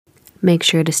Make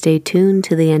sure to stay tuned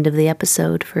to the end of the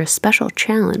episode for a special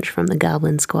challenge from the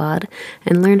Goblin Squad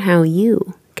and learn how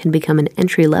you can become an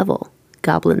entry-level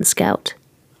Goblin Scout.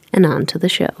 And on to the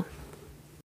show.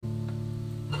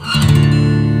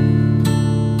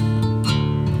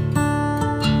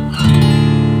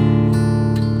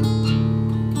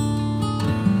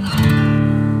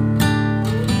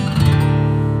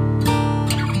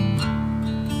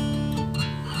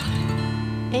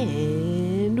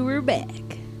 And we're back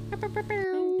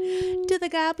to the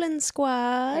Goblin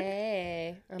Squad.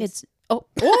 Hey. Oh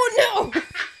no!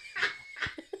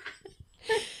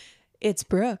 It's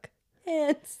Brooke.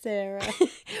 And Sarah.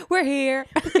 We're here.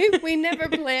 we never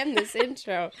plan this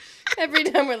intro. Every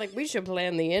time we're like, we should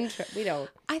plan the intro. We don't.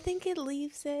 I think it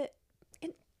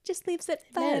just leaves it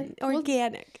fun,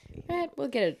 organic. We'll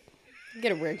get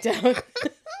it worked out.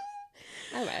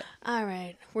 All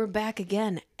right. We're back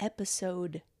again.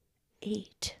 Episode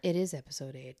 8. It is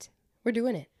episode 8. We're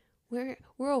doing it. We're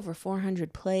over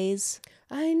 400 plays.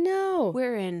 I know.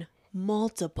 We're in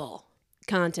multiple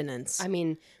continents. I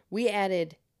mean, we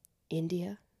added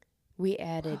India. We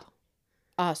added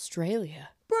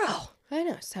Australia. Bro. I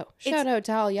know. So shout out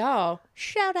to all y'all.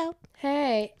 Shout out.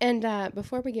 Hey. And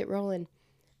before we get rolling,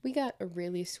 we got a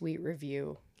really sweet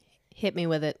review. Hit me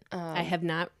with it. I have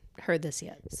not heard this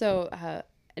yet. So,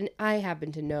 and I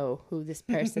happen to know who this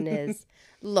person is.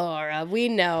 Laura, we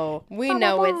know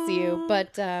it's you.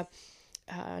 But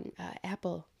on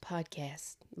Apple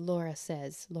Podcast, Laura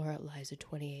Eliza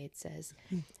 28 says,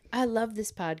 I love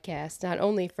this podcast, not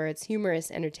only for its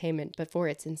humorous entertainment, but for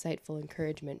its insightful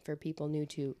encouragement for people new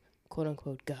to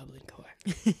quote-unquote Goblin Core.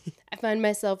 I find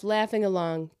myself laughing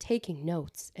along, taking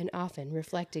notes, and often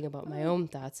reflecting about my own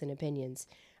thoughts and opinions.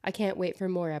 I can't wait for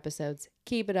more episodes.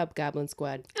 Keep it up, Goblin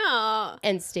Squad. Aw.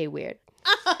 And stay weird.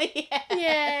 Oh, yeah.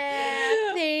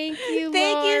 Yeah. Thank you,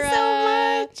 Thank Laura. you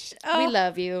so much. Oh, We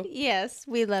love you. Yes,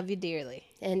 we love you dearly.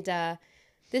 And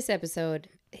this episode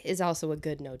is also a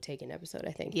good note-taking episode,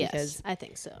 I think. Yes, Because I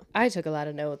think so. I took a lot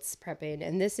of notes prepping,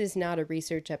 and this is not a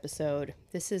research episode.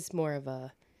 This is more of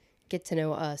a get to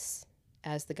know us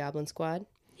as the Goblin Squad.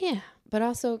 Yeah. But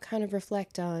also kind of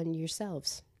reflect on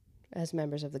yourselves as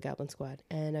members of the Goblin Squad.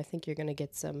 And I think you're going to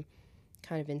get some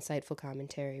kind of insightful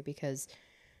commentary because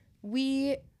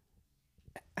we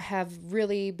have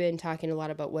really been talking a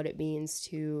lot about what it means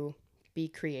to be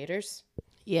creators.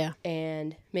 Yeah.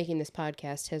 And making this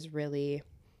podcast has really,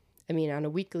 I mean, on a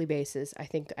weekly basis, I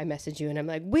think I message you and I'm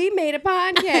like, we made a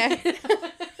podcast.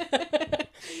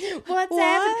 What's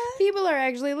happening? People are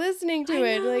actually listening to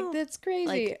it. Like, that's crazy.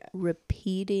 Like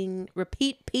repeat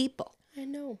people. I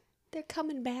know. They're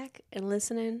coming back and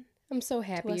listening I'm so to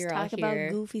happy us you're all talk here.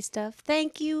 about goofy stuff.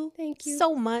 Thank you. Thank you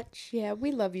so much. Yeah,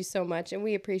 we love you so much, and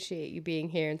we appreciate you being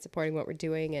here and supporting what we're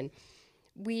doing. And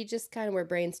we just kind of were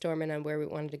brainstorming on where we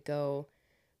wanted to go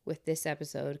with this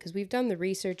episode because we've done the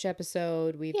research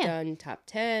episode, we've done top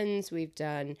 10s, we've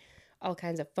done all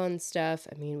kinds of fun stuff.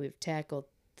 I mean, we've tackled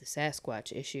the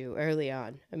Sasquatch issue early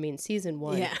on. I mean, season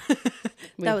 1. Yeah.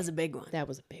 That was a big one. That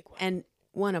was a big one. And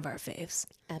one of our faves.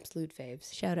 Absolute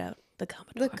faves. Shout out the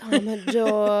Commodore. The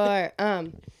Commodore.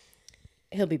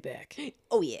 He'll be back.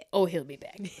 Oh, yeah. Oh, he'll be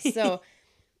back. So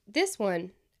this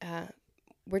one,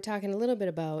 we're talking a little bit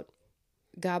about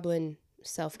goblin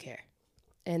self-care.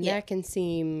 And that can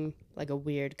seem like a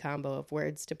weird combo of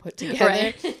words to put together.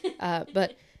 Right.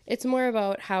 But it's more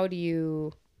about how do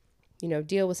you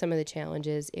deal with some of the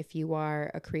challenges if you are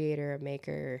a creator, a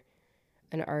maker,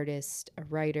 an artist, a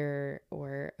writer,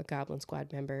 or a Goblin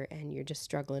Squad member, and you're just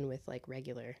struggling with like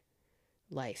regular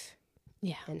life.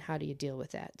 Yeah. And how do you deal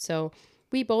with that? So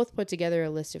we both put together a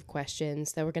list of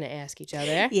questions that we're going to ask each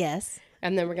other. Yes.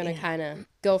 And then we're going to kind of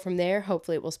go from there.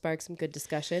 Hopefully it will spark some good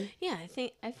discussion. Yeah,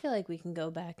 I feel like we can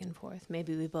go back and forth.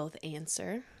 Maybe we both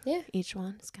answer. Yeah. Each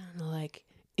one. It's kind of like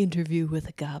interview with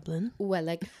a goblin. Ooh, I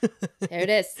like, there it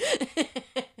is.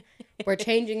 We're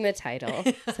changing the title.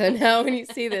 So now when you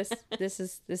see this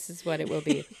is what it will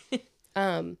be.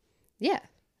 Yeah,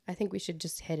 I think we should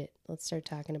just hit it. Let's start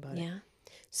talking about it. Yeah.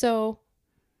 So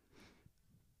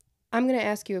I'm going to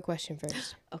ask you a question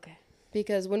first. Okay.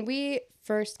 Because when we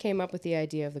first came up with the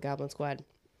idea of the Goblin Squad,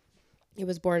 it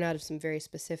was born out of some very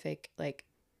specific like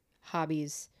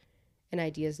hobbies and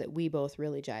ideas that we both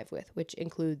really jive with, which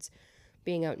includes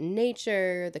being out in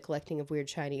nature, the collecting of weird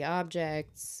shiny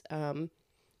objects,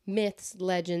 myths,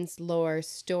 legends, lore,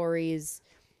 stories,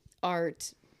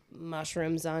 art,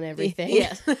 mushrooms on everything.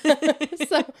 Yeah.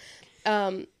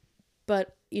 So,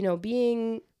 but,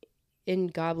 being in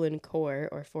Goblin Core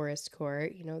or Forest Core,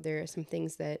 there are some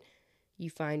things that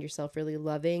you find yourself really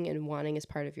loving and wanting as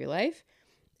part of your life.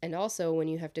 And also when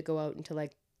you have to go out into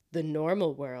like the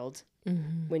normal world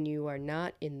Mm-hmm. when you are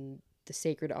not in the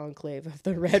sacred enclave of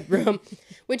the Red Room,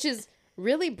 which is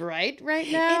really bright right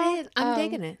now. It is. I'm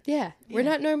digging it. Yeah. We're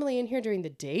not normally in here during the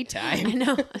daytime. I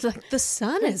know. I was like, the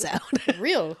sun is out.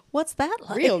 Real. What's that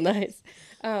like? Real nice.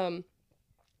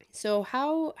 So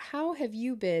how have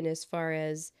you been as far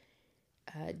as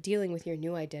dealing with your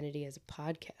new identity as a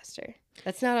podcaster?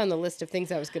 That's not on the list of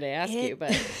things I was going to ask you,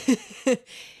 but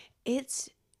it's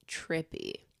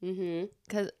trippy.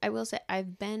 Because I will say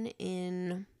I've been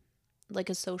in like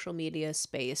a social media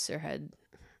space, or had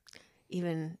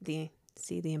even the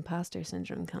imposter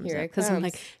syndrome comes Here up, it because I'm comes.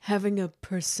 like, having a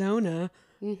persona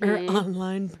or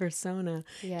online persona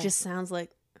just sounds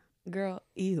like, girl,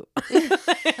 ew.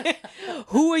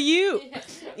 Who are you?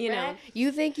 You know,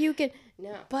 you think you can?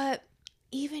 No. but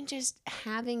even just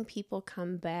having people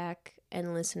come back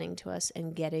and listening to us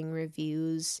and getting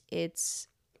reviews, it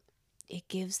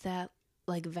gives that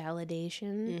like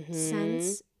validation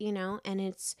sense, you know, and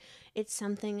it's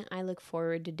something I look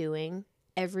forward to doing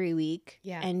every week.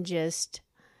 Yeah. And just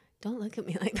don't look at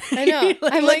me like that. I know.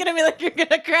 I'm looking at me like you're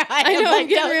gonna cry. I know. I'm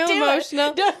getting real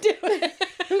emotional. Don't do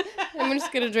it. I'm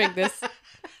just gonna drink this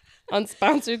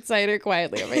unsponsored cider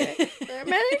quietly over here.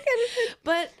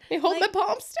 But I hold my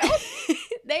palms down.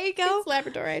 there you go. It's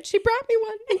Labradorite. She brought me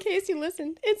one in case you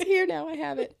listened. It's here now. I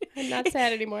have it. I'm not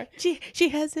sad anymore. She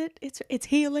has it. It's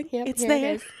healing. Yep, it's here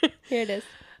there. It is. Here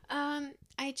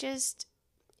it is.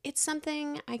 It's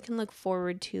something I can look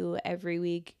forward to every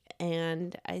week,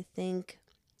 and I think,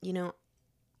 you know,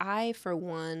 for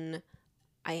one,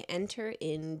 I enter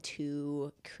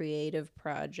into creative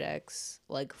projects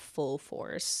like full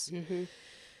force.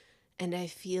 And I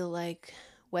feel like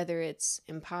whether it's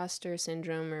imposter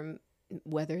syndrome or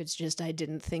whether it's just I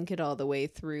didn't think it all the way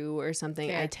through or something,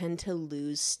 Fair. I tend to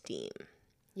lose steam.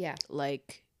 Yeah.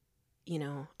 Like, you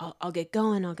know, I'll get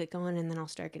going, and then I'll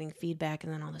start getting feedback,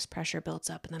 and then all this pressure builds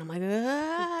up, and then I'm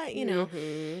like, you know.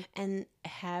 And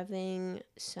having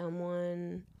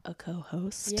someone, a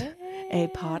co-host, a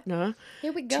partner,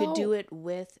 Here we go. to do it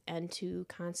with, and to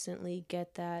constantly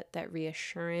get that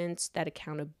reassurance, that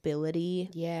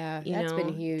accountability. Yeah, You that's know,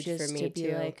 been huge just for me to be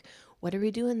too. like, what are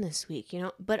we doing this week? You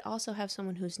know, but also have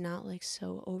someone who's not like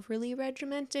so overly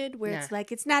regimented, where it's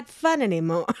like, it's not fun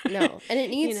anymore. No, and it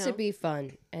needs You to know? be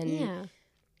fun. And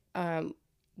Yeah.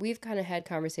 we've kind of had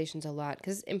conversations a lot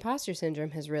because imposter syndrome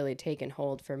has really taken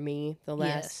hold for me the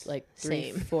last Yes, like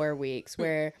same. 3-4 weeks,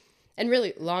 where, and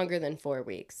really longer than 4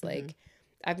 weeks. Like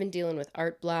I've been dealing with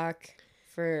art block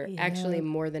for actually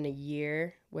more than a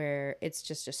year, where it's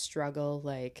just a struggle,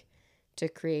 like, to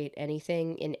create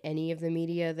anything in any of the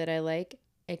media that I like,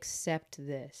 except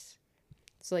this.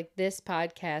 So like this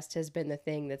podcast has been the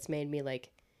thing that's made me like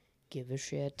give a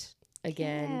shit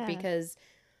again, because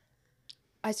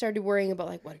I started worrying about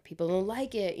like, what if people don't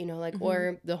like it, you know, like,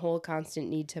 or the whole constant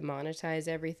need to monetize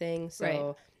everything.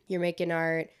 So you're making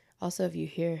art. Also, if you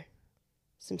hear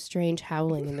some strange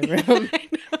howling in the room,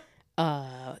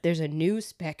 there's a new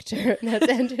specter that's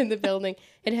entered the building.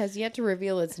 It has yet to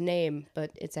reveal its name,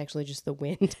 but it's actually just the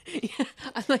wind.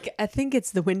 I'm like, I think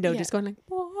it's the window just going like,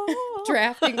 whoa.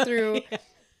 Drafting through.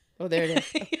 Oh, there it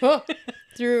is. Oh,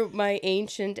 through my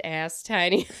ancient ass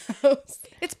tiny house.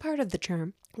 It's part of the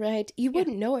charm. Right. You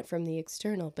wouldn't know it from the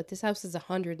external, but this house is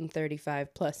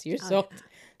 135 plus years old.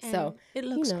 So it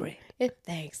looks great.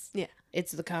 Thanks. Yeah.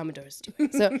 It's the Commodore's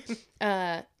doing. So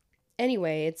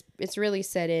anyway, it's really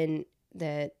set in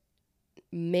that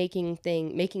making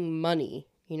money,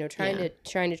 you know, trying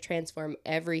to transform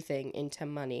everything into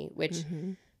money, which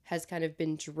has kind of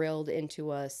been drilled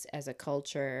into us as a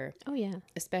culture. Oh yeah.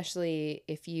 Especially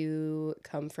if you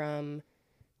come from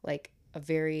like a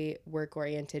very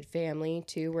work-oriented family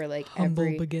too, where like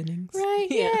Humble beginnings. Right,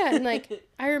 yeah. And like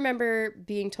I remember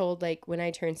being told, like, when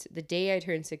the day I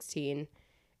turned 16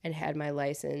 and had my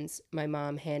license, my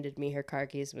mom handed me her car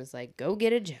keys and was like, go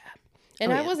get a job.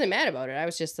 And I wasn't mad about it. I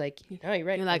was just like, no, you're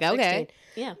right. You're like, I'm okay.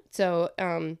 16. Yeah. So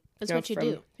That's what you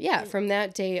do. Yeah, from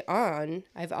that day on,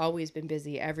 I've always been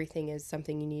busy. Everything is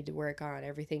something you need to work on.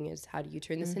 Everything is, how do you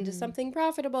turn this into something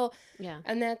profitable? Yeah.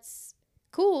 And that's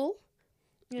cool.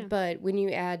 Yeah. But when you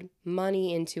add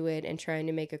money into it and trying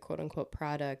to make a quote unquote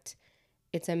product,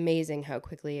 it's amazing how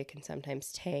quickly it can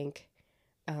sometimes tank,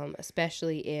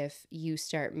 especially if you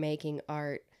start making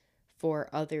art for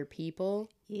other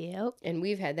people. Yep. And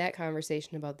we've had that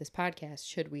conversation about this podcast.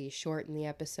 Should we shorten the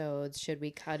episodes? Should we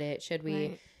cut it? Should we?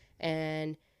 Right.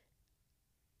 And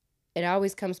it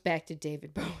always comes back to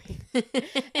David Bowie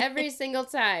every single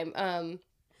time.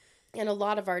 And a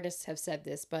lot of artists have said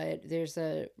this, but there's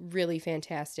a really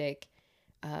fantastic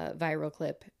viral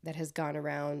clip that has gone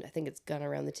around. I think it's gone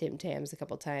around the Tim Tams a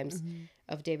couple times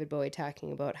of David Bowie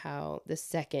talking about how the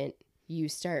second you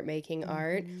start making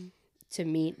art to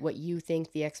meet what you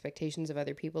think the expectations of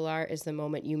other people are is the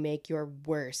moment you make your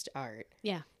worst art.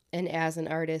 Yeah. And as an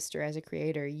artist or as a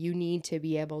creator, you need to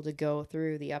be able to go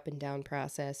through the up and down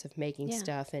process of making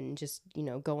stuff and just,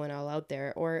 going all out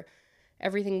there, or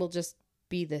everything will just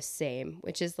be the same,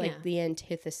 which is like the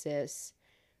antithesis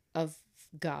of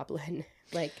Goblin.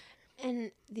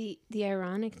 And the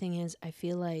ironic thing is, I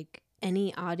feel like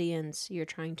any audience you're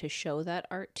trying to show that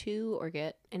art to or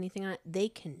get anything on, they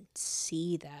can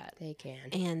see that. They can.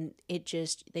 And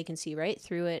they can see right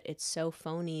through it. It's so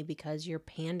phony because you're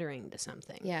pandering to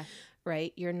something. Yeah.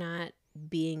 Right? You're not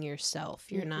being yourself.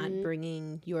 You're not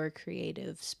bringing your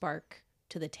creative spark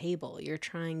to the table. You're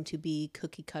trying to be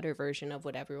cookie cutter version of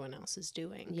what everyone else is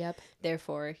doing. Yep.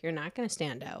 Therefore, you're not going to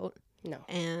stand out. No.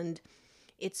 And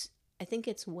I think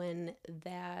it's when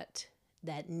that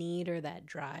need or that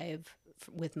drive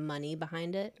with money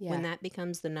behind it, when that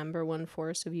becomes the number one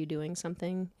force of you doing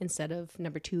something instead of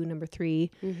number 2, number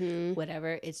 3,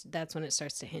 whatever, that's when it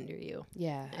starts to hinder you.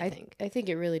 Yeah. I think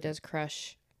it really does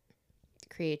crush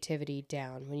creativity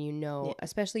down when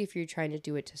especially if you're trying to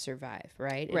do it to survive,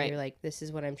 right? And you're like, this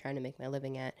is what I'm trying to make my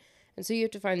living at. And so you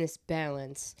have to find this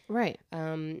balance. Right.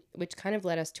 Which kind of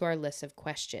led us to our list of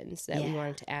questions that we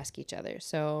wanted to ask each other.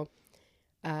 So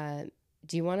do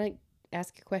you want to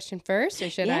ask a question first, or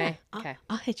should I? Okay.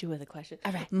 I'll hit you with a question.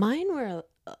 All right. Mine were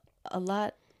a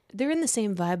lot, they're in the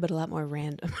same vibe, but a lot more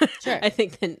random, Sure. I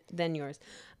think, than yours.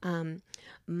 So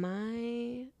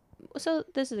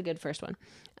this is a good first one.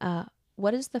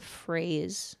 What is the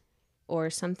phrase or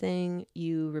something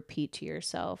you repeat to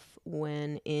yourself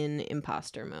when in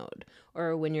imposter mode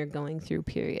or when you're going through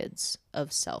periods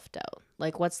of self-doubt?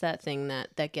 Like, what's that thing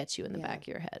that gets you in the back of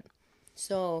your head?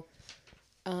 So,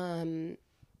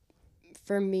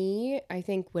 for me, I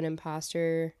think when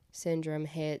imposter syndrome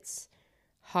hits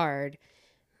hard,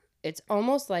 it's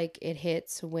almost like it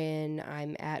hits when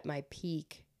I'm at my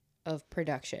peak of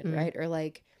production, right? Or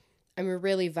like I'm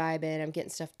really vibing, I'm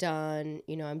getting stuff done,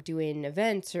 I'm doing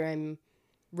events or I'm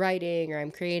writing or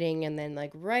I'm creating, and then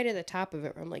like right at the top of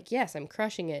it, I'm like, yes, I'm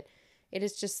crushing it. It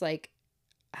is just like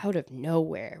out of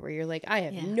nowhere where you're like, I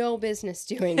have no business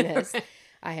doing this.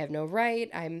 I have no right.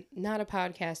 I'm not a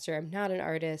podcaster. I'm not an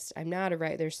artist. I'm not a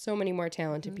writer. There's so many more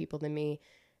talented people than me.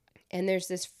 And there's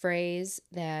this phrase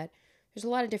that there's a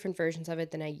lot of different versions of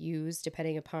it than I use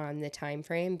depending upon the time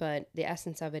frame. But the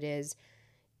essence of it is,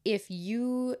 if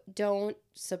you don't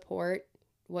support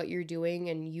what you're doing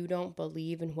and you don't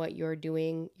believe in what you're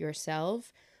doing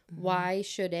yourself, why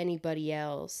should anybody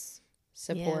else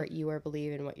support you or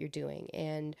believe in what you're doing?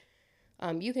 And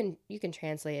you can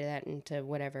translate that into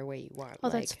whatever way you want. Oh,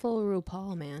 that's full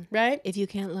RuPaul, man. Right? If you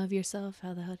can't love yourself,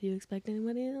 how the hell do you expect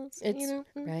anybody else? It's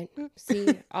right.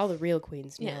 See, all the real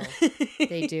queens know.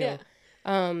 They do.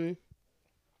 Yeah.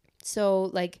 So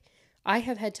like I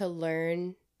have had to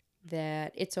learn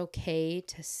that it's okay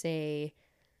to say,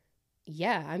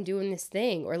 yeah, I'm doing this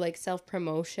thing, or like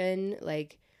self-promotion,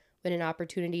 like when an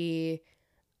opportunity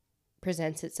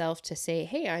presents itself to say,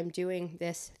 hey, I'm doing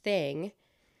this thing.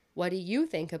 What do you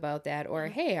think about that? Or,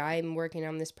 hey, I'm working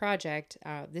on this project.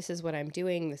 This is what I'm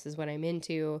doing. This is what I'm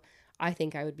into. I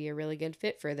think I would be a really good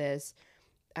fit for this.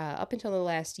 Up until the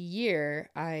last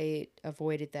year, I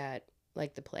avoided that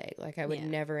like the plague. Like I would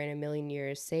never in a million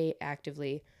years say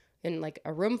actively in like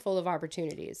a room full of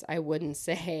opportunities, I wouldn't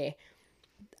say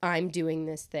I'm doing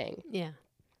this thing. Yeah.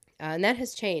 And that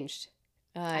has changed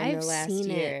in the last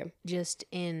year. It just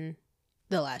in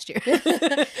the last year.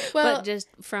 Well, but just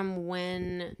from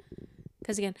when,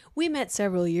 because again, we met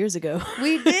several years ago.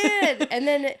 We did. And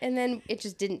then it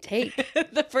just didn't take.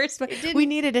 The first one. We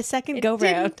needed a second go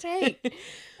round. It didn't take.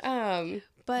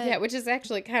 But yeah, which is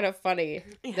actually kind of funny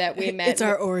that we met. It's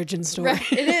our origin story.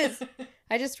 Right, it is.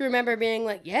 I just remember being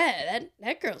like, yeah,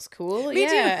 that girl's cool. Me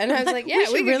too. And I was like, yeah,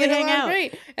 we could really get hang along out.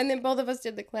 great. And then both of us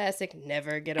did the classic,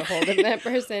 never get a hold of that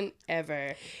person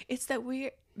ever. It's that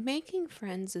making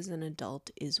friends as an adult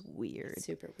is weird.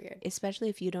 Super weird. Especially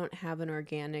if you don't have an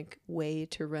organic way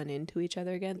to run into each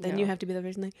other again. Then you have to be the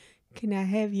person like, can I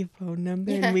have your phone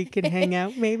number and we can hang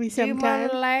out maybe sometime?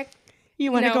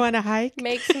 You want to go on a hike?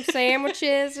 Make some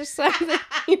sandwiches or something.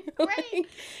 Right. Like,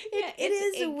 Yeah, it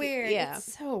is weird. Yeah.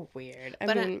 It's so weird.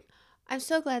 But I'm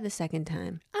so glad the second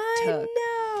time I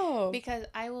know. Because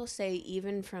I will say,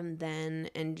 even from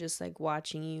then and just like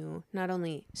watching you not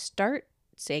only start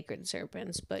Sacred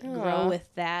Serpents, but grow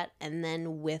with that, and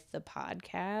then with the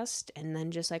podcast, and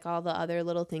then just like all the other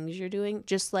little things you're doing,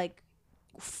 just like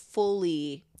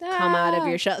fully come out of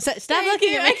your shell. Stop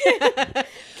looking at me.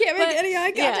 Can't make any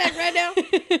eye contact right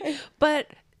now. But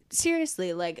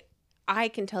seriously, like, I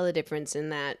can tell the difference in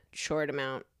that short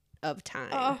amount of time.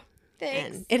 Oh,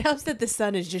 thanks. And it helps that the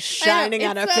sun is just shining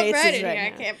on our so faces bright in right here,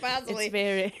 now. I can't possibly.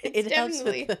 It helps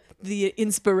with the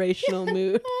inspirational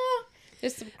mood.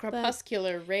 There's some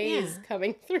crepuscular rays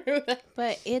coming through.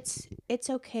 But it's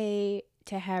okay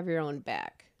to have your own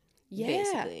back. Yeah.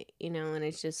 Basically, and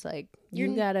it's just like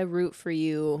you gotta root for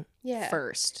you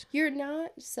first. You're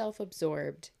not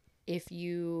self-absorbed if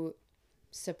you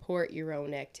support your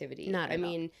own activity. Not at all. I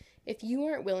mean, if you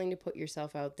aren't willing to put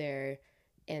yourself out there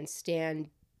and stand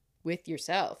with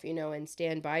yourself, and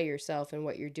stand by yourself and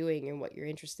what you're doing and what you're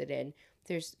interested in,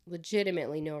 there's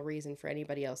legitimately no reason for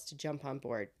anybody else to jump on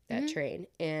board that train.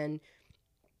 And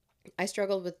I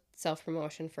struggled with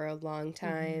self-promotion for a long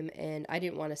time, and I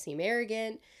didn't want to seem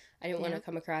arrogant. I didn't want to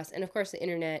come across, and of course the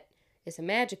internet is a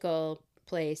magical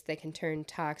place that can turn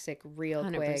toxic real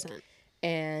 100%. Quick.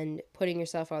 And putting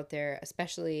yourself out there,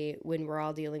 especially when we're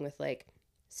all dealing with like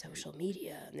social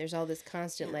media, and there's all this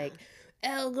constant like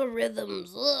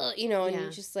algorithms, and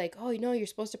you're just like, oh, you're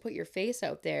supposed to put your face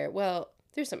out there. Well,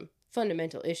 there's some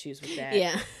fundamental issues with that.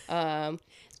 Yeah.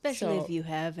 Especially if you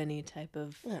have any type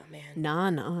of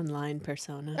non-online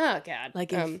persona. Oh, God.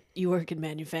 Like if you work in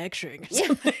manufacturing or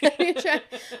something.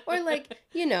 Or like,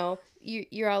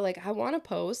 you're all like, I want to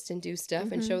post and do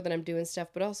stuff and show that I'm doing stuff,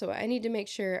 but also I need to make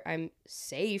sure I'm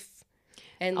safe.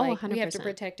 And like, we have to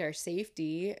protect our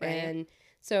safety. Right. And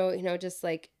so, just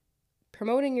like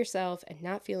promoting yourself and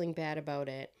not feeling bad about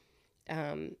it.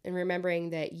 And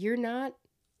remembering that you're not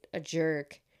a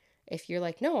jerk if you're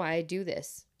like, no, I do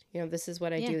this. This is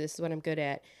what I do. This is what I'm good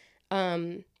at.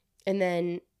 And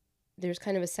then there's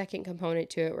kind of a second component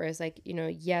to it where it's like,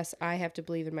 yes, I have to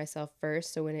believe in myself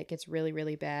first. So when it gets really,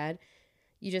 really bad,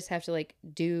 you just have to like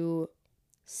do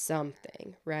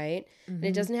something, right? And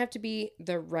it doesn't have to be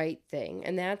the right thing.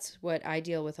 And that's what I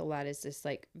deal with a lot, is this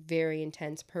like very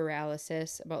intense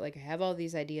paralysis about like, I have all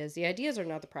these ideas. The ideas are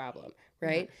not the problem,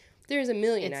 right? Yeah. There's a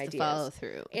million ideas. It's the follow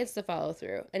through. It's the follow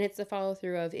through. And it's the follow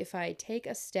through of if I take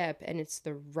a step and it's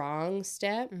the wrong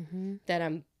step, that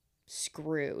I'm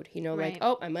screwed. Like,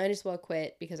 oh, I might as well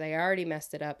quit because I already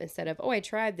messed it up, instead of, oh, I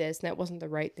tried this and that wasn't the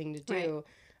right thing to do.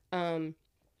 Right.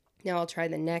 Now I'll try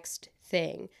the next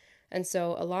thing. And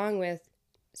so along with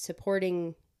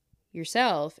supporting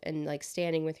yourself and like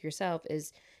standing with yourself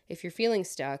is, if you're feeling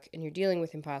stuck and you're dealing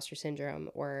with imposter syndrome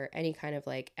or any kind of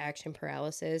like action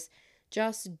paralysis,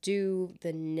 just do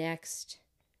the next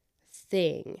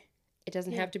thing. It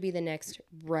doesn't have to be the next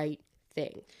right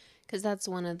thing. Because that's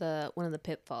one of the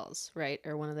pitfalls, right?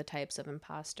 Or one of the types of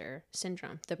imposter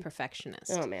syndrome, the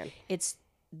perfectionist. Oh, man. It's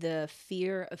the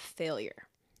fear of failure.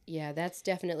 Yeah, that's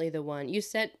definitely the one. You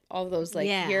said all those like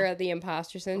here are the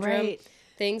imposter syndrome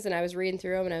things, and I was reading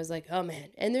through them, and I was like, oh, man.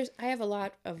 And I have a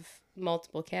lot of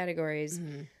multiple categories,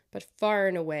 but far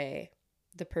and away,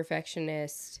 the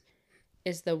perfectionist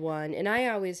is the one. And I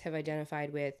always have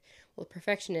identified with, well, a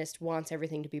perfectionist wants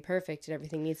everything to be perfect and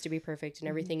everything needs to be perfect and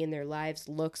everything in their lives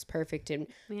looks perfect. And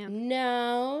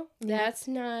no, that's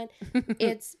not.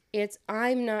 It's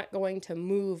I'm not going to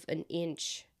move an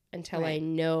inch until I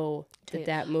know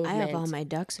that movement. I have all my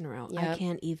ducks in a row. Yep. I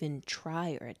can't even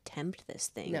try or attempt this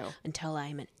thing until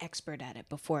I'm an expert at it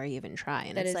before I even try.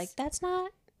 And it's like, that's not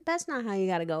how you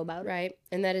got to go about it. Right.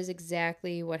 And that is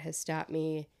exactly what has stopped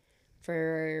me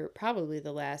for probably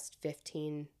the last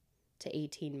 15 to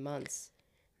 18 months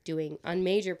doing on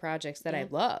major projects that I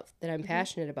love, that I'm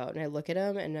passionate about. And I look at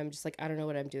them and I'm just like, I don't know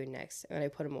what I'm doing next. And I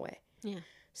put them away. Yeah.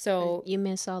 So you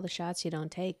miss all the shots you don't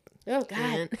take. Oh,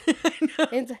 God.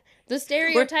 The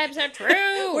stereotypes are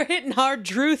true. We're hitting hard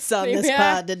truths on this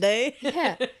pod today.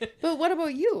 Yeah. But what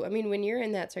about you? I mean, when you're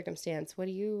in that circumstance, what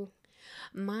do you...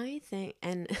 My thing,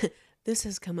 and this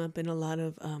has come up in a lot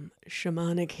of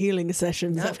shamanic healing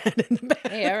sessions I've had in the past.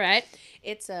 Hey, all right.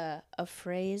 It's a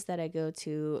phrase that I go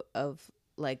to of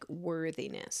like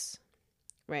worthiness,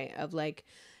 right? Of like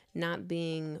not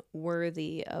being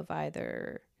worthy of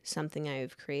either something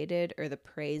I've created or the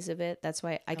praise of it. That's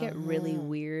why I get really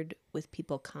weird with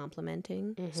people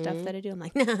complimenting stuff that I do. I'm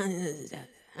like, no, I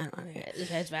don't want to.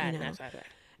 That's fine. That's fine.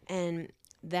 And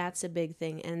that's a big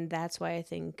thing. And that's why I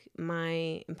think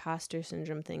my imposter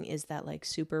syndrome thing is that like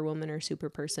superwoman or super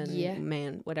person,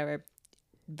 man, whatever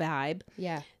vibe.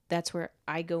 Yeah. That's where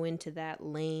I go into that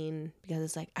lane because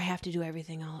it's like, I have to do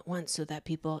everything all at once so that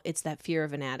it's that fear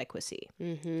of inadequacy,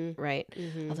 right?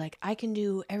 Of like, I can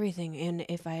do everything. And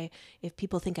if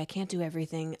people think I can't do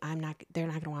everything, they're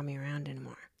not going to want me around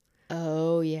anymore.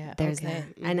 Oh yeah. There's that.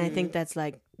 And I think that's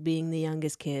like being the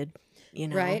youngest kid.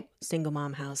 Right. single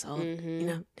mom household,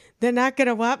 Mm-hmm. they're not going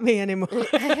to want me anymore.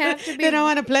 I have to be. They don't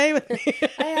want to play with me.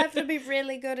 I have to be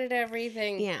really good at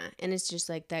everything. Yeah. And it's just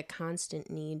like that constant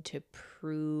need to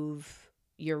prove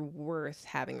your worth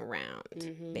having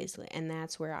around, basically. And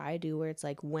that's where it's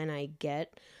like when I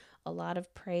get a lot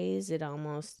of praise, it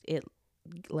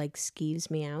like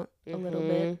skeeves me out a little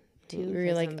bit too.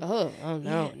 You're like, oh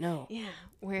no, no. Yeah.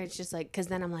 Where it's just like, because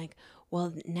then I'm like,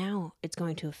 well, now it's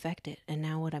going to affect it. And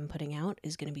now what I'm putting out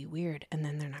is going to be weird. And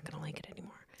then they're not going to like it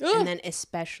anymore. Ugh. And then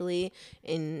especially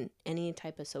in any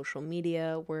type of social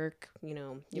media work,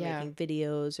 you're making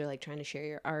videos or like trying to share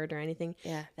your art or anything.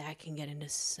 Yeah. That can get into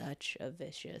such a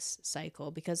vicious cycle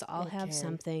because I'll have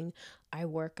something I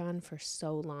work on for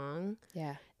so long.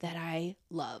 Yeah. That I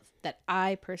love, that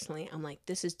I personally, I'm like,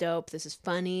 this is dope, this is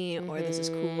funny, or this is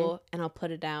cool, and I'll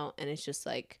put it out, and it's just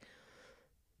like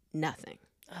nothing.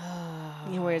 Oh.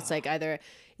 Where it's like either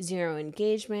zero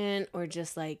engagement or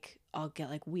just like I'll get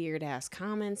like weird ass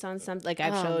comments on something. Like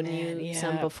I've shown you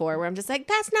some before where I'm just like,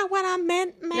 that's not what I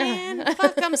meant, man.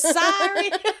 Fuck, I'm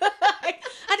sorry.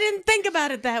 I didn't think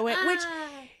about it that way, which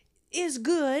is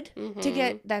good to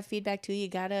get that feedback too. You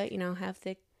gotta, have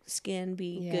thick skin,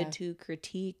 be good to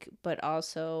critique, but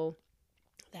also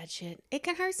that shit, it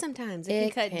can hurt sometimes.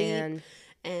 It can cut deep.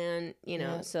 And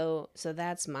so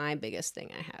that's my biggest thing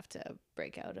I have to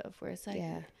break out of, where it's like,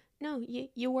 no,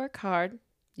 you work hard,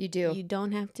 you do, you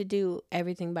don't have to do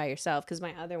everything by yourself. Because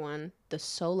my other one, the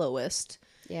soloist,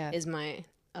 is my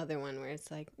other one, where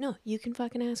it's like, no, you can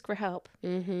fucking ask for help.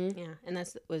 And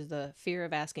was the fear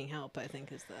of asking help, I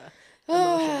think, is the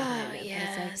emotion behind it.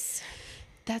 Yes.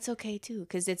 That's okay too,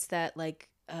 because it's that like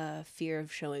fear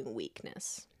of showing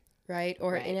weakness, right?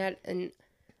 And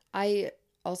I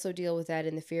also deal with that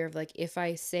in the fear of like, if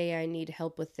I say I need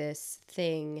help with this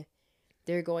thing,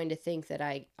 they're going to think that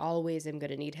I always am going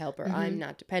to need help, or I'm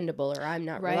not dependable, or I'm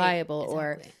not reliable,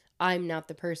 or I'm not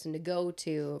the person to go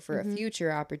to for a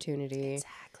future opportunity.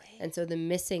 Exactly. And so the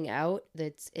missing out,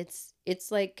 it's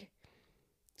like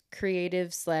creative /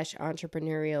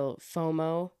 entrepreneurial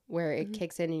FOMO, where it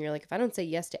kicks in and you're like, if I don't say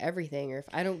yes to everything, or if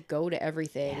I don't go to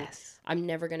everything, I'm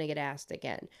never going to get asked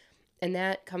again. And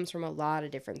that comes from a lot of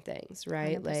different things,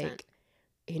 right? 100%. Like,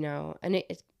 and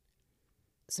it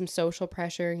some social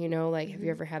pressure, like, have you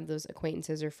ever had those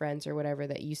acquaintances or friends or whatever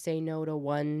that you say no to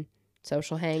one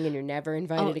social hang and you're never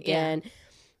invited again?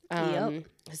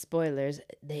 Spoilers,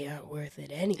 they aren't worth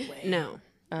it anyway. No.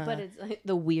 But it's like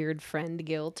the weird friend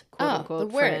guilt, quote unquote,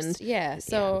 the worst. friend. Yeah.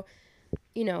 So,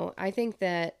 I think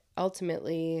that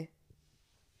ultimately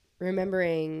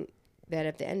remembering that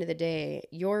at the end of the day,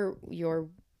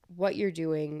 what you're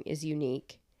doing is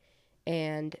unique.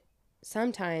 And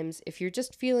sometimes if you're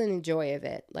just feeling the joy of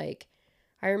it, like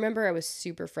I remember I was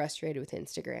super frustrated with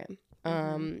Instagram.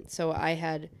 So I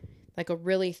had like a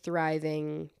really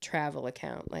thriving travel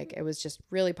account. Like it was just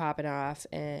really popping off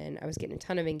and I was getting a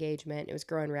ton of engagement. It was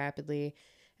growing rapidly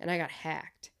and I got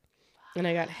hacked.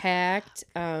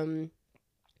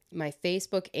 My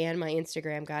Facebook and my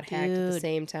Instagram got hacked at the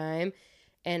same time.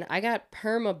 And I got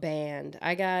perma-banned.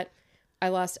 I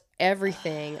lost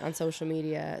everything on social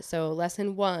media. So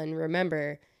lesson 1,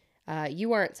 remember,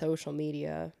 you aren't social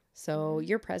media. So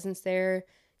your presence there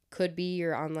could be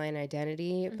your online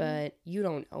identity, but you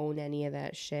don't own any of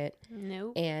that shit.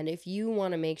 Nope. And if you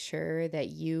want to make sure that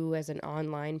you as an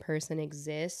online person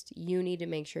exist, you need to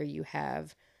make sure you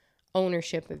have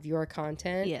ownership of your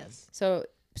content. Yes. So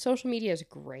social media is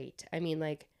great. I mean,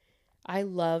 like, I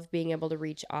love being able to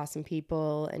reach awesome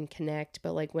people and connect,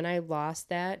 but like when I lost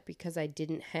that because I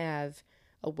didn't have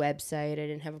a website, I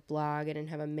didn't have a blog, I didn't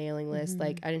have a mailing list,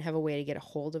 like I didn't have a way to get a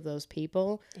hold of those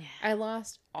people, I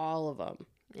lost all of them.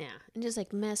 Yeah. And just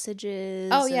like messages.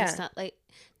 Oh, and yeah. stuff. Like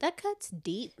that cuts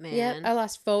deep, man. Yeah, I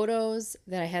lost photos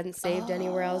that I hadn't saved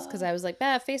anywhere else because I was like,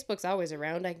 Facebook's always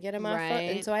around, I can get them off.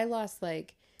 And so I lost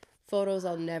like photos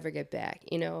I'll never get back,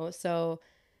 so...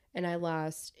 And I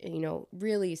lost,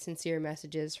 really sincere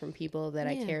messages from people that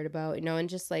I cared about, and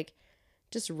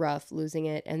just rough losing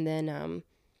it. And then,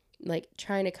 like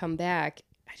trying to come back,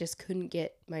 I just couldn't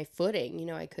get my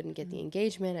footing. I couldn't get the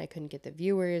engagement. I couldn't get the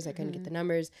viewers. I couldn't get the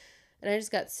numbers. And I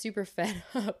just got super fed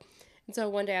up. And so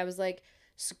one day I was like,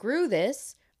 screw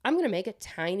this. I'm going to make a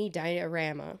tiny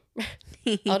diorama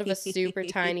out of a super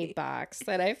tiny box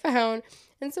that I found.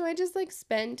 And so I just like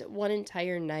spent one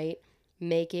entire night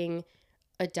making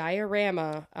a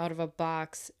diorama out of a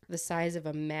box the size of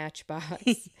a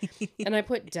matchbox. And I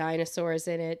put dinosaurs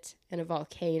in it and a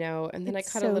volcano. And then I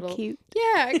cut a little, cute.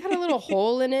 Yeah, I cut a little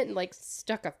hole in it and like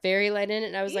stuck a fairy light in it.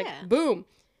 And I was like, boom,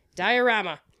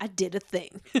 diorama. I did a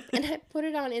thing. And I put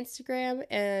it on Instagram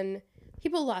and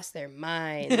People lost their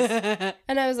minds.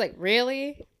 And I was like,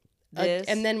 really? This?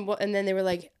 And then they were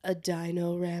like, a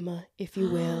dinorama, if you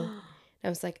will. And I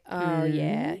was like, oh,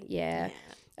 yeah.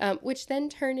 Which then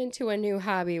turned into a new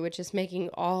hobby, which is making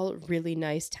all really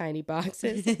nice tiny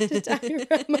boxes to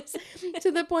dioramas,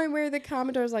 to the point where the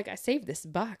Commodore's like, I saved this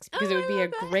box because it would be a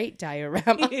great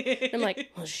diorama. I'm like,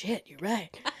 well, shit, you're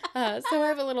right. So I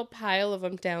have a little pile of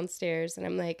them downstairs, and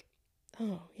I'm like,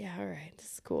 oh, yeah, all right,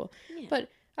 this is cool. Yeah. But,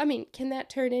 I mean, can that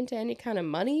turn into any kind of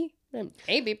money?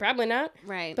 Maybe, probably not.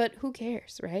 Right. But who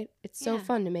cares, right? It's so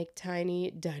fun to make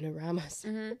tiny dinoramas.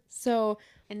 Mm-hmm. So...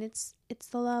 And it's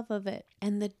the love of it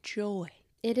and the joy.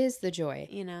 It is the joy.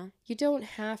 You know? You don't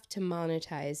have to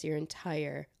monetize your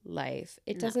entire life.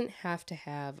 It doesn't have to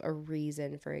have a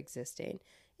reason for existing.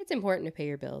 It's important to pay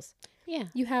your bills. Yeah.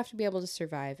 You have to be able to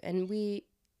survive. And we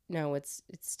know it's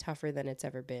tougher than it's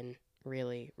ever been,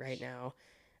 really, right now.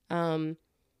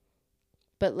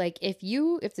 But like if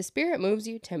the spirit moves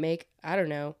you to make, I don't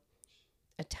know,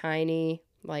 a tiny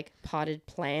like potted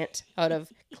plant out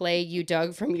of clay you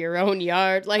dug from your own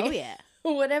yard, like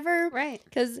whatever, right?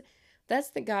 Because that's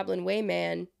the Goblin way,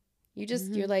 man. You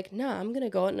just you're like, no, I'm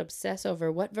gonna go out and obsess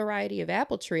over what variety of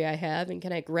apple tree I have, and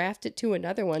can I graft it to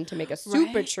another one to make a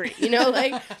super tree? You know,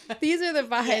 like these are the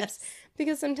vibes.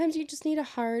 Because sometimes you just need a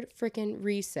hard freaking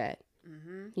reset.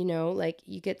 You know, like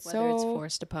you get whether it's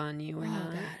forced upon you or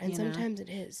not. God. And sometimes it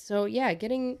is. So yeah,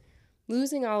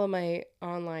 losing all of my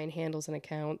online handles and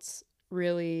accounts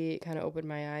really kind of opened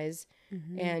my eyes.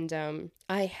 And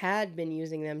I had been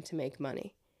using them to make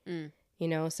money. You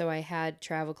know, so I had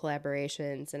travel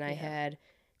collaborations and I had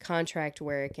contract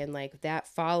work, and like that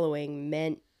following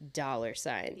meant dollar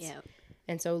signs. Yeah.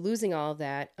 And so losing all of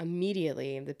that,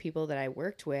 immediately the people that I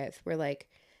worked with were like,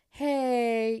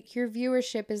 hey, your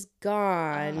viewership is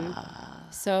gone.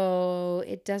 So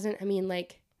it doesn't, I mean,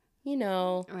 like, you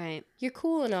know, right, you're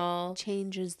cool and all.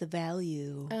 Changes the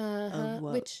value of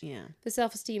what, which the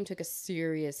self-esteem took a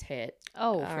serious hit.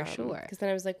 Oh, for sure. Because then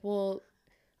I was like, well,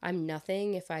 I'm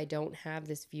nothing if I don't have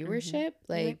this viewership.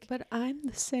 Like, but I'm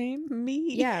the same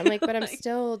me. Yeah, I'm like, but I'm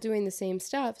still doing the same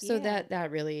stuff. So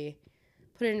that really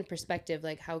put it in perspective,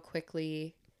 like how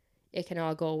quickly it can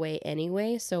all go away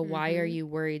anyway. So why are you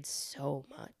worried so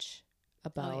much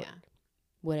about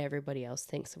what everybody else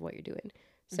thinks of what you're doing?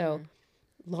 So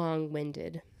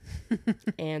long-winded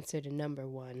answer to number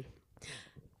one.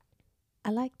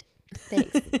 I liked it.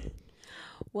 Thanks.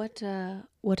 What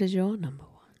is your number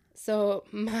one? So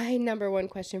my number one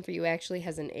question for you actually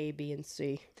has an A, B, and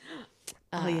C.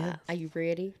 Oh, yeah. Are you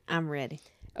ready? I'm ready.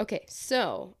 Okay,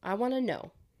 so I want to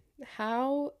know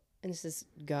how, and this is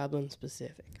Goblin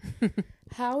specific,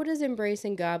 how does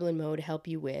embracing Goblin mode help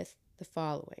you with the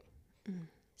following?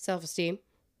 Self-esteem,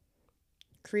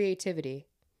 creativity,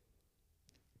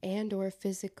 and or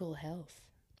physical health.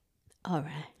 All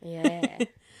right. Yeah.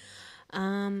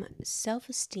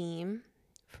 Self-esteem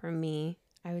for me,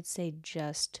 I would say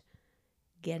just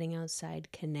getting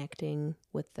outside, connecting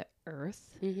with the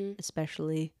earth,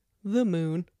 especially the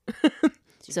moon.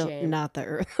 So not the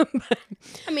earth. But,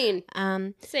 I mean,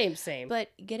 same.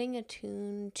 But getting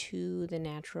attuned to the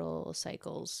natural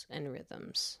cycles and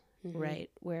rhythms, right?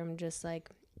 Where I'm just like,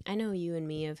 I know you and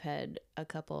me have had a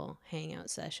couple hangout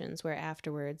sessions where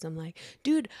afterwards I'm like,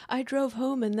 dude, I drove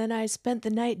home and then I spent the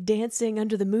night dancing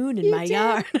under the moon in my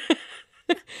yard.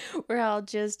 Where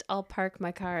I'll park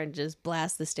my car and just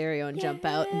blast the stereo and jump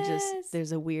out, and just,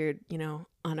 there's a weird,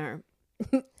 on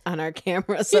our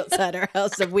cameras outside our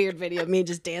house, a weird video of me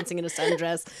just dancing in a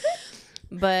sundress.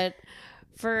 But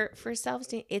for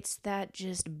self-esteem, it's that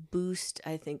just boost,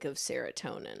 I think, of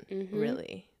serotonin,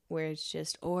 really, where it's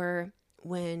just, or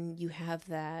when you have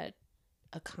that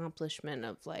accomplishment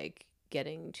of like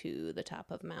getting to the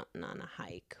top of a mountain on a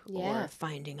hike, or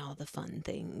finding all the fun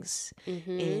things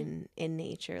in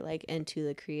nature, like into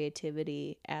the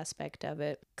creativity aspect of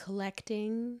it,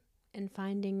 collecting and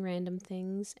finding random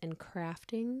things and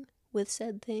crafting with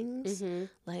said things,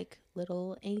 like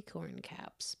little acorn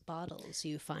caps, bottles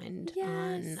you find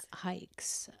on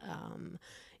hikes,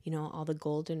 all the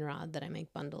goldenrod that I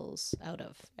make bundles out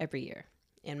of every year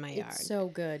in my yard. It's so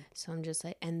good. So I'm just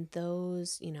like, and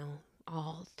those,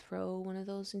 I'll throw one of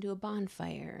those into a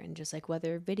bonfire, and just like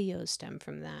whether videos stem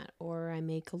from that, or I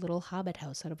make a little hobbit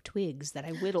house out of twigs that I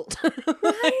whittled.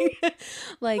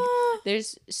 Like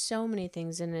there's so many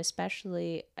things, and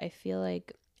especially I feel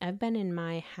like I've been in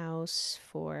my house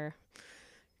for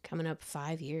coming up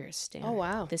 5 years. Damn. Oh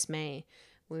wow! This May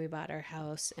when we bought our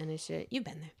house, and it's you've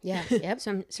been there. Yeah. Yep.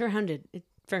 So I'm surrounded.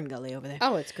 Fern Gully over there.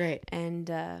 Oh, it's great.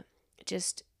 And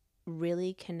just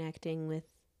really connecting with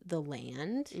the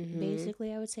land,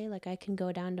 basically, I would say. Like, I can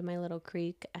go down to my little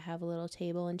creek. I have a little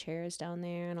table and chairs down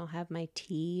there, and I'll have my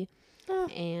tea. Oh.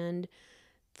 And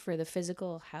for the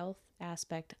physical health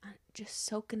aspect, I'm just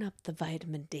soaking up the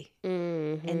vitamin D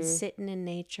and sitting in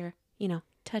nature,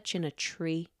 touching a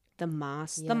tree, the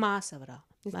moss of it all.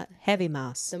 Heavy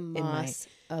moss. The moss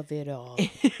of it all.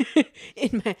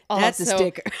 That's a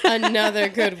sticker. Another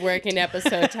good working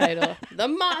episode title. The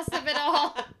moss of it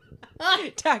all.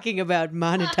 Talking about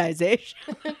monetization.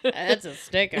 That's a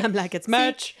sticker. I'm like, it's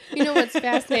much. You know what's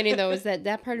fascinating, though, is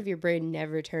that part of your brain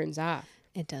never turns off.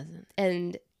 It doesn't.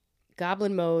 And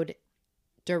Goblin mode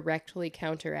directly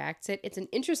counteracts it. It's an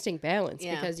interesting balance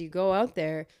because you go out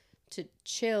there to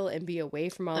chill and be away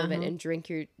from all of it and drink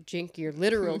your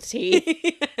literal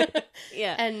tea.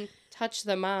 Yeah. And touch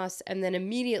the moss, and then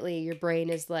immediately your brain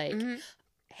is like,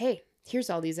 hey, here's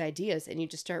all these ideas, and you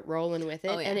just start rolling with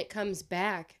it, and it comes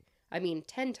back,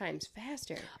 10 times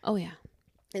faster. Oh, yeah.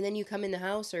 And then you come in the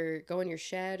house or go in your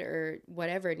shed or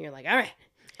whatever, and you're like, all right.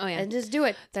 Oh, yeah. And just do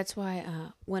it. That's why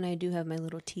when I do have my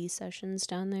little tea sessions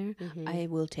down there, I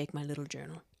will take my little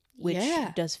journal, which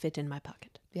does fit in my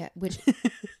pocket. Yeah, which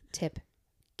tip,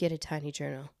 get a tiny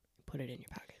journal, put it in your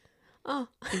pocket. Oh,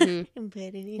 and put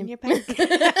it in your pocket.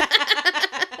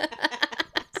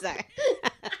 Sorry.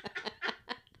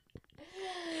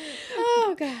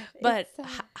 Oh, God. But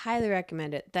highly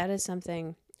recommend it. That is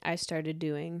something I started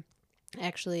doing,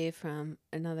 actually, from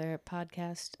another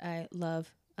podcast I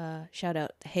love. Shout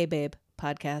out the Hey Babe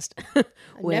podcast.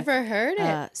 Never heard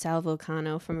it. Sal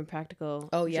Vulcano from Impractical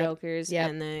Jokers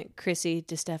and the Chrissy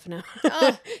DiStefano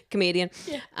comedian.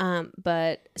 Yeah.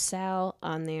 But Sal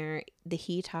on there,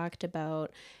 he talked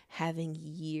about having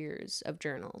years of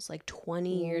journals, like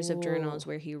 20 years of journals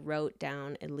where he wrote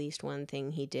down at least one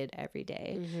thing he did every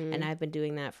day. And I've been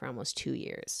doing that for almost 2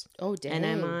 years. Oh, dang. And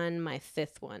I'm on my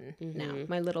 5th one now,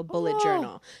 my little bullet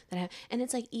journal. And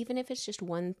it's like, even if it's just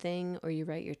one thing, or you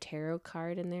write your tarot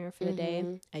card in there for the day,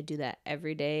 I do that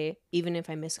every day. Even if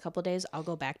I miss a couple days, I'll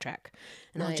go backtrack.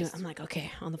 And I'll do it. I'm like, okay,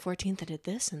 on the 14th I did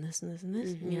this and this and this and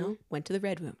this. Went to the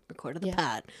Red Room, recorded the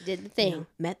pod. Did the thing.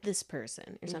 Met this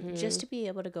person or something. Just to be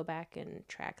able to go back and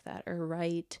track that, or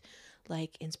write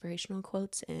like inspirational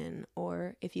quotes in,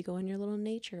 or if you go on your little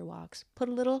nature walks, put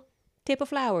a little tip of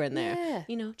flower in there.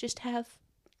 Just have,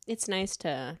 it's nice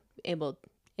to able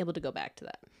to go back to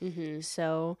that.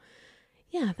 So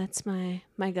yeah, that's my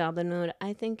Goblin mode.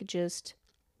 I think just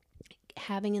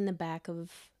having in the back of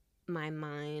my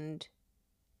mind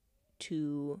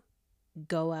to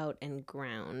go out and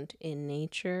ground in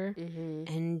nature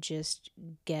and just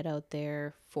get out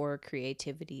there for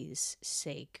creativity's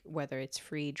sake, whether it's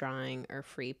free drawing or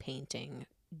free painting,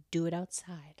 do it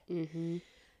outside.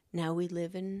 Now we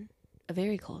live in a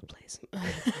very cold place.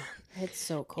 It's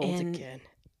so cold again.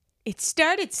 It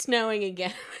started snowing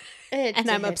again. And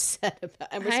I'm upset about it.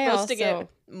 And we're supposed to get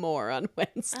more on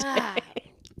Wednesday.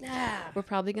 We're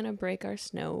probably going to break our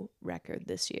snow record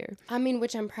this year.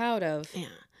 Which I'm proud of. Yeah.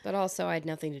 But also I had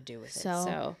nothing to do with it.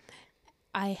 So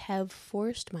I have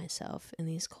forced myself in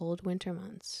these cold winter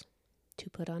months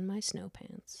to put on my snow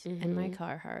pants and my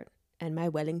Carhartt and my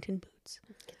Wellington boots.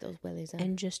 Get those wellies on.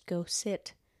 And just go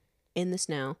sit in the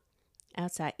snow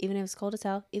outside, even if it's cold as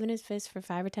hell, even if it's for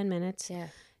 5 or 10 minutes. Yeah.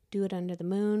 Do it under the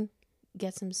moon.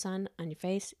 Get some sun on your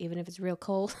face, even if it's real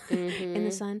cold in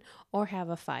the sun, or have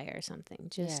a fire or something,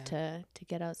 just to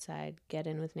get outside, get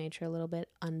in with nature a little bit,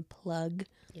 unplug.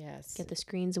 Yes. Get the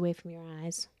screens away from your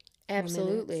eyes.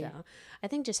 Absolutely. So I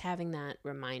think just having that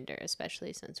reminder,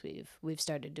 especially since we've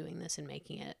started doing this and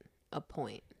making it a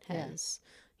point, has,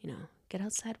 get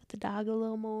outside with the dog a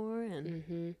little more.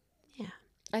 And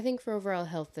I think for overall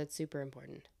health, that's super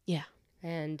important. Yeah.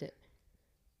 And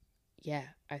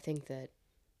I think that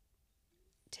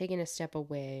taking a step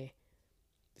away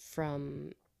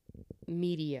from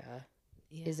media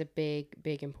is a big,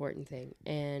 big important thing.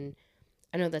 And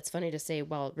I know that's funny to say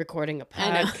while recording a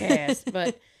podcast,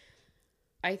 but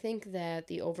I think that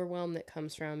the overwhelm that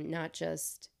comes from not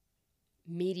just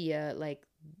media, like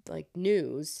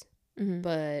news,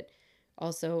 but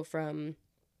also from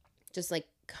just like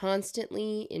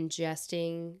constantly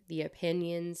ingesting the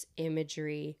opinions,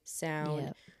 imagery,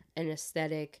 sound, and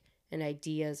aesthetic and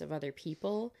ideas of other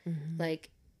people, like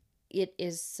it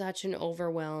is such an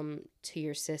overwhelm to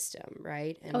your system,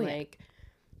 right? And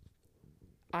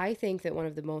I think that one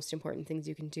of the most important things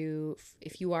you can do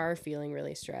if you are feeling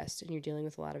really stressed and you're dealing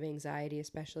with a lot of anxiety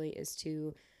especially, is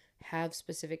to have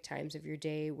specific times of your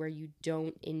day where you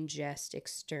don't ingest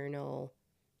external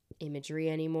imagery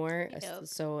anymore.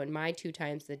 So in my 2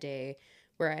 times a day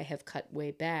where I have cut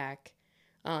way back,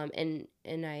 and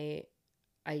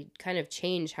I kind of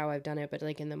change how I've done it, but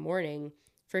like in the morning,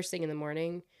 first thing in the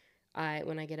morning,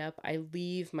 when I get up, I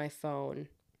leave my phone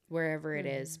wherever it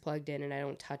is plugged in, and I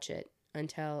don't touch it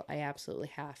until I absolutely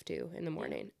have to in the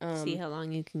morning. See how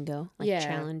long you can go. Like, yeah.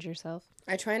 challenge yourself.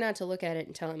 I try not to look at it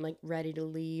until I'm like ready to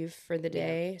leave for the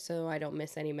day, so I don't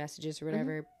miss any messages or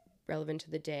whatever relevant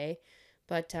to the day.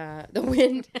 But the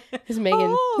wind is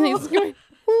Megan. He's going,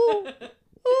 ooh,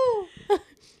 ooh.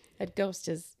 That ghost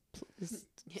is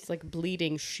it's like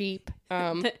bleeding sheep.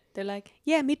 They're like,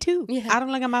 yeah, me too. Yeah. I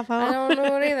don't look at my phone. I don't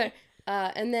know it either.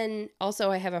 And then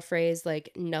also I have a phrase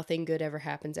like, nothing good ever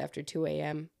happens after 2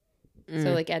 a.m.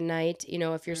 So like at night, you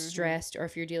know, if you're stressed or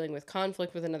if you're dealing with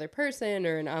conflict with another person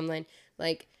or an online,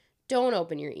 like, don't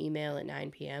open your email at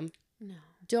 9 p.m. No.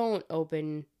 Don't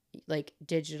open like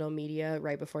digital media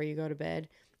right before you go to bed.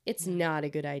 It's not a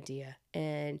good idea.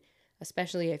 And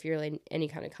especially if you're in any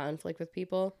kind of conflict with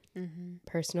people,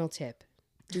 personal tip,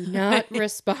 do not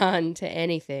respond to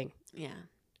anything. Yeah.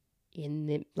 In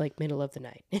the like middle of the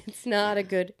night. It's not a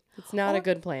good a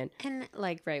good plan. And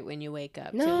like right when you wake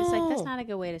up. No. Too. It's like, that's not a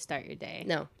good way to start your day.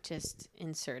 No. Just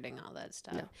inserting all that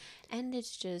stuff. No. And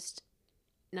it's just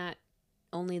not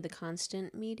only the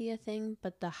constant media thing,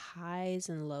 but the highs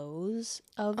and lows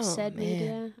of said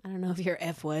media. I don't know if your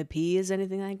FYP is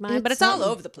anything like mine, but it's all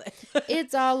over the place.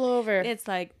 It's all over. It's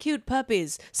like cute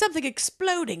puppies, something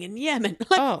exploding in Yemen.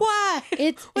 Like, why?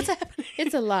 What's happening?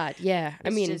 It's a lot. Yeah. I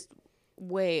mean, just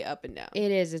way up and down.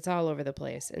 It is. It's all over the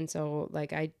place. And so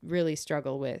like I really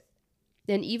struggle with,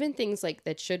 and even things like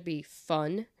that should be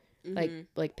fun,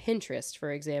 like Pinterest,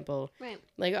 for example. Right.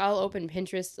 Like I'll open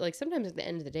Pinterest, like sometimes at the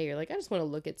end of the day, you're like, I just want to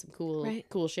look at some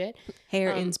cool shit.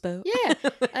 Hair inspo. Yeah.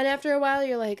 And after a while,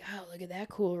 you're like, oh, look at that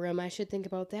cool room. I should think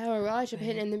about that. Or I should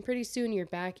hit. And then pretty soon you're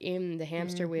back in the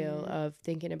hamster wheel of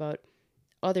thinking about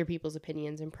other people's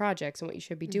opinions and projects and what you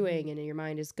should be doing, and your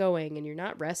mind is going and you're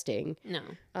not resting.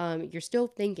 No. You're still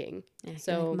thinking. Yeah,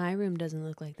 so like, my room doesn't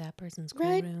look like that person's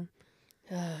cool room.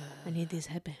 I need these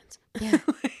headbands. Yeah.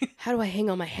 How do I hang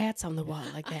all my hats on the wall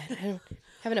like that? I don't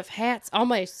have enough hats. All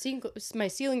my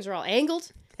ceilings are all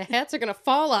angled. The hats are going to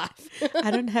fall off.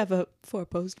 I don't have a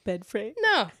 4-post bed frame.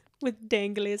 No. With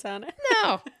danglies on it.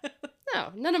 No.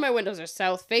 No. None of my windows are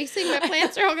south facing. My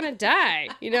plants are all going to die.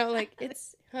 You know, like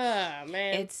it's, oh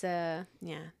man. It's,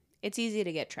 it's easy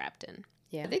to get trapped in.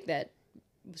 Yeah. I think that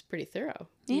was pretty thorough.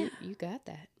 Yeah. You got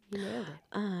that. You nailed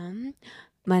it.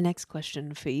 My next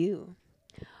question for you.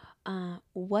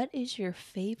 What is your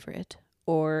favorite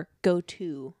or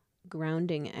go-to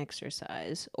grounding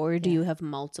exercise, or do you have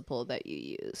multiple that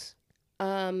you use?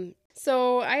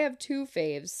 So I have 2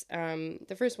 faves.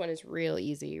 The first one is real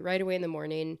easy. Right away in the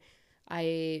morning,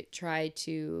 I try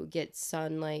to get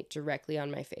sunlight directly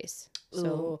on my face. So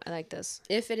Ooh, I like this.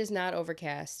 If it is not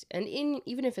overcast, and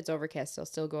even if it's overcast, I'll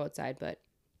still go outside, but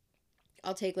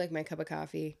I'll take like my cup of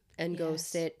coffee and go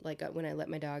sit, like when I let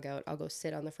my dog out, I'll go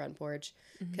sit on the front porch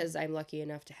because I'm lucky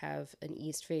enough to have an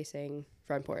east-facing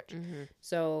front porch.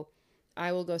 So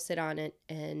I will go sit on it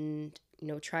and, you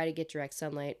know, try to get direct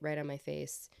sunlight right on my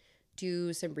face,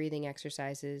 do some breathing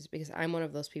exercises because I'm one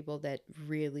of those people that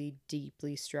really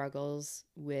deeply struggles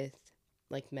with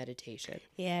like meditation.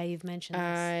 Yeah, you've mentioned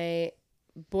this.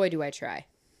 Boy, do I try.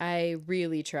 I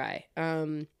really try.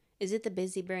 Is it the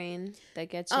busy brain that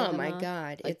gets you? Oh my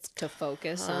God. Like, it's to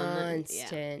focus on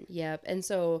constant. Yep. And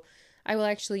so I will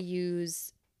actually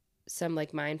use some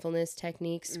like mindfulness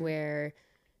techniques where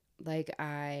like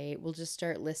I will just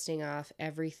start listing off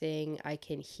everything I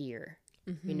can hear,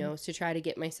 you know, to try to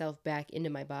get myself back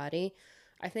into my body.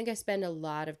 I think I spend a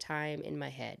lot of time in my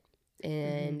head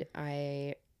and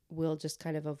I will just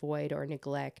kind of avoid or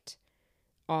neglect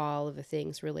all of the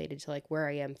things related to like where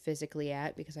I am physically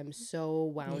at because I'm so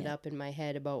wound up in my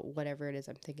head about whatever it is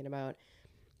I'm thinking about.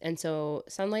 And so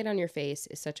sunlight on your face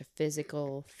is such a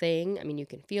physical thing. I mean, you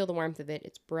can feel the warmth of it.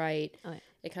 It's bright. Oh, yeah.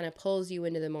 It kind of pulls you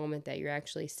into the moment that you're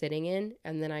actually sitting in.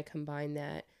 And then I combine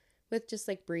that with just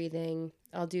like breathing.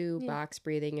 I'll do box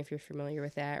breathing if you're familiar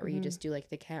with that, where you just do like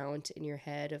the count in your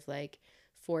head of like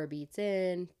 4 beats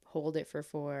in, hold it for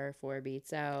 4, 4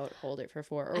 beats out, hold it for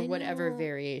 4, or whatever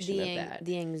variation of that.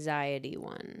 The anxiety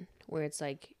one, where it's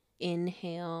like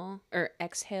inhale or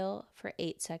exhale for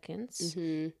 8 seconds,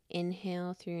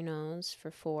 inhale through your nose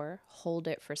for 4, hold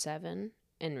it for 7,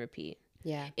 and repeat.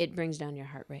 Yeah. It brings down your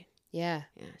heart rate. Yeah.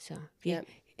 Yeah. So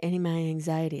any of my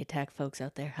anxiety attack folks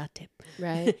out there, hot tip.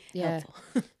 Right. Yeah.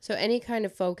 So any kind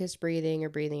of focused breathing or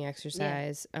breathing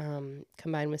exercise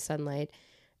combined with sunlight.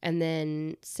 And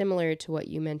then similar to what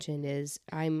you mentioned is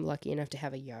I'm lucky enough to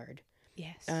have a yard.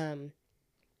 Yes.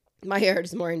 My yard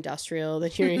is more industrial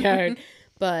than your yard,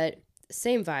 but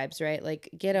same vibes, right? Like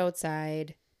get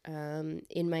outside,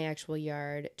 in my actual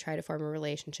yard, try to form a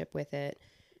relationship with it.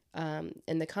 And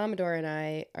the Commodore and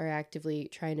I are actively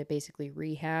trying to basically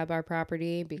rehab our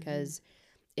property because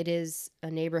it is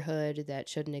a neighborhood that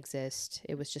shouldn't exist.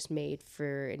 It was just made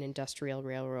for an industrial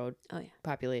railroad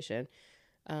population.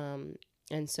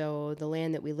 And so the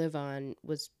land that we live on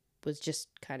was just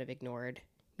kind of ignored.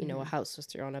 You know, a house was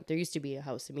thrown up. There used to be a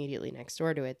house immediately next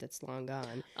door to it that's long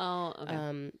gone. Oh,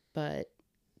 okay. But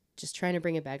just trying to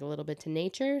bring it back a little bit to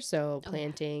nature. So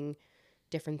planting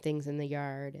different things in the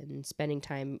yard and spending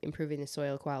time improving the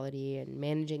soil quality and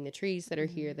managing the trees that are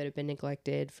here that have been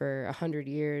neglected for 100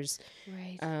 years.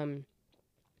 Right.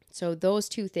 So those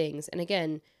two things. And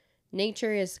again,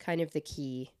 nature is kind of the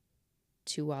key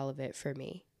to all of it for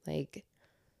me. Like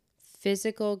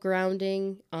physical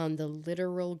grounding on the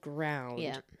literal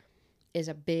ground is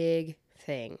a big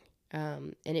thing.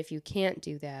 And if you can't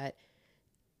do that,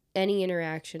 any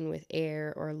interaction with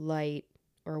air or light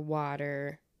or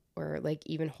water or like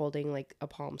even holding like a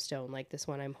palm stone like this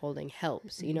one I'm holding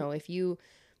helps. You know,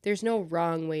 there's no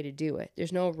wrong way to do it.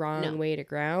 There's no wrong way to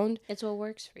ground. It's what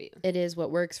works for you. It is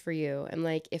what works for you. And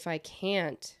like if I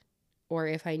can't, or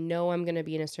if I know I'm going to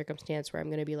be in a circumstance where I'm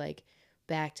going to be like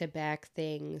back to back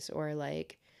things, or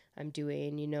like I'm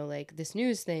doing, you know, like this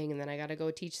news thing, and then I got to go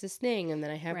teach this thing, and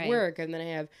then I have work, and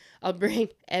then I'll bring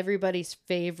everybody's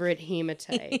favorite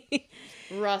hematite,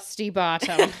 Rusty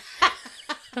Bottom.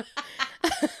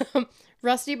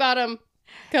 Rusty Bottom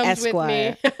comes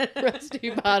Esquire. with me. Rusty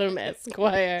Bottom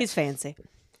Esquire. He's fancy.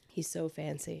 He's so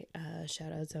fancy.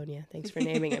 Shout out Sonia. Thanks for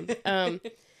naming him.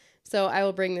 So I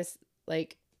will bring this,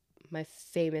 like, my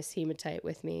famous hematite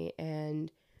with me, and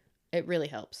it really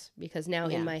helps because now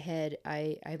in my head,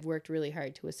 I've worked really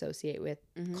hard to associate with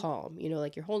calm. You know,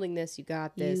 like you're holding this, you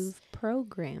got this. You've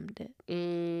programmed it.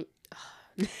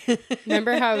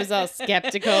 Remember how I was all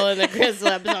skeptical in the Crystal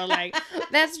episode, like,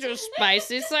 that's just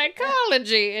spicy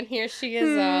psychology. And here she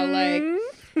is all like,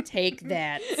 take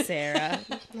that, Sarah.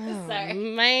 Oh, Sorry.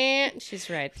 Man. She's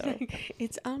right, though.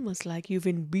 It's almost like you've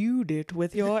imbued it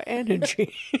with your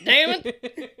energy. Damn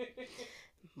it.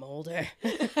 Mulder.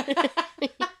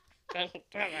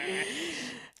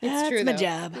 It's true, my though.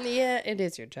 job. Yeah, it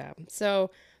is your job.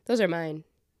 So those are mine.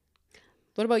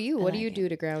 What about you? What do you do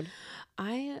to ground?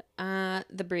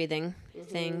 The breathing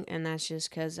thing, and that's just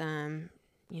because,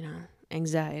 you know,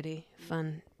 anxiety,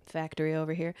 fun factory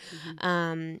over here.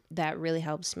 That really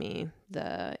helps me,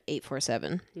 the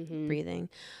 8-4-7 breathing.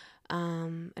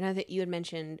 And I think you had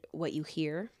mentioned what you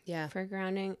hear for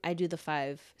grounding. I do the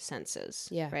 5 senses.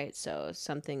 Yeah. Right. So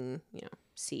something, you know,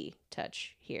 see,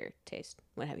 touch, hear, taste,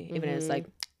 what have you. Even if it's like,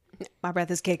 my breath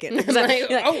is kicking. It'll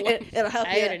help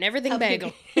I had an everything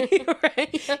bagel.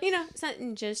 Right. You know,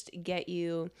 something just get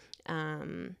you,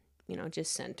 you know,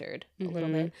 just centered a little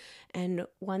bit. And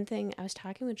one thing, I was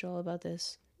talking with Joel about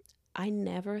this. I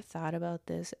never thought about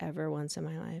this ever once in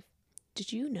my life.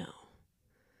 Did you know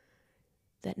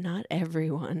that not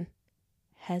everyone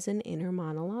has an inner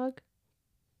monologue?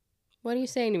 What are you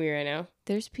saying to me right now?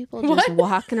 There's people just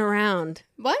walking around.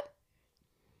 What?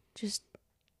 Just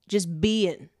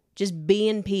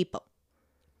being people.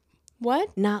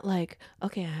 What? Not like,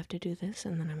 okay, I have to do this,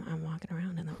 and then I'm walking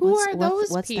around, and then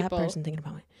what's people? that person thinking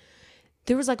about me?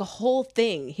 There was like a whole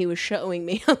thing he was showing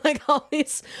me, like all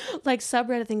these like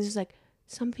subreddit things. He's like,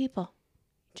 some people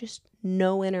just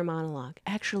no inner monologue.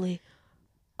 Actually,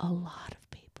 a lot of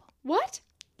people. What?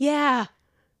 Yeah.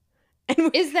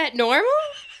 And is that normal?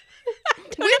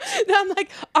 I'm like,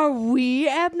 are we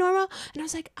abnormal? And I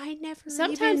was like,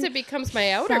 Sometimes it becomes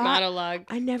my outer monologue.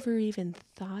 I never even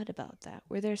thought about that.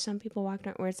 Where there's some people walking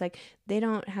around where it's like they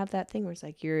don't have that thing where it's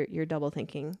like you're double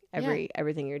thinking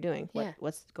everything you're doing.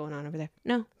 What's going on over there?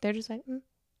 No, they're just like,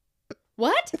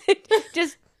 what?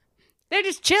 They're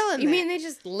just chilling. You mean they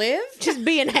just live? Just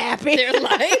being happy. Their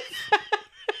life?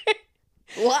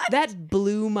 What? That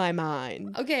blew my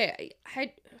mind. Okay,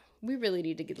 we really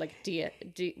need to get like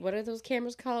what are those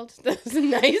cameras called? Those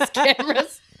nice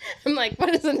cameras. I'm like,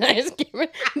 what is a nice camera?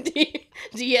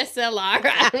 DSLR.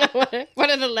 I don't know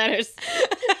what are the letters.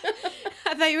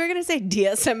 I thought you were gonna say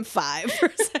DSM-5 for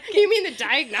a second. You mean the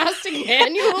diagnostic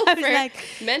manual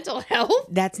for mental health?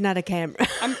 That's not a camera.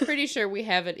 I'm pretty sure we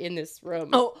have it in this room.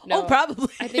 Oh,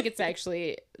 probably. I think it's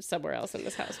actually somewhere else in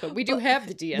this house, but we do have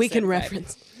the DSM-5. We can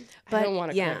reference. But I don't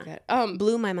want to correct that.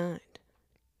 Blew my mind.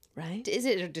 Right? Is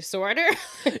it a disorder?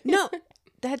 No,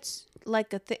 that's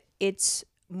like a thing. It's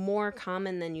more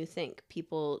common than you think.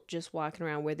 People just walking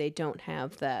around where they don't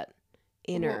have that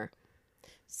inner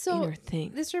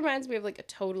thing. This reminds me of like a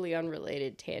totally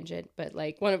unrelated tangent, but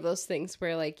like one of those things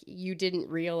where like you didn't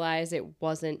realize it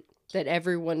wasn't that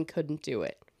everyone couldn't do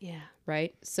it. Yeah.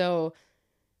 Right? So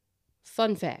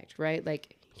fun fact, right?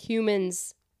 Like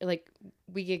humans, like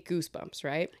we get goosebumps,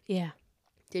 right? Yeah.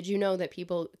 Did you know that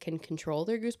people can control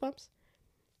their goosebumps?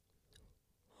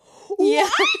 Yeah.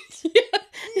 Yeah.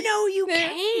 No, you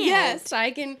can't. Yes,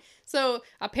 I can. So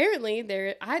apparently,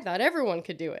 I thought everyone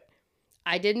could do it.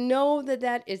 I didn't know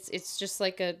that it's just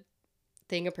like a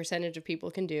thing a percentage of people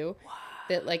can do. Wow.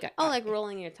 That like Oh, like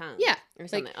rolling your tongue. yeah, Or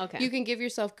something. like, Okay. you can give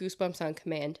yourself goosebumps on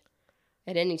command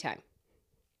at any time.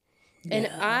 And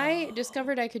I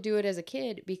discovered I could do it as a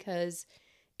kid because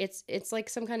it's like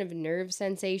some kind of nerve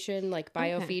sensation, like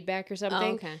biofeedback or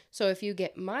something. Oh, okay. So if you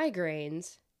get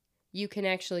migraines, you can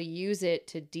actually use it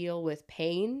to deal with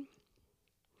pain.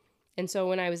 And so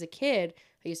when I was a kid,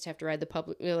 I used to have to ride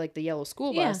the yellow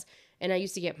school bus, and I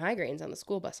used to get migraines on the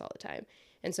school bus all the time.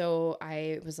 And so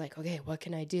I was like, okay, what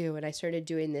can I do? And I started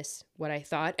doing this, what I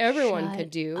thought everyone could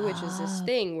do, which is this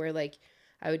thing where like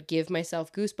I would give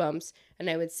myself goosebumps and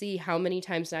I would see how many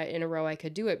times in a row I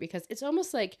could do it, because it's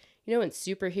almost like, you know, in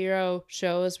superhero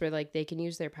shows where like they can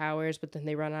use their powers, but then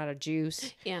they run out of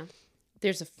juice. Yeah.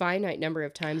 There's a finite number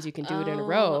of times you can do it in a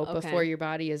row okay. before your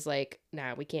body is like,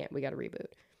 nah, we can't. We got to reboot.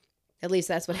 At least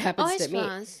that's what happens to me.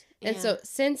 And so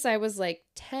since I was like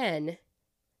 10,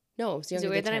 no, it was younger Is it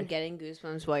weird than that 10. I'm getting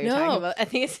goosebumps while you're talking about? I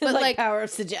think it's like power of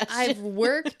suggestion. I've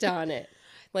worked on it,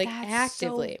 like That's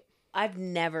actively. I've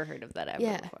never heard of that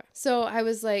ever before. So I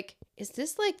was like, is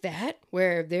this like that?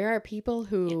 Where there are people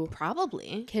who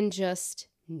probably can just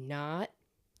not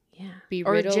be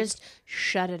or riddled? just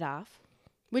shut it off.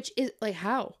 Which is like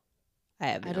how? I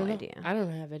have no idea. I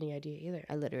don't have any idea either.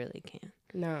 I literally can't.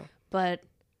 No. But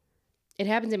it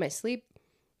happens in my sleep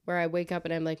where I wake up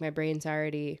and I'm like, my brain's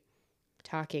already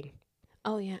talking.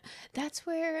 Oh, yeah. That's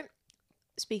where,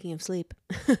 speaking of sleep,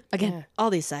 again, all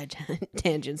these side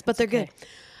tangents, but they're good.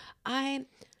 I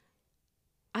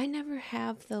never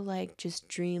have the like just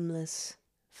dreamless,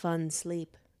 fun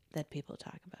sleep that people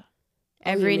talk about.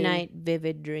 Every night,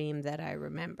 vivid dream that I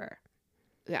remember.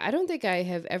 I don't think I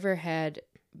have ever had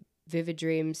vivid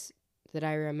dreams that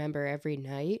I remember every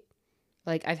night.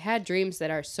 Like, I've had dreams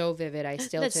that are so vivid, I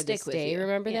still to this day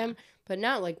remember them, but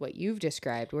not like what you've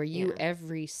described, where you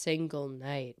every single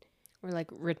night. Or like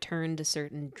return to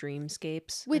certain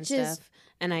dreamscapes, which and is, stuff.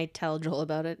 And I tell Joel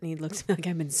about it, and he looks at me like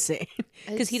I'm insane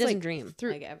because he doesn't dream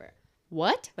like ever.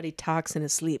 What? But he talks in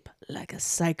his sleep like a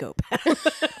psychopath.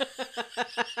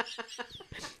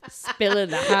 Spilling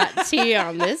the hot tea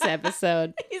on this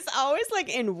episode. He's always like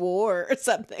in war or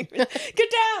something. Get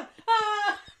down!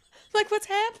 Ah! Like, what's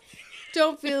happening?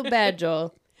 Don't feel bad,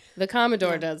 Joel. The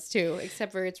Commodore does too,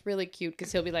 except for it's really cute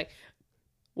because he'll be like,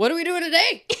 "What are we doing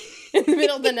today?" in the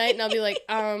middle of the night, and I'll be like,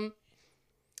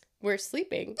 we're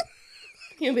sleeping."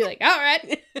 He'll be like, all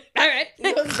right.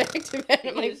 He goes back to bed.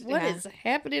 I'm like, what is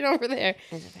happening over there?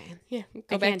 There's a fan. Yeah,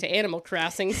 go back to Animal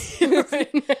Crossing.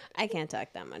 I can't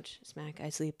talk that much smack. I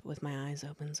sleep with my eyes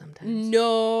open sometimes.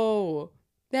 No.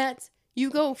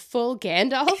 You go full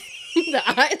Gandalf? The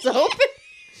eyes open?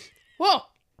 Whoa.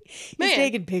 Man. He's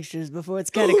taking pictures before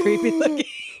it's kind of creepy looking.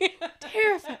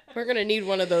 Terrifying. We're going to need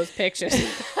one of those pictures.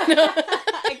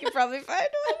 I can probably find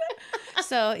one.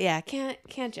 So, yeah, can't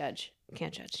judge.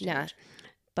 Can't judge. Nah.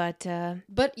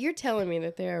 But you're telling me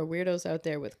that there are weirdos out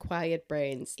there with quiet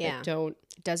brains that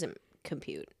doesn't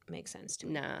compute. Makes sense to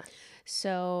me. Nah.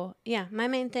 So, yeah, my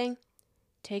main thing,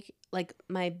 take like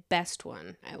my best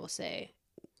one, I will say,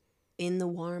 in the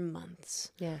warm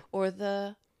months. Yeah. Or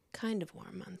the kind of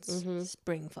warm months,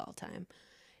 spring, fall time.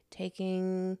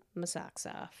 Taking my socks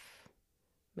off,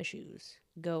 my shoes,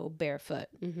 go barefoot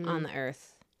on the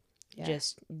earth. Yeah.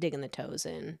 Just digging the toes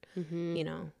in, you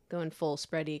know, going full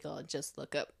spread eagle, just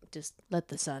look up, just let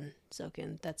the sun soak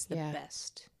in. That's the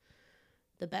best.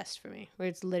 The best for me. Where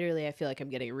it's literally, I feel like I'm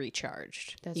getting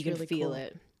recharged. That's you can really feel cool.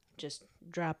 it. Just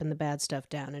dropping the bad stuff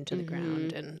down into the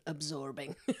ground and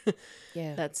absorbing.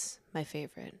 Yeah. That's my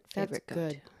favorite That's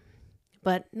good.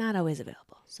 But not always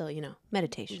available. So, you know,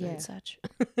 meditation and such.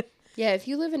 Yeah, if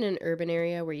you live in an urban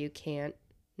area where you can't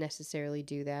necessarily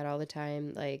do that all the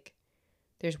time, like,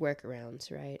 there's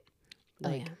workarounds, right?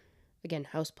 Like, again,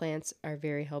 houseplants are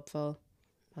very helpful.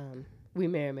 We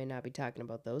may or may not be talking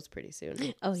about those pretty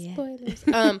soon. Oh, yeah. Spoilers.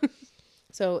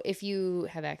 So if you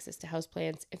have access to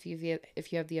houseplants, if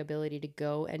you have the ability to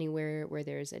go anywhere where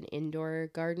there's an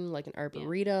indoor garden, like an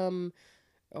arboretum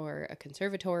or a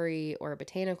conservatory or a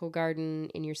botanical garden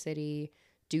in your city,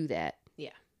 do that. Yeah.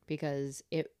 Because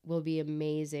it will be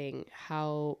amazing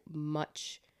how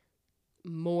much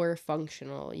more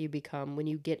functional you become when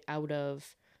you get out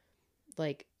of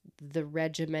like the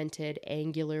regimented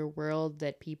angular world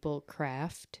that people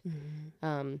craft.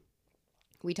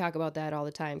 We talk about that all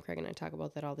the time. Craig and I talk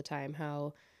about that all the time,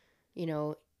 how, you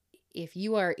know, if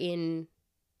you are in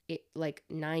it, like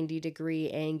 90-degree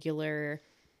angular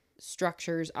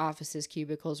structures, offices,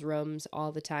 cubicles, rooms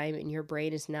all the time, and your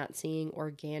brain is not seeing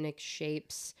organic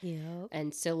shapes Yep.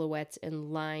 and silhouettes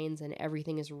and lines and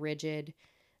everything is rigid,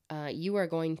 you are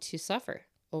going to suffer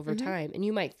over time. And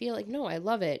you might feel like, no, I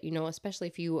love it, especially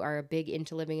if you are big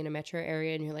into living in a metro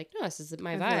area and you're like, no, this is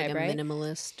my I vibe, feel like a right?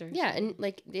 minimalist or Yeah, something. and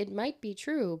like it might be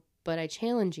true, but I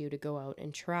challenge you to go out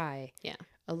and try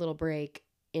a little break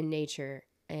in nature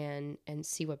and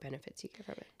see what benefits you get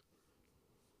from it.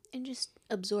 And just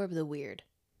absorb the weird.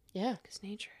 Yeah. Because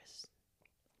nature is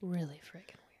really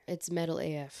friggin' weird. It's metal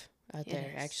AF out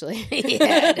there, is. actually.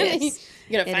 Yeah, it is.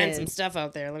 You're going to It find is. some stuff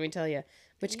out there, let me tell you.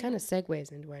 Which kind of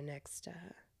segues into our next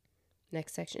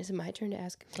section. Is it my turn to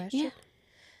ask a question? Yeah.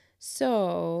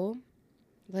 So,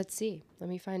 let's see. Let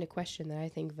me find a question that I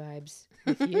think vibes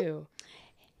with you.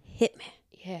 Hit me.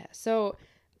 Yeah. So,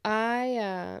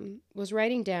 I was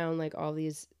writing down like all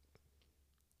these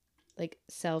like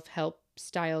self-help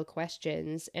style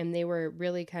questions, and they were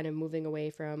really kind of moving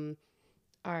away from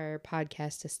our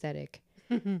podcast aesthetic.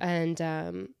 And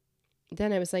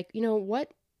then I was like,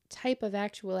 what type of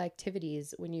actual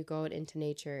activities when you go out into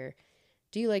nature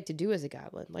do you like to do as a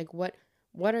goblin? Like what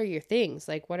are your things?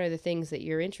 Like what are the things that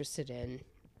you're interested in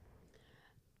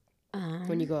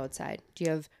when you go outside? Do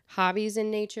you have hobbies in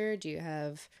nature? Do you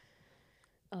have...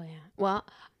 Oh yeah. Well,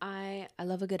 I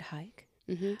love a good hike.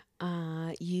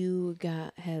 You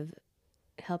have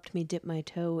helped me dip my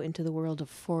toe into the world of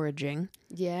foraging.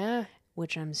 Yeah.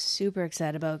 Which I'm super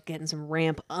excited about, getting some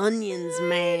ramp onions,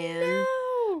 man.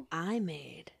 No. I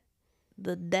made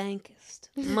the dankest,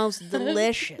 most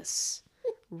delicious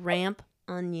ramp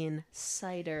onion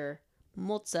cider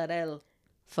mozzarella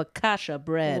focaccia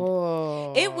bread.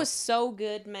 Whoa. It was so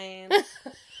good, man.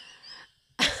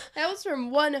 That was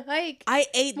from one hike. I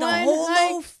ate the whole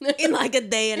loaf in like a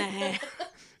day and a half.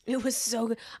 It was so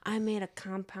good. I made a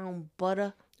compound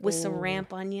butter with some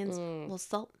ramp onions, a little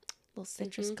salt, little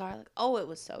citrus garlic. Oh, it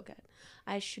was so good.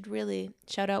 I should really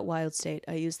shout out Wild State.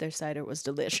 I used their cider. It was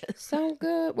delicious. So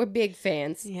good. We're big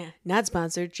fans. Yeah. Not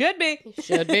sponsored. Should be.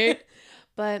 Should be.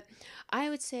 But I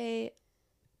would say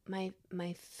my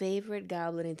favorite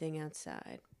goblining thing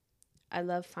outside, I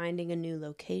love finding a new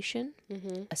location,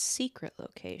 a secret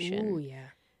location. Ooh, yeah.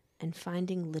 And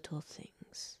finding little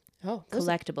things. Oh,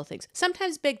 collectible things.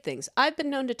 Sometimes big things. I've been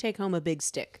known to take home a big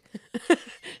stick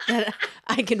that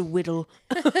I can whittle.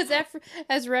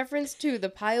 As reference to the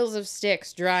piles of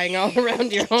sticks drying all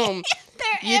around your home.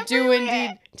 You do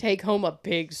indeed take home a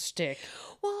big stick.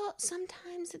 Well,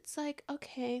 sometimes it's like,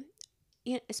 okay,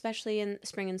 especially in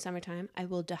spring and summertime, I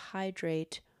will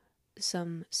dehydrate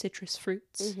some citrus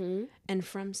fruits, and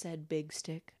from said big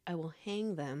stick, I will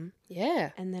hang them.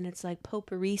 Yeah. And then it's like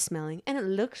potpourri smelling, and it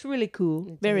looks really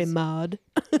cool. Very mod.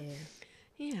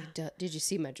 Yeah. Did you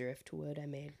see my driftwood I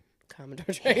made?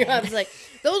 Commodore Dragon. I was like,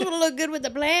 those would look good with the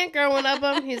plant growing up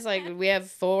them. He's like, we have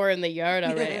 4 in the yard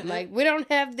already. I'm like, we don't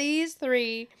have these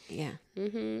 3. Yeah.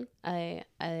 I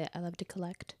love to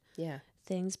collect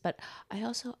things, but I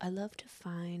love to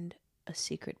find a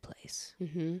secret place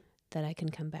that I can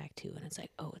come back to, and it's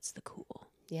like, oh, it's the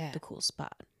cool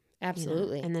spot.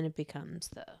 Absolutely. And then it becomes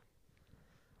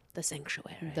the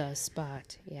sanctuary. The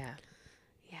spot. Yeah.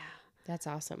 Yeah. That's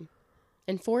awesome.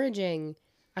 And foraging,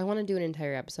 I want to do an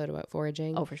entire episode about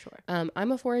foraging. Oh, for sure.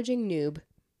 I'm a foraging noob.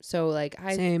 So like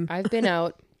I've been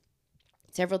out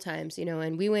several times,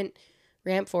 and we went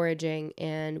ramp foraging,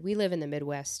 and we live in the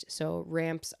Midwest, so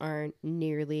ramps aren't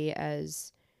nearly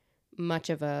as much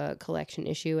of a collection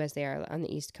issue as they are on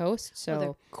the East Coast. So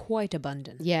they're quite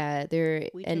abundant. Yeah,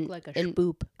 we took like a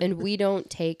spoop. And we don't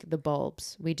take the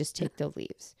bulbs. We just take the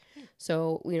leaves.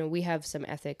 So, we have some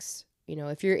ethics.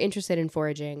 If you're interested in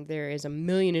foraging, there is 1.5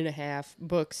 million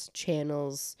books,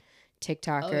 channels,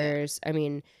 TikTokers. I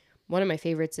mean, one of my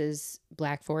favorites is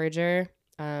Black Forager.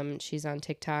 She's on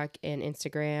TikTok and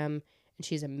Instagram, and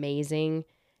she's amazing.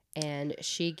 And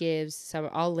she gives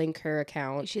I'll link her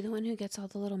account. Is she the one who gets all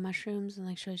the little mushrooms and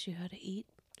like shows you how to eat?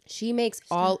 She makes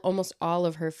almost all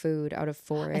of her food out of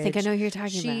forage. I think I know who you're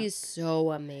talking about. She's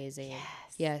so amazing.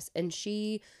 Yes. And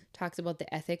she talks about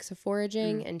the ethics of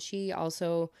foraging, and she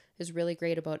also is really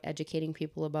great about educating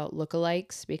people about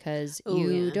lookalikes, because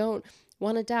you don't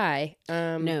want to die.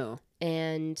 No.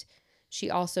 And she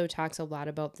also talks a lot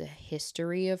about the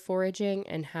history of foraging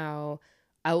and how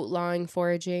outlawing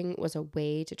foraging was a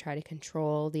way to try to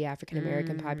control the African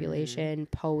American population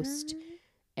post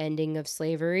ending of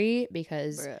slavery,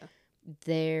 because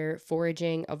their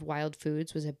foraging of wild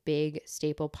foods was a big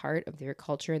staple part of their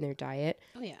culture and their diet.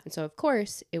 Oh yeah. And so of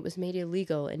course it was made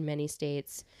illegal in many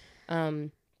states.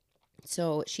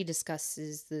 So she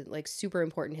discusses the like super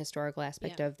important historical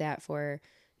aspect of that for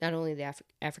not only the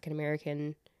African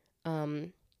American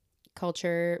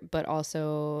culture, but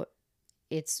also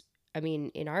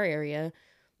in our area,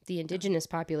 the indigenous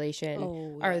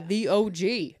population are the OG.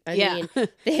 I mean,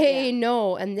 they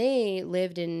know, and they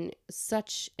lived in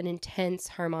such an intense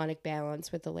harmonic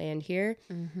balance with the land here.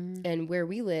 And where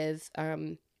we live,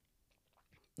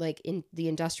 like in the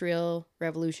Industrial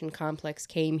Revolution complex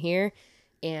came here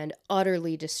and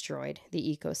utterly destroyed the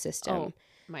ecosystem. Oh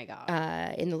my God.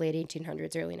 In the late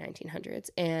 1800s, early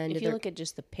 1900s. And if you look at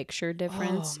just the picture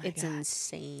difference, it's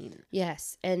insane.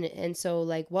 Yes. And so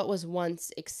like what was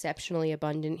once exceptionally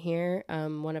abundant here,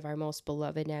 one of our most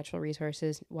beloved natural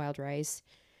resources, wild rice,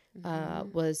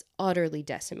 was utterly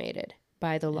decimated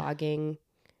by the logging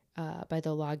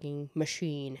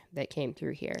machine that came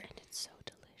through here. And it's so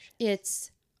delicious.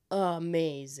 It's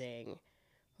amazing.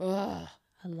 Ugh.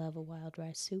 I love a wild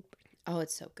rice soup. Oh,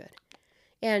 it's so good.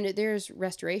 And there's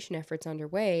restoration efforts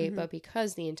underway, but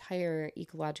because the entire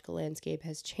ecological landscape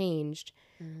has changed,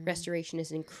 restoration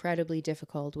is incredibly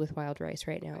difficult with wild rice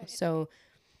right now. So,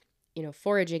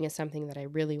 foraging is something that I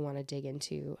really want to dig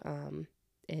into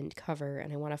and cover,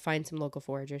 and I want to find some local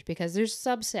foragers because there's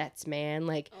subsets, man.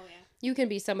 Like, you can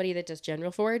be somebody that does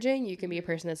general foraging. You can be a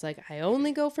person that's like, I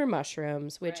only go for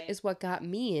mushrooms, which is what got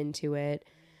me into it.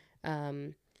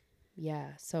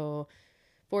 So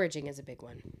foraging is a big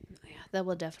one. Yeah, that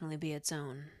will definitely be its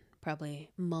own, probably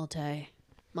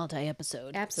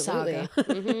multi-episode Absolutely.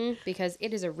 saga. Because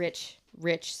it is a rich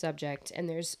subject, and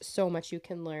there's so much you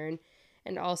can learn,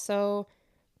 and also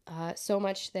so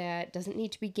much that doesn't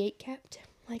need to be gatekept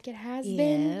like it has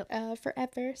been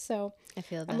forever. So I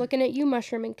feel that. I'm looking at you,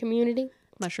 mushrooming community.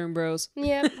 Mushroom bros.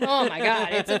 Yeah. Oh my God,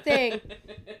 it's a thing.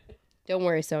 Don't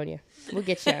worry, Sonia. We'll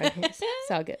get you out.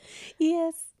 It's all good.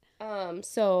 Yes.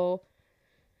 So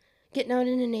getting out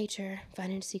into nature,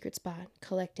 finding a secret spot,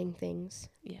 collecting things.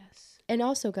 Yes. And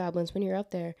also, goblins, when you're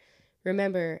out there,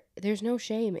 remember, there's no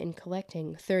shame in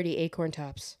collecting 30 acorn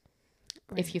tops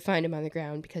if you find them on the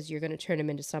ground, because you're going to turn them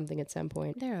into something at some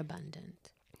point. They're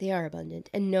abundant. They are abundant.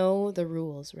 And know the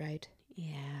rules, right?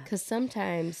 Yeah. Because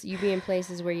sometimes you be in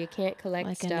places where you can't collect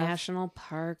like stuff. a national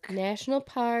park. National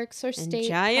parks or And state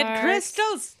giant parks.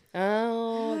 crystals.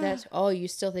 Oh, you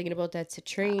still thinking about that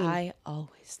citrine. I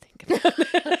always think about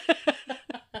it.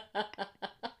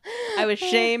 I was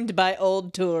shamed by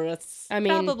old tourists. I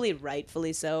mean, probably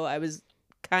rightfully so. I was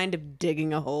kind of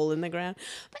digging a hole in the ground.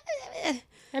 But,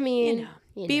 I mean,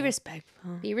 be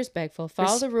respectful. Be respectful.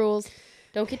 Follow the rules.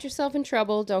 Don't get yourself in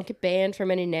trouble. Don't get banned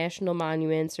from any national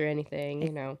monuments or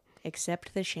anything,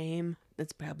 Accept the shame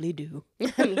that's probably due.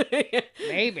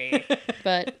 Maybe.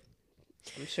 But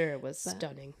I'm sure it was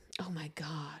stunning. Oh my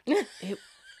God.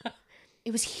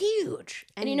 It was huge.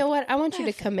 And you know what? I want you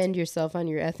to commend yourself on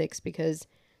your ethics, because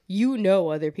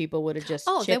other people would have just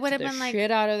they would chipped have the been like, shit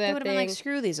out of they that would have thing. been like,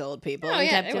 screw these old people. Oh, and yeah,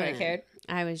 kept they doing wouldn't have it. cared.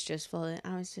 I was just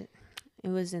it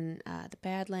was in the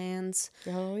Badlands.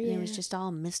 Oh, And yeah. it was just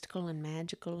all mystical and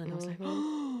magical. And I was like,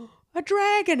 oh, a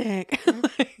dragon egg.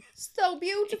 So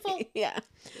beautiful. Yeah.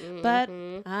 But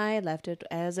I left it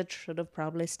as it should have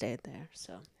probably stayed there.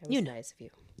 So, That was nice of you.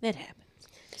 it happens.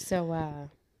 So,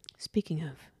 Speaking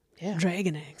of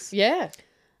dragon eggs, yeah.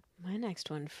 my next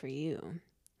one for you.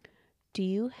 Do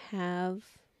you have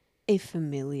a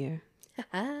familiar?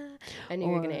 I knew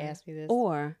you were going to ask me this.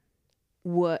 Or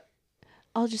what?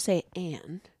 I'll just say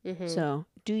and. Mm-hmm. So,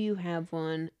 do you have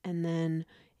one? And then,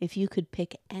 if you could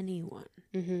pick anyone,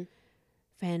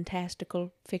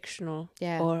 fantastical, fictional,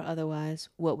 or otherwise,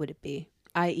 what would it be?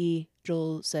 I.e.,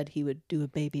 Joel said he would do a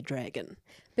baby dragon.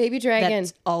 Baby dragon.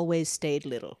 That's always stayed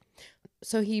little.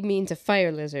 So he means a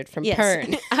fire lizard from Yes.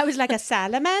 Pern. I was like a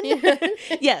salamander.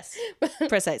 Yes,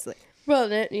 precisely. Well,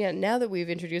 now that we've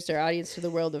introduced our audience to the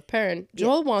world of Pern,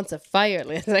 Joel wants a fire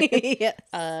lizard.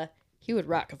 Yes. He would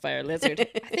rock a fire lizard.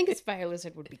 I think his fire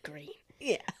lizard would be green.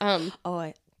 Yeah. Oh,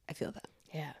 I feel that.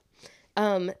 Yeah.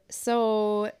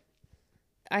 So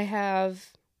I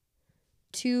have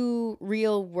 2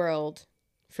 real world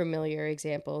familiar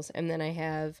examples, and then I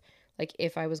have, like,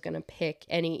 if I was going to pick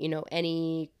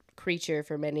any creature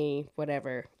from any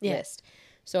whatever list.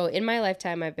 So in my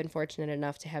lifetime, I've been fortunate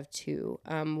enough to have 2.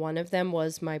 One of them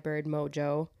was my bird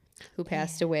Mojo, who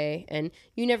passed away, and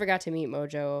you never got to meet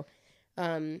Mojo.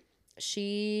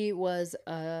 She was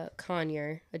a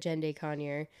conure, a Jende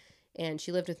conure, and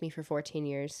she lived with me for 14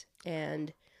 years.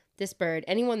 And this bird,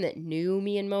 anyone that knew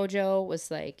me and Mojo was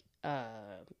like,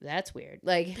 that's weird.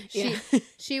 Like,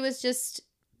 she was just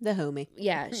the homie.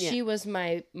 Yeah, she was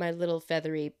my little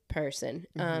feathery person.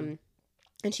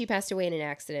 And she passed away in an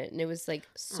accident, and it was like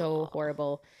so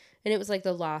horrible. and it was like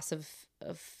the loss of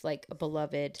like a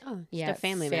beloved, a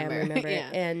family member. Yeah.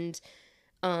 And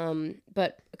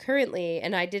but currently,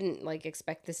 and I didn't like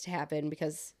expect this to happen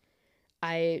because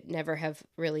I never have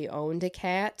really owned a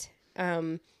cat.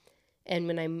 And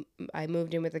when I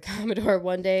moved in with the Commodore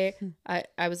one day,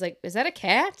 I was like, "Is that a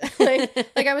cat?"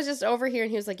 like I was just over here,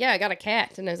 and he was like, "Yeah, I got a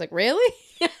cat," and I was like, "Really?"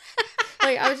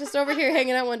 Like I was just over here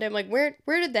hanging out one day. I'm like, "Where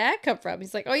did that come from?"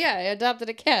 He's like, "Oh yeah, I adopted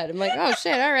a cat." I'm like, "Oh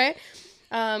shit, all right."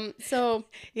 So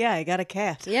yeah, I got a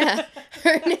cat. yeah,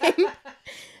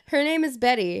 her name is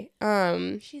Betty.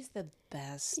 She's the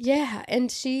best. Yeah,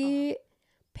 and she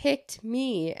picked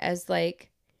me as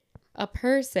like a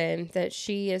person that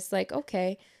she is like,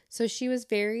 okay. So she was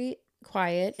very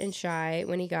quiet and shy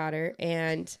when he got her,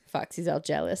 and Foxy's all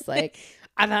jealous. Like,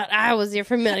 I thought I was your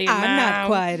familiar mom. I'm not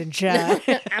quiet and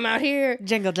shy. I'm out here.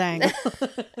 Jingle jangle.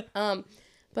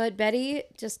 But Betty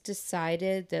just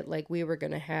decided that like we were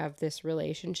going to have this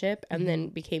relationship, and then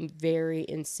became very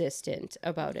insistent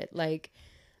about it. Like,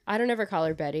 I don't ever call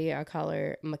her Betty. I call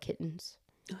her McKittens.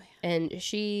 Oh, yeah. And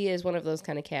she is one of those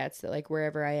kind of cats that like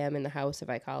wherever I am in the house, if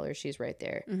I call her, she's right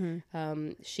there.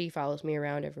 She follows me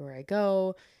around everywhere I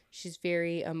go. She's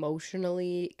very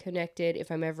emotionally connected.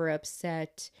 If I'm ever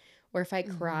upset or if I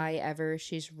cry ever,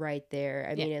 she's right there.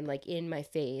 I mean, and like in my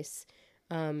face.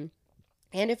 And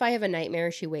if I have a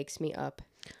nightmare, she wakes me up.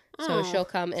 So she'll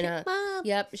come and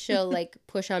she'll like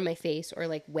push on my face or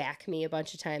like whack me a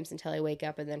bunch of times until I wake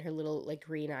up, and then her little like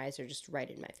green eyes are just right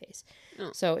in my face.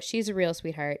 So she's a real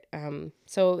sweetheart.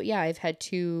 So yeah, I've had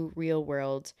 2 real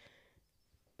world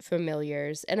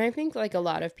familiars, and I think like a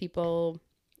lot of people,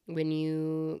 when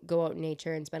you go out in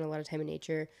nature and spend a lot of time in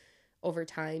nature, over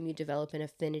time you develop an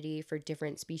affinity for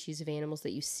different species of animals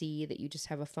that you see, that you just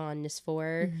have a fondness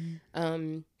for.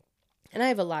 And I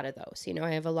have a lot of those, you know,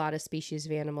 I have a lot of species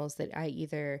of animals that I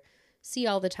either see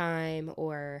all the time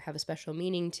or have a special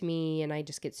meaning to me, and I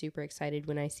just get super excited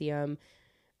when I see them.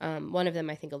 One of them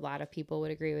I think a lot of people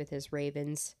would agree with is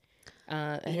ravens.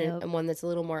 And one that's a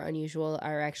little more unusual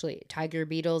are actually tiger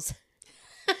beetles.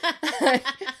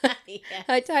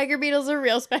 Tiger beetles are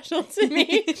real special to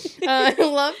me. I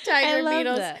love tiger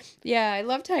beetles. That. Yeah, I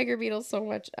love tiger beetles so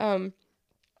much. But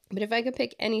if I could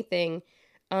pick anything,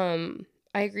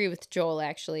 I agree with Joel,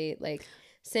 actually. Like,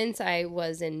 since I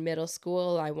was in middle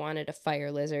school, I wanted a fire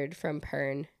lizard from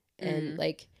Pern, and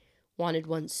like wanted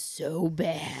one so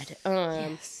bad.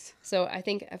 Yes. So I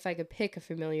think if I could pick a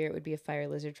familiar, it would be a fire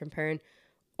lizard from Pern,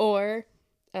 or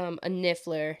a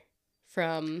niffler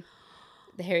from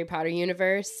the Harry Potter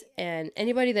universe. And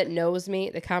anybody that knows me,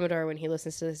 the Commodore, when he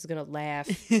listens to this, is gonna laugh.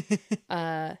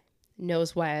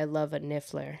 Knows why I love a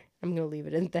niffler. I'm gonna leave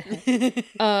it at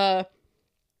that.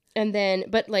 And then,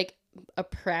 but like a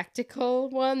practical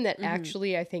one that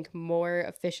actually I think more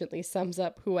efficiently sums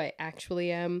up who I actually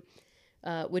am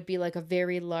would be like a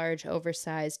very large,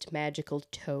 oversized magical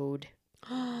toad.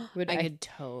 I could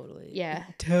totally. Yeah.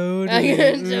 Totally. I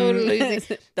could totally.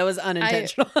 That was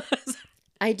unintentional.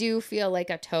 I do feel like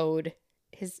a toad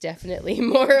is definitely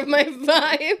more of my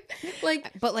vibe.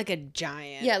 Like, but like a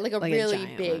giant. Yeah, like a really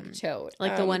big one. toad.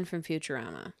 Like the one from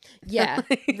Futurama. Yeah,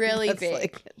 really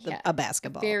big. Like a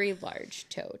basketball. Very large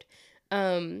toad.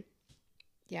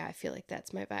 Yeah, I feel like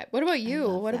that's my vibe. What about you?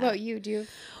 What about you? Do you?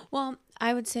 Well,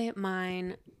 I would say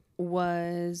mine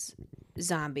was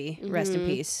Zombie. Rest in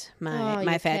peace.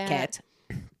 My fat cat.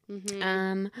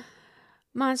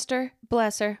 Monster,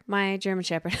 bless her, my German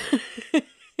Shepherd.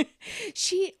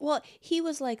 He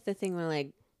was like the thing where,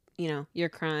 like, you know, you're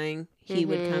crying, he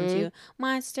would come to you.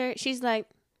 Monster, she's like,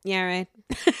 yeah, right.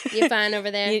 You're fine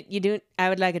over there. You do. I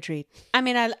would like a treat. I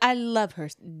mean, I love her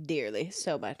dearly,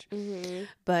 so much.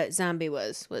 But Zombie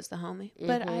was the homie.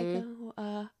 But I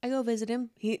go visit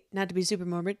him. He, not to be super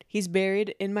morbid, he's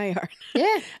buried in my yard.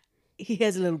 Yeah. He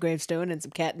has a little gravestone and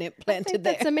some catnip planted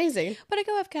there. That's amazing. But I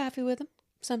go have coffee with him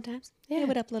sometimes. Yeah. Hey,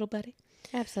 what up, little buddy?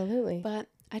 Absolutely. But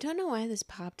I don't know why this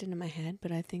popped into my head,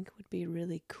 but I think it would be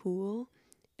really cool.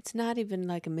 It's not even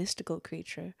like a mystical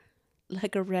creature,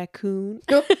 like a raccoon.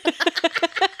 They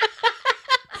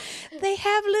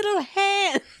have little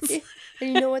hands.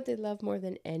 And you know what they love more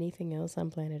than anything else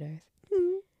on planet Earth?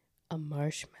 A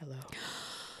marshmallow.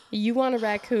 You want a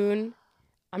raccoon?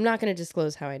 I'm not going to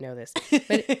disclose how I know this,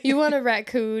 but you want a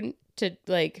raccoon to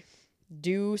like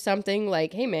do something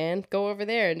like, hey man, go over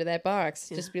there into that box.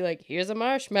 Yeah. Just be like, here's a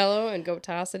marshmallow, and go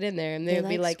toss it in there, and they'll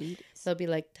be like, they'll be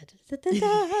like, da, da, da,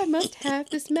 da, I must have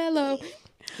this mellow.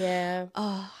 Yeah.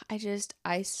 Oh,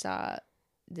 I saw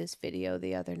this video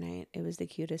the other night. It was the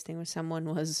cutest thing, where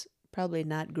someone was probably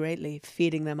not greatly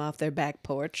feeding them off their back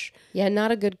porch. Yeah,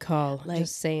 not a good call. Like,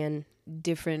 just saying.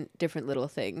 different little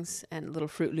things and little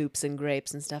Fruit Loops and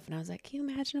grapes and stuff. And I was like, can you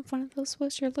imagine if one of those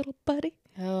was your little buddy,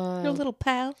 your little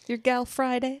pal, your gal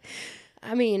Friday?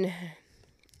 I mean,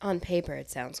 on paper it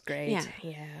sounds great. Yeah.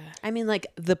 Yeah. I mean, like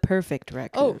the perfect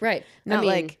raccoon. Oh, right. Not I mean,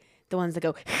 like the ones that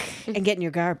go and get in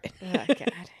your garbage. oh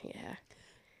God, yeah.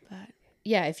 But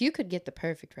Yeah, if you could get the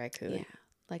perfect raccoon. yeah,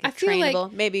 like a I feel like-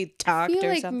 trainable, maybe I talked feel or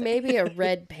like something. maybe a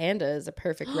red panda is a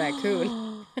perfect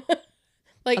raccoon.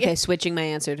 Like Okay, switching my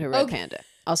answer to red Okay. panda.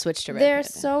 I'll switch to red they're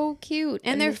panda. so cute.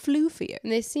 and they're floofier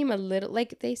and they seem a little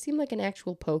they seem like an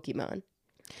actual Pokemon.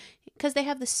 because they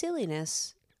have the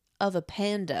silliness of a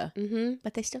panda, Mm-hmm.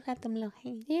 but they still have them little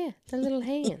hands. Yeah, the little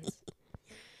hands.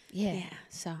 Yeah. Yeah,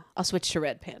 so I'll switch to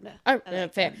red panda. Oh,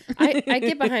 fair. I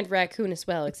get behind raccoon as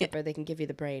well, except for they can give you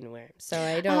the brainworm. So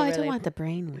I don't I really. don't want the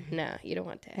brain one. No, you don't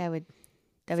want that. That would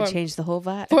Form- change the whole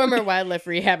vibe. Former wildlife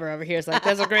rehabber over here is like,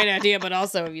 that's a great idea, but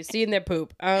also have you seen their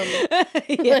poop?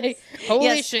 Yes. Like, holy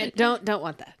Yes, shit. Don't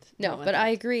want that. No, Don't want but that. I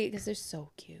agree because they're so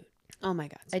cute. Oh my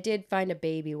god. I did find a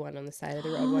baby one on the side of the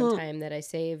road one time that I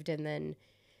saved, and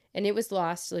it was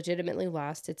lost, legitimately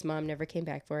lost. Its mom never came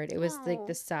back for it. It was like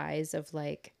the size of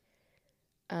like,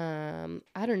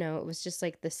 I don't know. It was just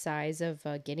like the size of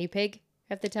a guinea pig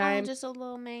at the time. just a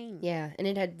little mane. Yeah, and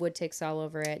it had wood ticks all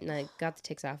over it, and I got the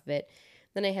ticks off of it.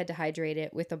 Then I had to hydrate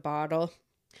it with a bottle.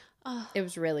 Oh. It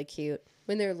was really cute.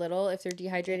 When they're little, if they're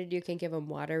dehydrated, you can give them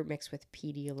water mixed with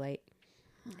Pedialyte,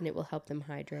 and it will help them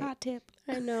hydrate. Hot tip.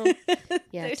 I know.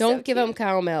 Yeah, They're don't so give them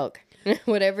cow milk.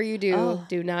 Whatever you do, Oh.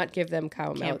 do not give them cow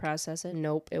Can't milk. process it.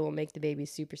 Nope, it will make the baby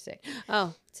super sick.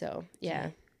 Oh, So, yeah.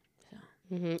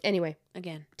 So. Anyway,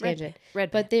 again, tangent.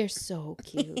 Red But they're so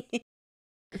cute.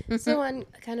 So on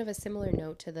kind of a similar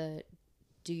note to the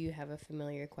do you have a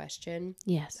familiar question?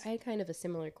 yes. I had kind of a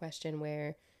similar question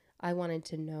where I wanted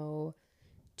to know,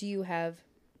 do you have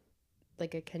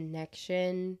like a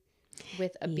connection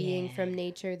with a being from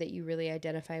nature that you really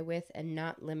identify with and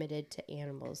not limited to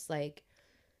animals, like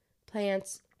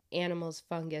plants, animals,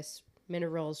 fungus,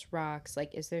 minerals, rocks?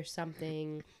 Like, is there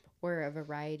something or a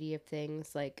variety of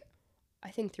things? Like, I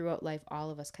think throughout life,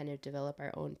 all of us kind of develop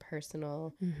our own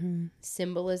personal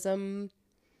symbolism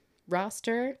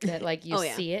roster that like you Oh,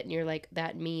 yeah. see it and you're like,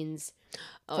 that means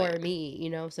for me, you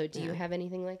know? So do you have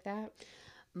anything like that?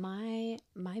 My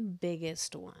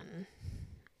biggest one,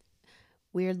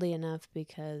 weirdly enough,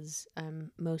 because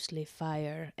I'm mostly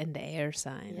fire and air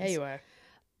signs. Yeah, you are.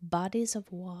 Bodies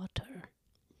of water.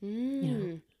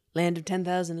 Mm. Land of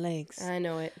 10,000 lakes. I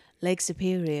know it. Lake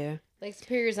Superior. Lake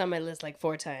Superior's on my list like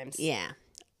 4 times. Yeah.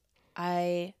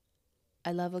 I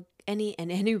love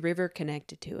any river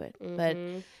connected to it. But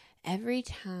Mhm. every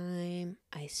time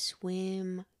I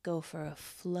swim, go for a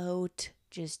float,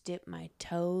 just dip my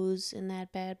toes in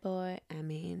that bad boy, I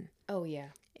mean, Oh, yeah.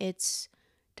 it's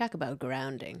talk about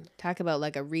grounding. Talk about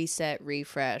like a reset,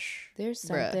 refresh. There's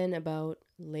Bruh. something about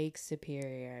Lake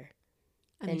Superior.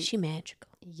 I mean, And- she magical.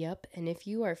 Yep. And if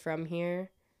you are from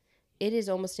here, it is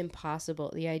almost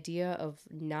impossible. The idea of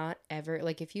not ever,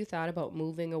 like, if you thought about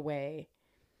moving away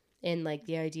and, like,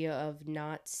 the idea of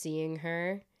not seeing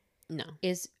her No.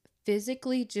 is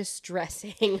physically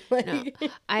distressing. Like, No.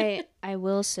 I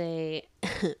will say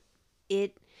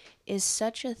it is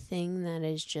such a thing that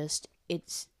is just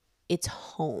it's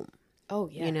home. Oh,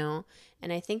 yeah. You know,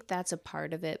 and I think that's a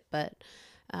part of it. But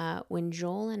when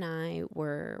Joel and I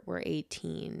were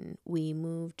 18, we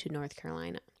moved to North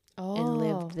Carolina Oh. and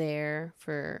lived there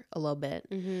for a little bit,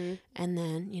 Mm-hmm. and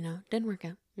then didn't work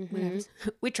out. Mm-hmm. Whatever.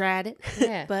 We tried it,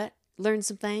 Yeah. but learned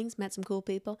some things, met some cool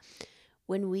people.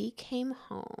 When we came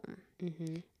home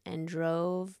Mm-hmm. and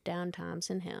drove down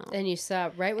Thompson Hill, And you saw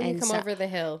right when you And come saw- over the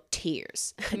hill,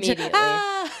 tears Immediately.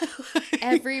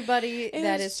 everybody It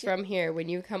that was is ju- from here, when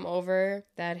you come over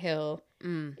that hill,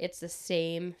 Mm. it's the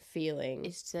same feeling.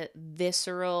 It's that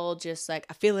visceral, just like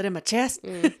I feel it in my chest.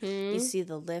 Mhm. You see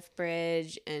the lift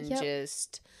bridge and Yep.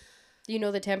 just You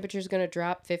know the temperature's going to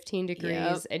drop 15 degrees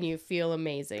Yep. and you feel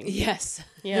amazing. yes,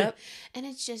 Yep. and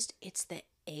it's the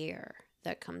air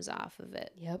that comes off of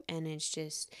it. Yep. And it's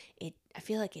just I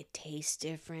feel like it tastes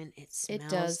different. It It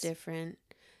smells does. different.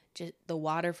 Just the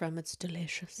water from it's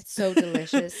delicious. It's so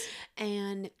delicious.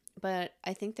 But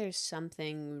I think there's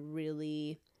something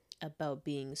really about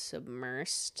being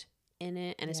submersed in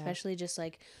it, and Yeah. especially just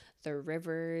like the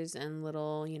rivers and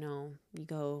little, you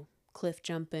go cliff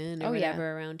jumping or Oh, yeah.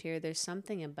 whatever around here. There's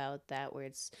something about that where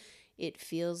it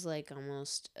feels like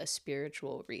almost a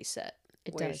spiritual reset.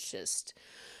 It where does. It's just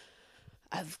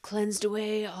I've cleansed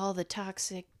away all the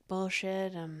toxic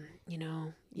bullshit.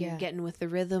 You're Yeah. getting with the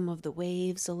rhythm of the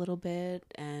waves a little bit,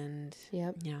 and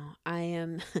Yep. I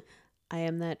am I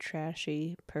am that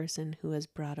trashy person who has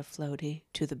brought a floaty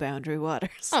to the Boundary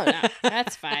Waters. Oh, no,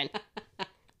 that's fine.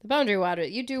 The Boundary Water,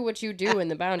 you do what you do in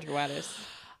the Boundary Waters.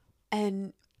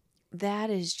 And that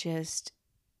is just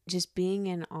being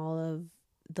in all of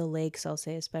the lakes, I'll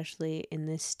say, especially in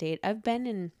this state. I've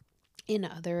been in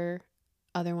other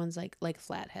ones like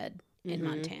Flathead in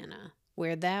Montana,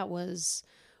 where that was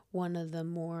one of the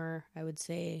more, I would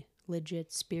say,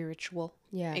 legit spiritual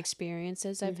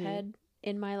experiences I've had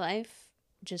in my life.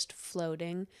 Just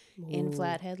floating in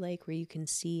Flathead Lake, where you can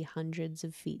see hundreds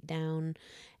of feet down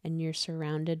and you're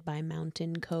surrounded by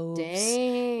mountain coves.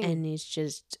 Dang. And it's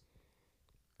just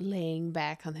laying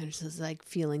back on there, just like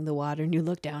feeling the water, and you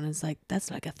look down and it's like,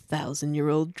 that's like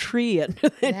 1,000-year-old tree under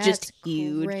it. That's just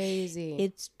huge. Crazy.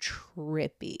 It's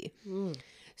trippy.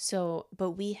 So,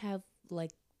 but we have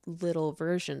like little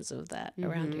versions of that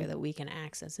around here that we can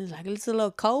access. It's like, it's a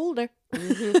little colder.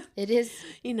 It is.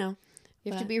 You know.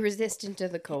 You have to be resistant to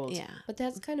the cold. Yeah. But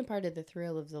that's kind of part of the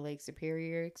thrill of the Lake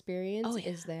Superior experience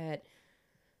is that,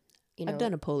 you know. I've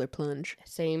done a polar plunge.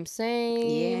 Same.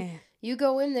 Yeah. You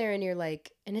go in there and you're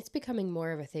like, and it's becoming more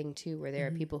of a thing too, where there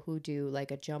are people who do like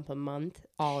a jump a month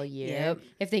all year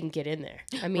if they can get in there.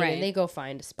 I mean, and they go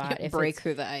find a spot. If break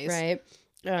through the ice. Right.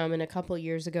 And a couple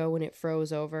years ago when it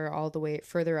froze over all the way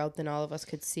further out than all of us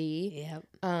could see. Yep.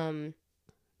 And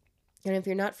if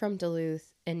you're not from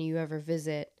Duluth and you ever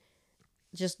visit,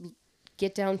 just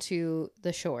get down to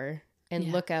the shore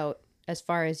and look out as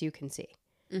far as you can see.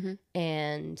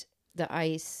 And the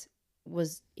ice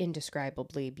was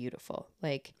indescribably beautiful.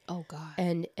 Like, oh God.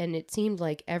 And it seemed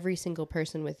like every single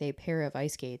person with a pair of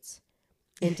ice skates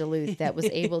in Duluth that was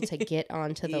able to get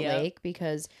onto the lake,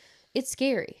 because it's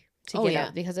scary to get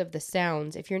out because of the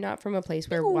sounds. If you're not from a place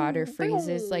where water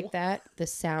freezes like that, the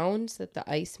sounds that the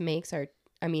ice makes are,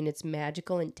 I mean, it's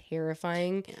magical and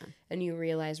terrifying. Yeah. And you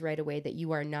realize right away that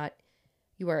you are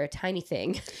a tiny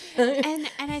thing. and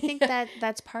I think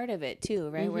that's part of it too,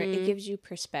 right? Where it gives you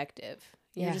perspective.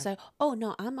 You're just like, oh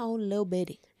no, I'm my own little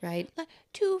bitty. Right. Like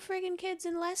 2 friggin' kids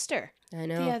in Leicester. I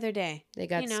know. The other day. They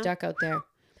got stuck out there.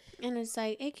 And it's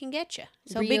like, it can get you.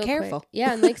 So Real be careful. Quick.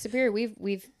 Yeah, and Lake Superior,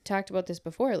 we've talked about this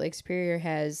before. Lake Superior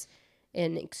has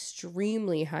an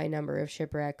extremely high number of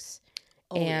shipwrecks.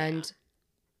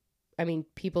 I mean,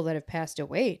 people that have passed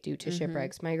away due to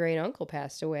shipwrecks. My great uncle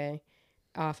passed away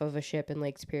off of a ship in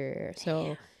Lake Superior.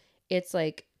 So it's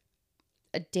like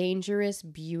a dangerous,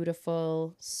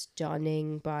 beautiful,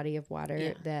 stunning body of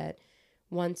water that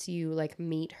once you like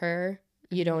meet her,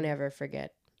 you don't ever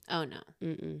forget. Oh no.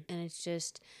 And it's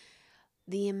just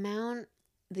the amount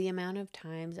of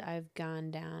times I've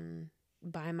gone down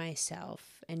by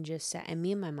myself and just sat, and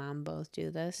me and my mom both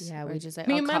do this. Yeah, we just like,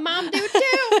 me and my mom do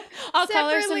too. I'll call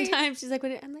her sometimes. She's like,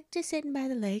 I'm like, just sitting by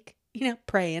the lake,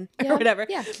 praying or whatever.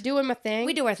 Yeah, doing my thing.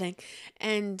 We do our thing.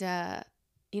 And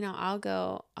I'll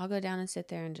go down and sit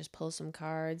there and just pull some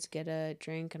cards, get a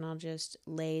drink, and I'll just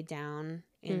lay down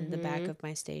in the back of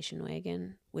my station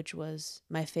wagon, which was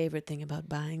my favorite thing about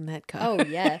buying that car. Oh,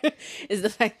 yeah. Is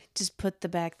the fact, just put the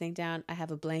back thing down. I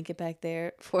have a blanket back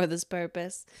there for this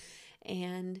purpose.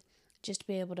 And just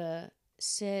be able to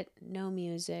sit, no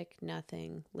music,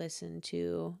 nothing, listen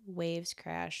to waves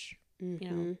crash,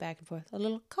 back and forth. A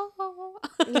little call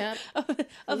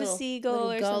of a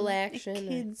seagull or gull some action,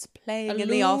 kids playing in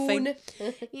the offing.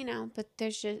 But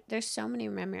there's so many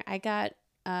memories. I got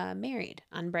married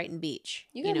on Brighton Beach.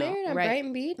 You got married on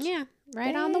Brighton Beach? Yeah,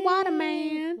 right on the water,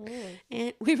 man.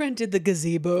 And we rented the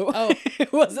gazebo. Oh,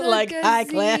 it wasn't like high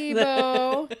class.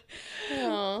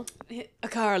 Oh. A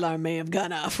car alarm may have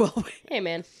gone off. Hey,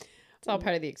 man, it's all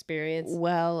part of the experience.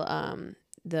 Well,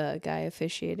 the guy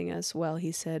officiating us,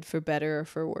 he said, for better or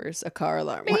for worse, a car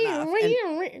alarm went off.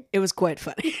 And it was quite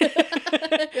funny.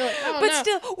 But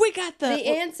still, we got the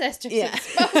ancestors have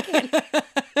spoken.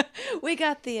 We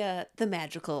got the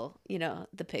magical,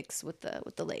 the pics with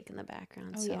the lake in the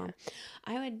background.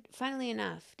 I would, funnily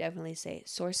enough, definitely say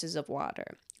sources of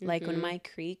water. Like when my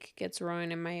creek gets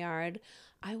roaring in my yard,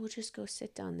 I will just go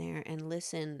sit down there and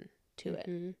listen to it,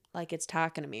 like it's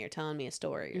talking to me or telling me a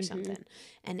story or something.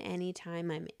 And anytime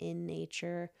I'm in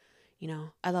nature,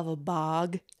 I love a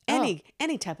bog, any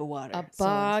type of water. A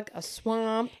bog, a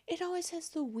swamp. It always has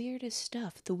the weirdest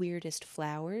stuff, the weirdest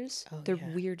flowers,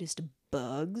 weirdest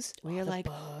bugs. Where you're like,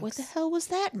 bugs. What the hell was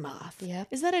that moth? Yep.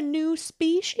 Is that a new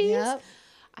species? Yep.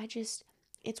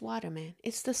 It's water, man.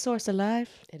 It's the source of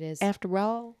life. It is. After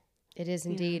all. It is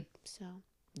indeed. So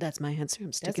that's my answer.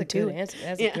 I'm sticking to it.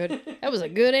 Answer. That was a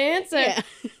good answer. Yeah.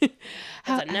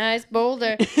 That's a nice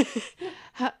boulder.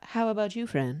 How about you,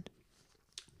 friend?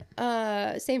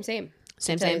 Same.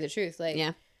 To tell you the truth,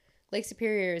 Lake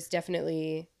Superior is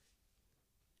definitely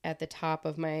at the top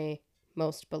of my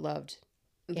most beloved.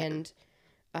 Yeah. And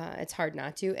it's hard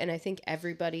not to. And I think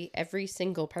every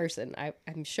single person,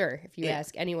 I'm sure if you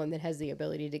ask anyone that has the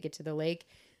ability to get to the lake,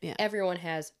 everyone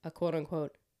has a quote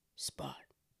unquote spot.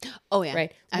 Oh, yeah.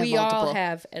 Right. We all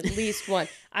have at least one.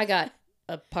 I got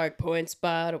a Park Point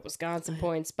spot, a Wisconsin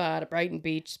Point spot, a Brighton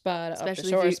Beach spot,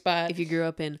 Especially a Up the Shore spot. if you grew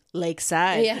up in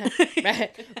Lakeside. Yeah,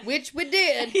 right. Which we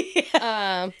did.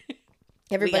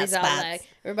 Everybody's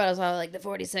all like the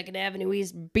 42nd Avenue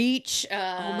East Beach. Oh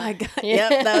my God.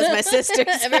 Yep, that was my sister's.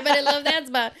 Everybody loved that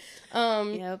spot.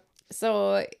 Yep.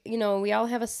 So, we all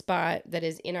have a spot that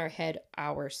is in our head,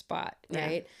 our spot,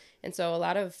 right? Yeah. And so a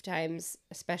lot of times,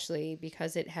 especially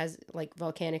because it has like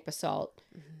volcanic basalt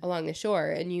along the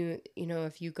shore, and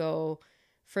if you go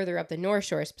further up the North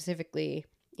Shore specifically,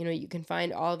 you can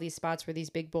find all of these spots where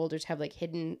these big boulders have like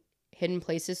hidden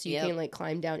places so you can like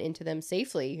climb down into them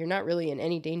safely. You're not really in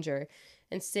any danger,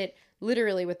 and sit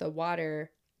literally with the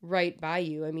water right by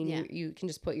you. I mean, you can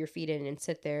just put your feet in and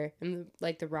sit there, and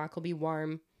the rock will be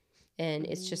warm, and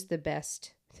it's just the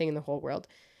best thing in the whole world.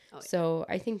 Oh, yeah. So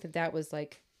I think that was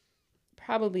like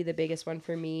probably the biggest one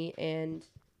for me, and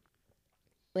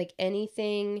like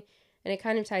anything, and it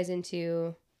kind of ties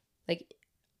into like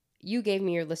you gave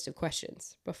me your list of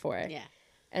questions before. Yeah.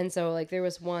 And so like there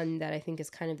was one that I think is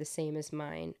kind of the same as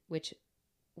mine, which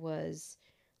was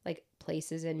like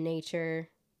places in nature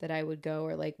that I would go,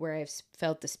 or like where I've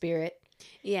felt the spirit.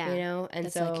 Yeah. And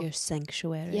that's so like your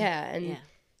sanctuary. Yeah. And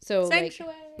so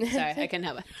sanctuary. Sorry, I couldn't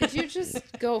help it. Did you just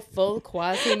go full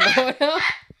Quasimodo?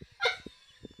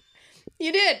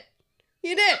 You did.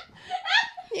 You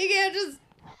can't just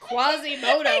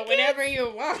Quasimodo whenever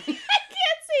you want. I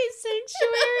can't say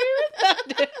sanctuary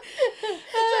without it.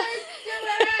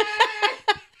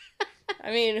 I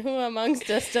mean, who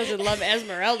amongst us doesn't love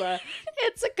Esmeralda?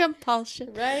 It's a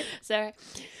compulsion. Right? Sorry.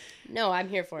 No, I'm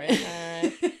here for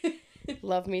it.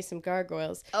 Love me some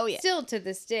gargoyles. Oh, yeah. Still to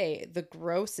this day, the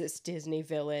grossest Disney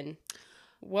villain.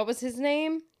 What was his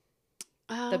name?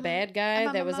 The bad guy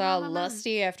that was all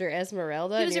lusty after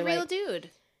Esmeralda. He was a real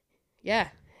dude. Yeah.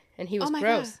 And he was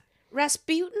gross. God.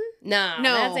 Rasputin? No,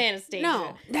 that's Anastasia.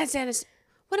 No, that's Anastasia.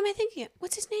 What am I thinking of?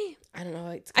 What's his name? I don't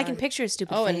know. I can picture his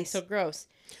stupid face. And it's so gross.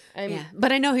 Yeah,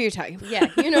 but I know who you're talking about. Yeah,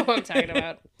 you know who I'm talking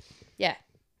about. Yeah.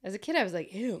 As a kid, I was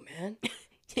like, ew, man.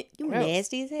 You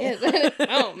nasty as hell. Yes.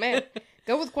 Oh, man.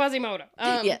 Go with Quasimodo.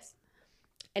 Yes.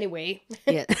 Anyway.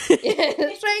 Yeah.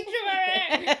 Sanctuary.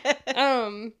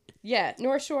 Yeah,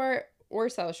 North Shore or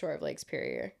South Shore of Lake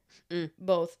Superior.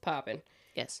 Both popping.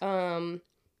 Yes.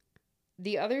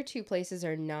 The other two places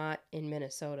are not in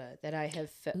Minnesota that I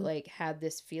have like had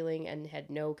this feeling and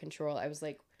had no control. I was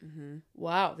like,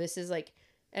 wow, this is like,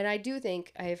 and I do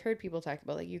think I have heard people talk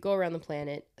about like you go around the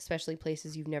planet, especially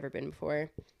places you've never been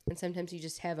before, and sometimes you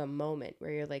just have a moment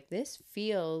where you're like, this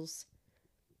feels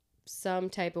some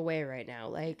type of way right now.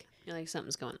 Like you're like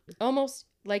something's going on. Almost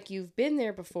like you've been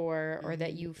there before, or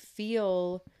that you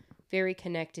feel very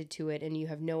connected to it and you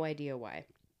have no idea why.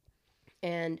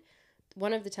 And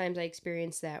one of the times I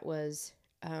experienced that was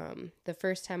the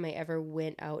first time I ever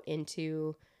went out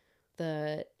into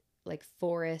the like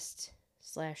forest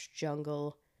 /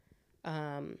 jungle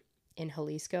in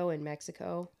Jalisco in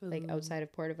Mexico, like outside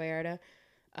of Puerto Vallarta.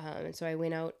 And so I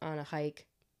went out on a hike,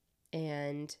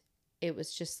 and it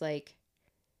was just like,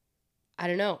 I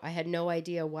don't know. I had no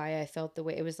idea why I felt the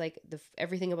way. It was like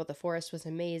everything about the forest was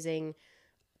amazing.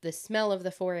 The smell of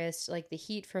the forest, like the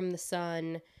heat from the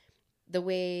sun, the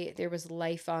way there was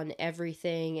life on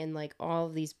everything, and like all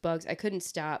of these bugs. I couldn't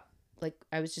stop. Like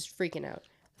I was just freaking out.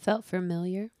 Felt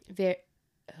familiar?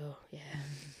 Oh, yeah.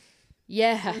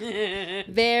 Yeah.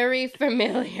 Very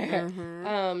familiar.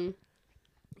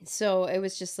 So it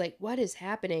was just like, what is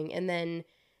happening? And then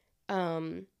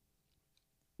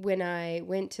when I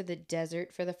went to the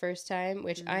desert for the first time,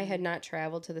 which I had not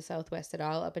traveled to the Southwest at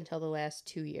all up until the last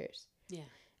 2 years. Yeah.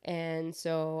 And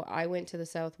so I went to the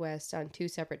Southwest on 2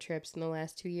 separate trips in the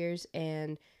last 2 years,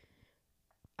 and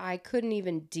I couldn't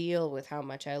even deal with how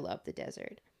much I love the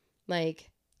desert. Like,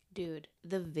 dude,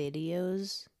 the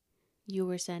videos you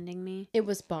were sending me, it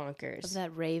was bonkers. Of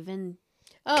that raven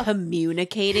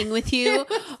communicating with you.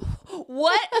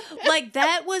 What? Like,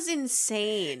 that was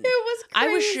insane. It was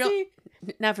crazy. I was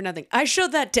not for nothing. I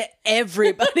showed that to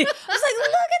everybody. I was like,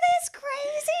 look at this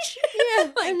crazy shit.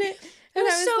 Yeah. Like, it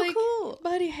was so like, cool.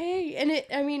 Buddy, hey. And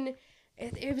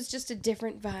it was just a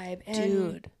different vibe. And,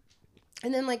 dude.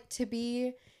 And then, like, to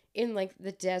be in, like,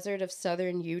 the desert of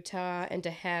southern Utah and to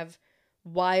have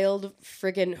wild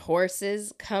friggin'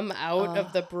 horses come out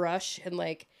of the brush, and,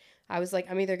 like, I was like,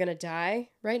 I'm either going to die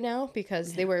right now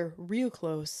because they were real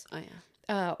close. Oh,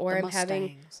 or I'm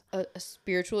having a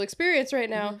spiritual experience right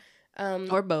now.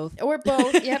 Or both. Or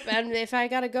both. Yep. And if I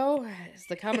gotta go, as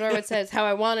the Commodore would say, it's how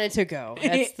I wanted to go.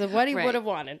 That's what he would have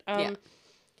wanted. Yeah.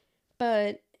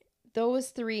 But those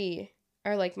 3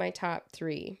 are like my top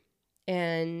 3.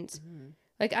 And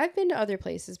like I've been to other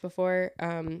places before.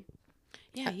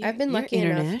 Yeah, I've been lucky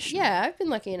enough. international. Yeah, I've been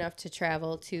lucky enough to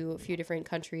travel to a few different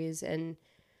countries and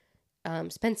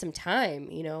spend some time,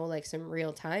 like some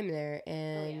real time there.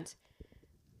 And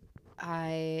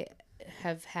I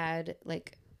have had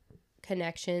like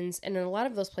connections, and in a lot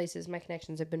of those places, my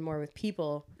connections have been more with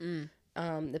people.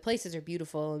 The places are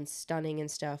beautiful and stunning and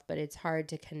stuff, but it's hard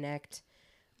to connect.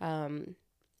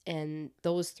 And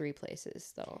those 3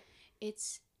 places, though,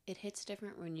 it hits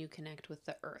different when you connect with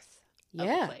the earth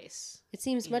yeah, of a place. it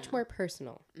seems much more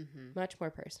personal. Much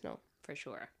more personal, For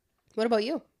sure. What about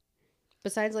you?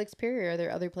 Besides Lake Superior, are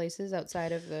there other places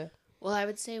outside of the? Well, I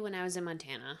would say when I was in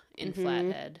Montana, in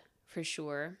Flathead, for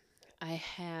sure. I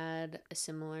had a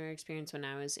similar experience when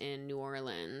I was in New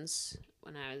Orleans,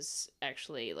 when I was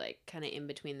actually like kind of in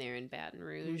between there and Baton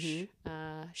Rouge.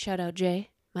 Shout out Jay,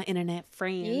 my internet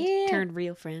friend, turned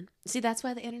real friend. See, that's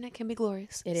why the internet can be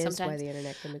glorious. It is why the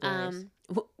internet can be glorious.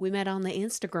 We met on the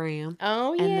Instagram.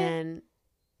 Oh, yeah. And then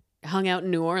hung out in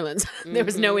New Orleans. There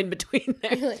was no in between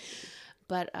there.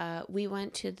 But we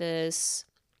went to this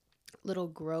little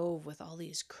grove with all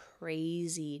these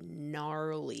crazy,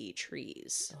 gnarly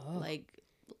trees. Like,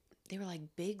 they were like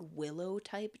big willow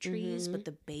type trees, but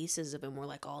the bases of them were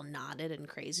like all knotted and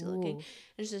crazy looking. And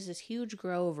there's just this huge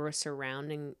grove we're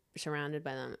surrounded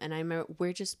by them. And I remember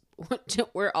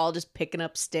we're all just picking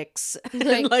up sticks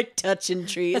and like touching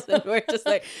trees. And we're just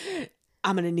like,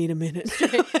 I'm going to need a minute.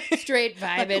 Straight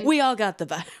vibing. We all got the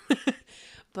vibe.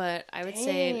 But I would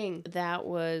say that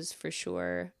was for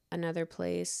sure another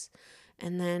place.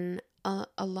 And then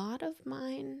a lot of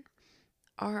mine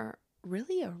are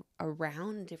really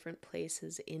around different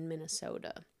places in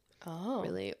Minnesota. Oh.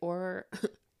 Really. Or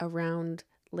around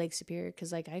Lake Superior.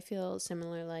 Because like I feel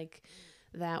similar like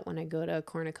that when I go to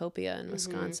Cornucopia in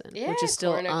Wisconsin. Yeah, which is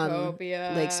still on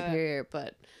Cornucopia. Lake Superior.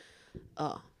 But,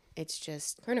 it's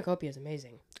just... Cornucopia is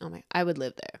amazing. Oh my... I would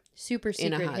live there. Super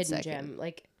secret hidden second. gem.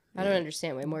 Like... I don't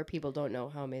understand why more people don't know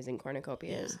how amazing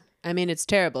Cornucopia is. I mean, it's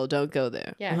terrible. Don't go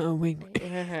there. Yeah. It's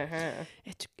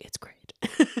great.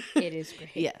 It is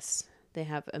great. Yes. They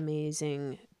have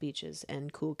amazing beaches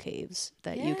and cool caves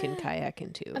that you can kayak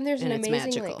into. And there's an it's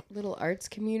amazing magical. like, little arts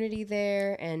community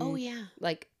there. And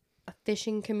like a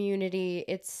fishing community.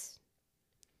 It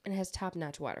has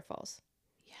top-notch waterfalls.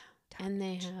 Yeah. And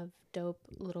they have dope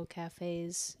little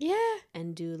cafes. Yeah.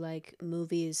 And do like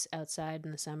movies outside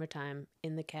in the summertime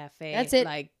in the cafe. That's it.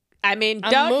 Like, I mean,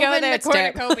 I'm don't go moving there. to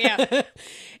Cornucopia.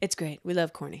 It's great. We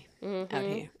love Corny out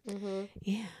here.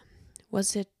 Yeah.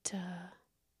 Was it mine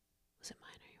or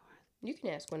yours? You can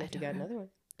ask one if you got another one.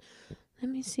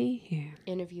 Let me see here.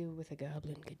 Interview with a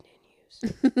Goblin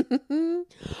continues.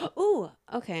 Ooh,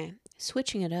 okay.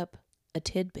 Switching it up a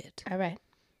tidbit. All right.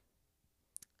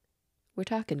 We're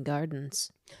talking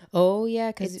gardens. Oh,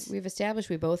 yeah, because we've established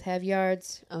we both have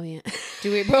yards. Oh, yeah.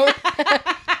 Do we both?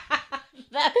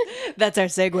 That's our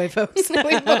segue, folks.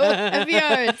 We both have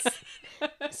yards.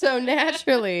 So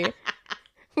naturally,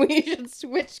 we should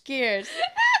switch gears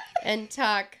and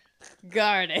talk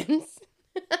gardens.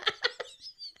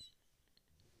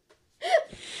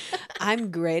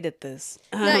 I'm great at this.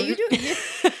 No, you do.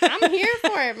 I'm here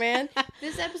for it, man.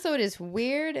 This episode is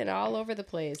weird and all over the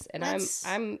place, and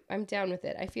I'm down with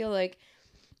it. I feel like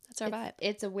that's our vibe.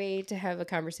 It's a way to have a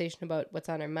conversation about what's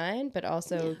on our mind, but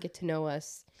also get to know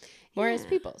us more as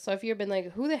people. So if you've been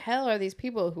like, who the hell are these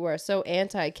people who are so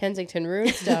anti-Kensington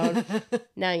Runestone?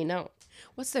 Now you know.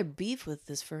 What's their beef with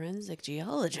this forensic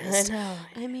geologist? I know.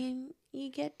 I mean, you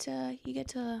get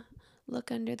to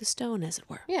look under the stone, as it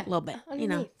were. Yeah, a little bit. underneath. You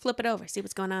know, flip it over, see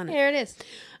what's going on. Here it is.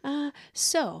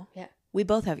 So yeah, we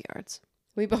both have yards.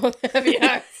 We both have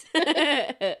yards.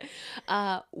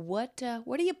 What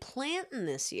are you planting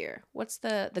this year? What's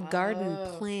the garden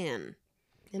plan?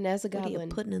 And as a What goblin, are you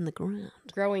putting in the ground?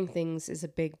 Growing things is a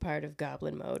big part of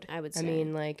goblin mode. I would say. I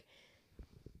mean, like,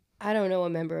 I don't know a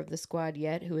member of the squad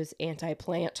yet who is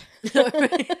anti-plant.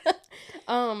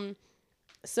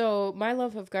 So my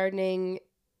love of gardening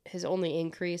has only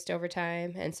increased over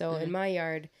time. And so in my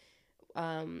yard,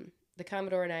 the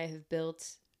Commodore and I have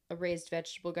built a raised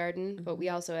vegetable garden, but we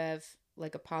also have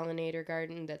like a pollinator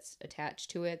garden that's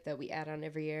attached to it that we add on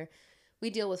every year. We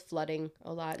deal with flooding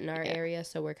a lot in our area,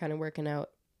 so we're kind of working out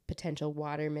potential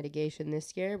water mitigation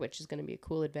this year, which is going to be a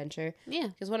cool adventure. Yeah.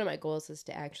 Because one of my goals is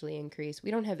to actually increase.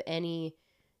 We don't have any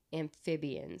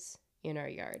amphibians in our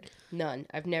yard. None.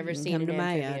 I've never seen an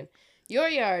amphibian. Your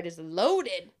yard is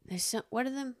loaded. There's some, what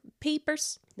are them?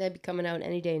 Peepers? They'd be coming out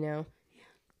any day now.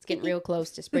 It's getting real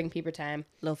close to spring peeper time.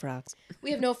 Low frogs.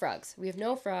 We have no frogs. We have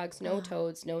no frogs, no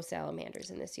toads, no salamanders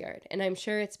in this yard. And I'm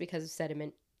sure it's because of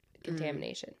sediment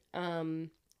contamination.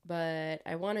 But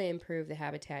I want to improve the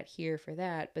habitat here for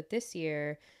that. But this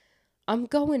year, I'm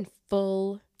going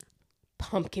full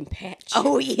pumpkin patch.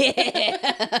 Oh,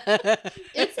 yeah.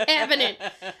 It's happening.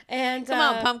 And Come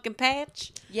on, pumpkin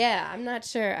patch. yeah, I'm not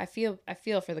sure. I feel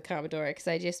for the Commodore because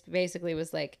I just basically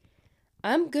was like,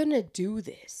 I'm gonna do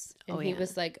this, and he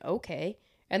was like, okay.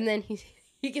 And then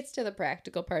he gets to the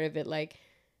practical part of it, like,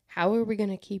 how are we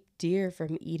gonna keep deer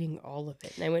from eating all of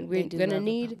it? And I went, we're gonna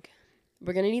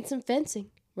need some fencing.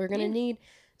 We're gonna need.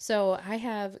 So I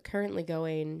have currently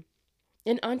going,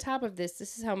 and on top of this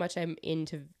is how much I'm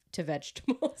into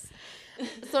vegetables.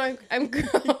 So I'm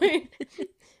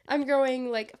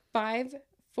growing like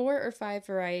 4 or 5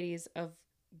 varieties of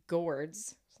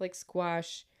gourds, like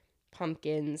squash,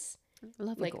 pumpkins,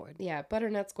 Love like a gourd. yeah,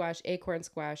 butternut squash, acorn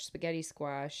squash, spaghetti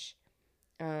squash,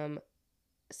 some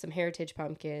heritage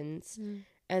pumpkins,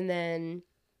 and then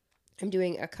I'm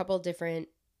doing a couple different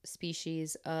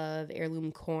species of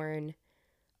heirloom corn,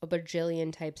 a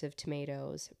bajillion types of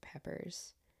tomatoes,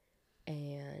 peppers,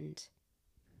 and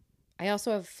I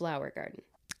also have a flower garden.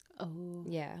 Oh.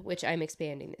 Yeah, which I'm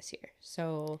expanding this year.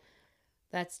 So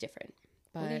that's different.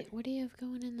 But What do you have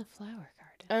going in the flower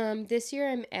garden? this year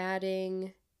I'm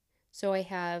adding, so I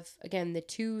have again the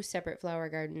 2 separate flower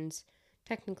gardens,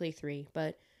 technically 3,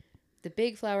 but the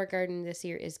big flower garden this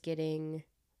year is getting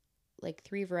like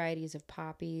 3 varieties of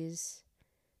poppies.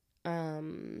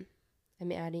 I'm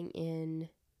adding in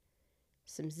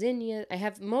some zinnias. I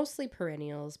have mostly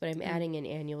perennials, but I'm adding in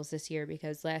annuals this year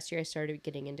because last year I started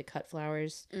getting into cut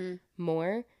flowers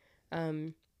more. So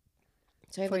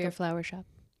I have For like your flower shop?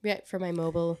 yeah, for my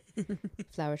mobile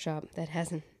flower shop that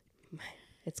hasn't.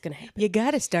 It's gonna happen. You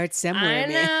got to start somewhere, I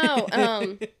man.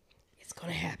 know. It's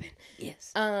gonna happen.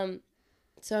 Yes.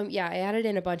 So yeah, I added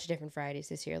in a bunch of different varieties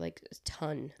this year, like a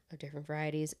ton of different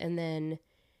varieties, and then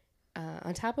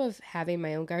on top of having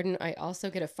my own garden, I also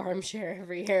get a farm share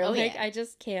every year. Oh, like yeah. I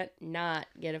just can't not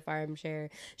get a farm share.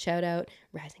 Shout out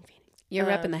Rising Phoenix. You're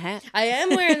repping the hat. I am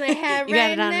wearing the hat You right,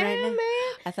 got it on now, right now? man.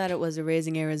 I thought it was a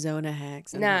Raising Arizona hack.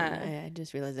 Nah. I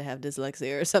just realized I have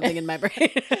dyslexia or something in my brain.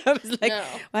 I was like, No.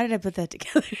 why did I put that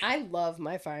together? I love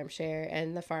my farm share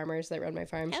and the farmers that run my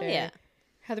farm Hell share. yeah.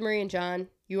 Heather Marie and John,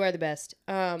 you are the best.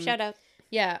 Shout out.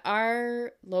 Yeah,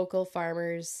 our local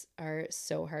farmers are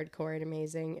so hardcore and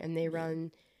amazing, and they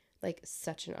run like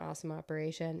such an awesome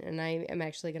operation. And I am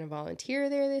actually going to volunteer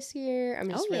there this year. I'm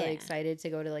just really excited to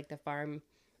go to like the farm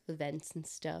events and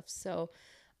stuff. So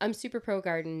I'm super pro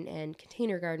garden and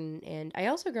container garden, and I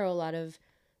also grow a lot of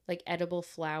like edible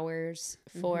flowers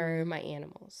for my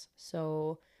animals.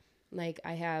 So like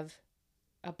I have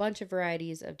a bunch of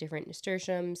varieties of different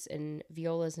nasturtiums and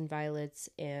violas and violets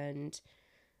and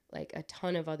like a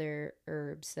ton of other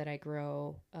herbs that I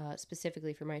grow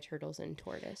specifically for my turtles and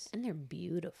tortoise. And they're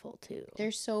beautiful, too.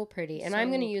 They're so pretty. And So I'm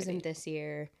going to use them pretty. this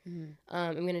year.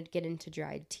 I'm going to get into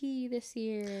dried tea this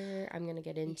year. I'm going to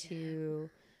get into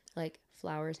like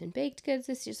flowers and baked goods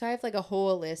this year. So I have like a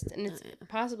whole list. And it's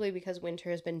possibly because winter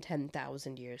has been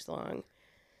 10,000 years long.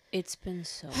 It's been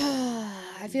so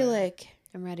I feel like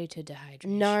I'm ready to dehydrate.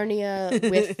 Narnia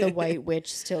with the White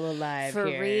Witch still alive For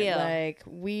here. real. Like,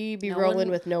 we be No rolling one-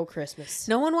 with no Christmas.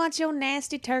 No one wants your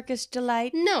nasty Turkish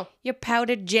delight. No. Your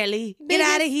powdered jelly. Get Biggest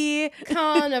out of here.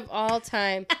 Con of all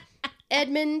time.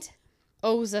 Edmund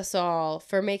owes us all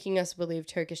for making us believe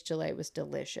Turkish delight was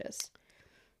delicious.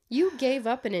 You gave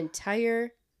up an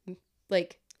entire,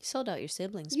 like, You sold out your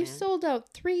siblings, you man. sold out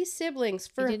 3 siblings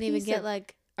for You a didn't even piece get, of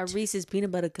like, A Reese's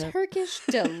peanut butter cup. Turkish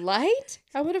delight?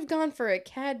 I would have gone for a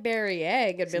Cadbury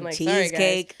egg and been Some like, sorry, guys.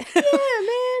 cheesecake. Yeah,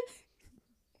 man.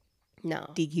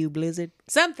 No. DQ Blizzard.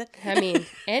 Something. I mean,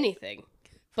 anything.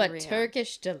 But real.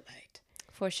 Turkish delight.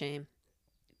 For shame.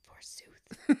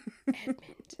 Forsooth.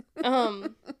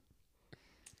 Edmund.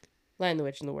 Lion the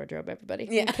Witch in the Wardrobe, everybody.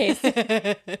 Yeah.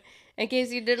 In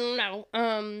case you didn't know.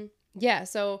 Yeah,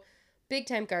 so big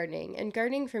time gardening. And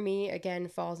gardening for me, again,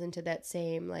 falls into that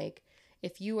same, like,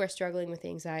 if you are struggling with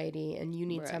anxiety and you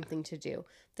need Right. something to do,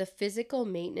 the physical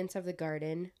maintenance of the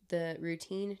garden, the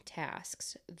routine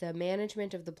tasks, the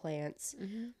management of the plants,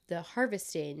 the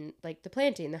harvesting, like the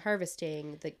planting, the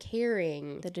harvesting, the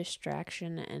caring. The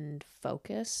distraction and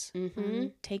focus Mhm.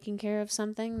 on taking care of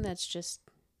something that's just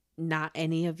Not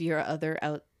any of your other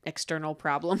external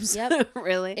problems. Yep.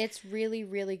 Really. It's really,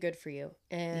 really good for you.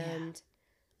 And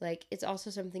like, it's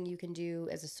also something you can do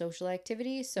as a social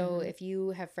activity. So if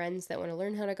you have friends that want to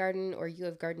learn how to garden or you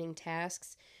have gardening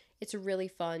tasks, it's really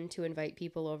fun to invite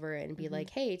people over and be like,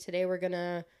 hey, today we're going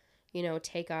to,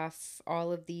 take off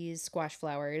all of these squash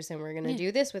flowers and we're going to do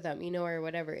this with them, or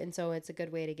whatever. And so it's a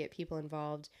good way to get people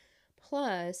involved.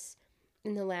 Plus,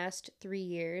 in the last 3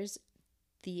 years,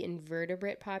 the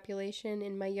invertebrate population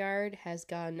in my yard has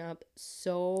gone up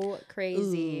so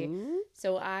crazy. Ooh.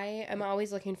 So I am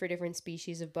always looking for different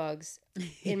species of bugs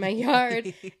in my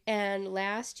yard. And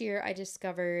last year I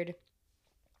discovered,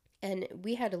 and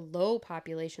we had a low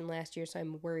population last year, so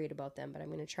I'm worried about them, but I'm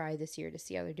going to try this year to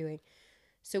see how they're doing.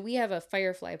 So we have a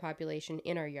firefly population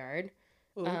in our yard,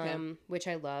 Ooh, okay. which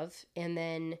I love. And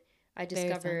then I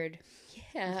discovered,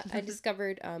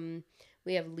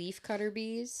 we have leafcutter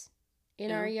bees in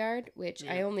our yard, which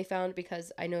I only found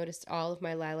because I noticed all of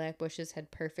my lilac bushes had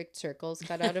perfect circles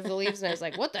cut out of the leaves, and I was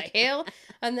like, what the hell?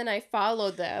 And then I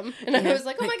followed them, and I was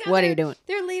like, oh my God, what are you doing?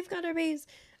 They're leafcutter bees.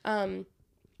 And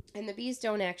the bees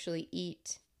don't actually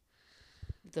eat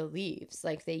the leaves.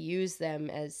 Like, they use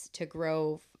them to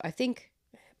grow, I think,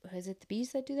 is it the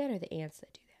bees that do that or the ants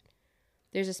that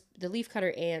do that? The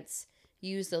leafcutter ants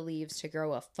use the leaves to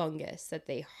grow a fungus that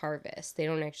they harvest. They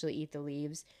don't actually eat the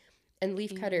leaves. And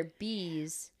leafcutter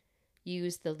bees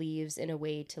use the leaves in a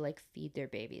way to, like, feed their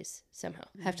babies somehow.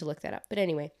 Have to look that up. But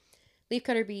anyway,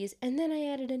 leafcutter bees. And then I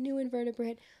added a new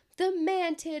invertebrate, the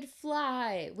mantid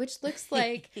fly, which looks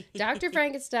like Dr.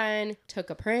 Frankenstein took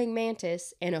a praying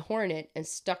mantis and a hornet and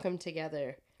stuck them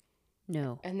together.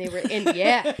 No. And they were in,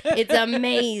 it's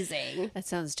amazing. That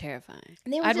sounds terrifying.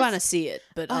 I'd want to see it,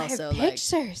 but also, like,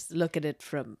 pictures. look at it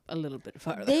from a little bit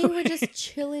farther. They away. were just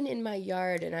chilling in my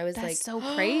yard, and I was That's like, so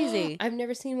crazy. I've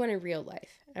never seen one in real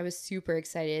life. I was super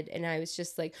excited, and I was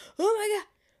just like, oh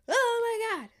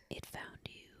my God. It found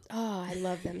you. Oh, I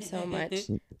love them so much.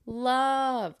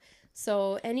 Love.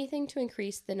 So anything to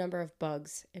increase the number of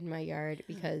bugs in my yard,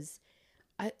 because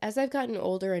as I've gotten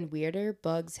older and weirder,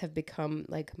 bugs have become,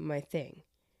 like, my thing.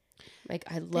 Like,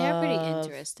 They're pretty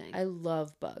interesting. I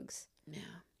love bugs. Yeah.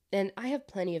 And I have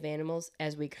plenty of animals,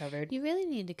 as we covered. You really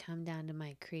need to come down to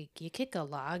my creek. You kick a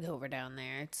log over down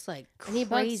there. It's like I need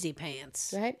bugs. crazy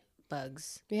pants. Right?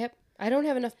 Bugs. Yep. I don't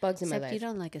have enough bugs in my Except life. you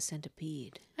don't like a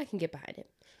centipede. I can get behind it.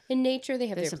 In nature, they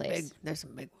have There's their some place. there's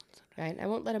some big ones. Right? I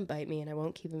won't let them bite me, and I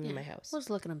won't keep them in my house. We'll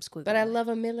just look at them squiggle. But I love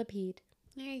a millipede.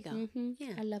 There you go. Mm-hmm.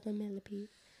 Yeah. I love a millipede.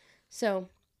 So,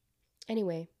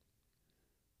 anyway,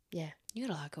 yeah. You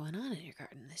got a lot going on in your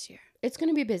garden this year. It's going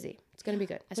to be busy. It's going to be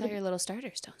good. I saw your little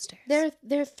starters downstairs.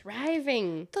 They're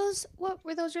thriving. What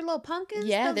were those? Your little pumpkins?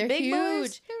 Yeah, those they're big huge.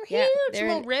 Boys? They're Yeah, huge. they're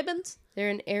Little ribbons. They're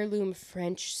an heirloom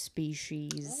French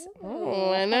species.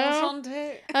 Oh, I know.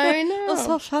 Enchanté. I know.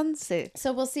 So fancy.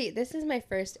 So we'll see. This is my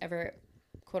first ever,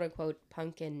 quote unquote,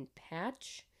 pumpkin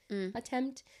patch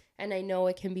attempt. And I know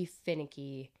it can be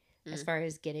finicky as far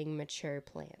as getting mature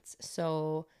plants.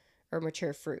 Or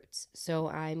mature fruits. So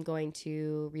I'm going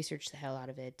to research the hell out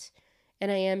of it.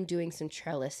 And I am doing some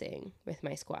trellising with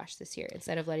my squash this year.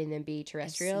 Instead of letting them be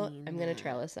terrestrial, I'm going to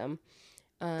trellis them.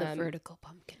 The vertical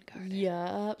pumpkin garden.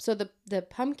 Yeah. So the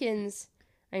pumpkins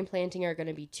I'm planting are going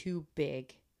to be too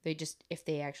big. If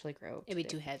they actually grow. It'd be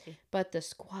too heavy. But the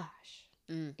squash,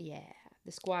 the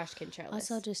squash can trellis.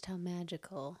 Also, just how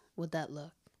magical would that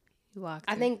look? You walk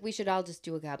I through. think we should all just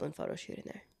do a Goblin photo shoot in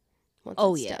there. Once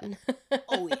it's done.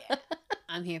 Oh, yeah.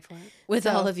 I'm here for it. With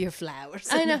all of your flowers.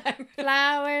 I know.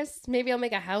 Flowers. Maybe I'll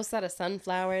make a house out of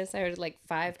sunflowers. I heard like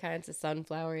 5 kinds of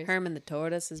sunflowers. Herman the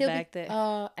tortoise is back there.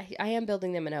 I am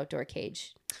building them an outdoor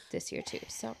cage this year, too.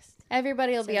 So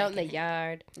everybody will be out in the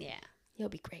yard. Yeah. It'll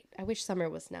be great. I wish summer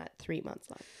was not 3 months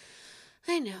long.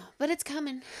 I know, but it's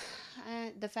coming.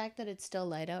 The fact that it's still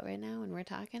light out right now and we're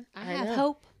talking, I have know.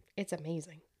 hope. It's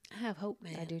amazing. I have hope,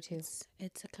 man. I do, too.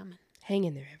 It's a coming. Hang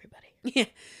in there, everybody. Yeah.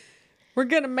 We're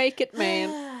going to make it, man.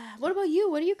 What about you?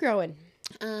 What are you growing?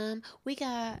 We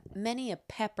got many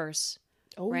peppers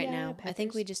right now. I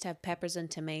think we just have peppers and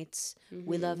tomatoes.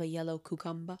 We love a yellow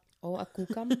cucumber. Oh, a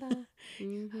cucumber.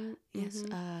 Yes.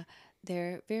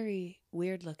 They're very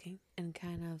weird looking and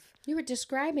kind of... You were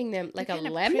describing them like a kind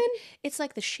of lemon? It's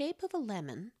like the shape of a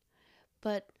lemon,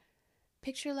 but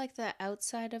picture like the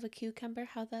outside of a cucumber,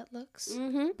 how that looks.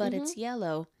 But it's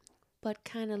yellow, but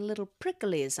kind of little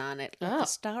pricklies on it, like the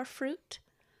star fruit.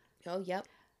 Oh, yep.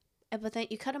 But then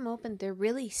you cut them open, they're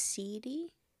really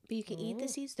seedy, but you can eat the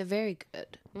seeds. They're very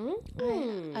good.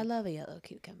 I love a yellow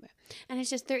cucumber. And it's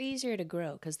just, they're easier to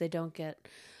grow because they don't get...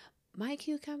 My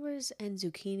cucumbers and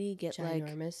zucchini get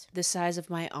Ginormous. like the size of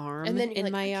my arm And then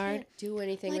in my I yard. Can't do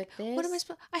anything with this. What am I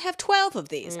supposed? I have 12 of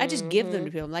these. I just give them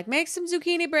to people. I'm like, make some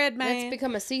zucchini bread, man. That's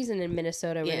become a season in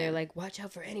Minnesota where they're like, watch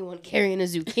out for anyone carrying a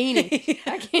zucchini.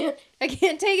 I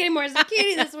can't take any more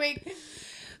zucchini this week.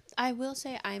 I will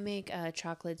say I make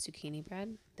chocolate zucchini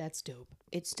bread. That's dope.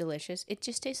 It's delicious. It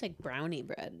just tastes like brownie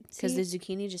bread because See? the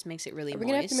zucchini just makes it really Are we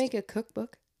moist. gonna have to make a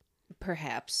cookbook?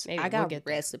 Perhaps. Maybe I we'll got get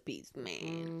there. recipes,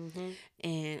 man. Mm-hmm.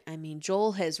 And I mean,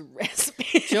 Joel has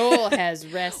recipes. Joel has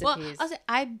recipes. Well, I'll say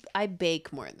I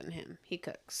bake more than him. He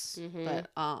cooks, Mhm. but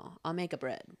I'll make a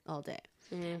bread all day.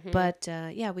 Mhm. But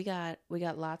yeah, we got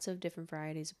lots of different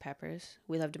varieties of peppers.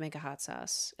 We love to make a hot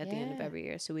sauce at the end of Yeah. every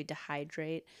year, so we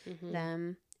dehydrate Mhm.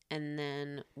 them, and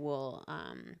then we'll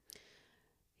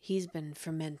He's been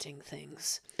fermenting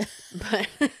things, but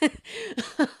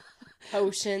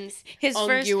Potions. his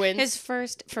unguents.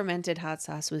 first fermented hot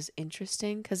sauce was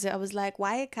interesting because I was like,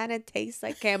 why it kind of tastes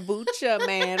like kombucha,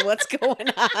 man? What's going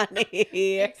on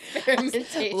here?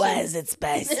 Experimentation. Why is it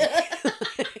spicy?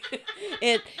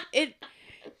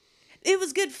 It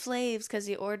was good flavors because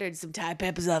he ordered some Thai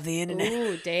peppers off the internet.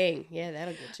 Ooh, dang. Yeah,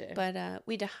 that'll get you. But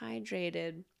we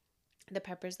dehydrated the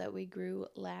peppers that we grew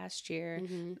last year,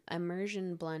 Mhm.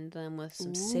 immersion blend them with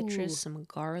some citrus, Ooh. some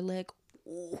garlic.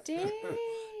 Ooh. Dang.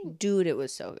 Dude, it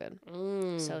was so good.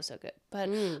 Mm. So good. But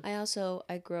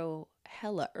I grow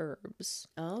hella herbs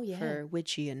Oh, yeah. for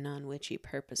witchy and non-witchy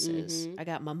purposes. Mhm. I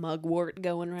got my mugwort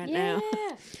going right Yeah.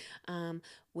 now.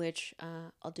 Which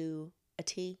I'll do a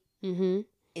tea, Mm-hmm.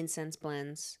 incense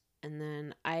blends, and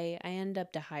then I end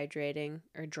up dehydrating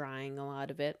or drying a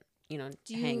lot of it.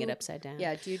 Hang it upside down.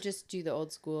 Yeah, do you just do the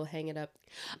old school, hang it up?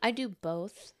 I do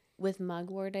both. With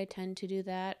mugwort, I tend to do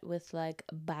that. With like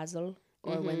basil,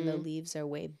 or when the Mhm. leaves are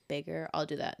way bigger, I'll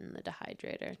do that in the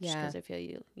dehydrator. Just Yeah. because I feel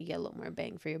you get a little more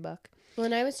bang for your buck Well,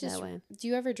 and I was that just, way. do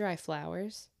you ever dry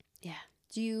flowers? Yeah.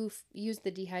 Do you use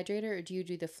the dehydrator or do you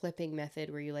do the flipping method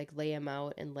where you like lay them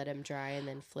out and let them dry and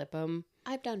then flip them?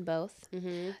 I've done both.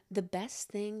 Mm-hmm. The best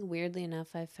thing, weirdly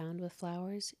enough, I've found with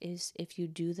flowers is if you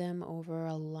do them over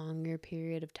a longer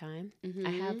period of time. Mm-hmm. I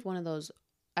have one of those.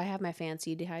 I have my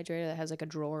fancy dehydrator that has like a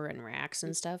drawer and racks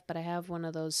and stuff, but I have one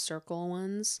of those circle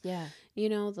ones. Yeah. The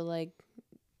like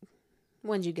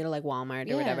ones you get at like Walmart or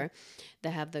Yeah. whatever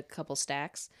that have the couple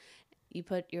stacks. You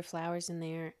put your flowers in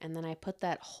there, and then I put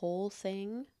that whole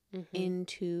thing Mm-hmm.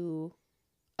 into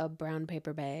a brown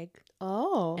paper bag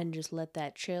Oh. and just let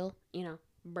that chill.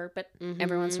 Burp it Mhm.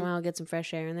 every once in a while, get some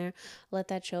fresh air in there. Let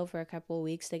that chill for a couple of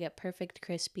weeks. They get perfect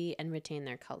crispy and retain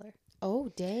their color. Oh,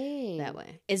 dang. That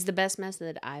way is the best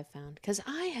method I've found. Because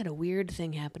I had a weird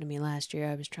thing happen to me last year.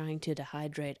 I was trying to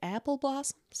dehydrate apple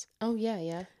blossoms. Oh, yeah,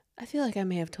 yeah. I feel like I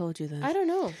may have told you this. I don't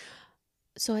know.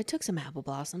 So I took some apple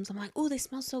blossoms. I'm like, oh, they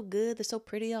smell so good. They're so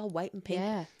pretty, all white and pink.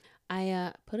 Yeah.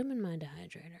 I put them in my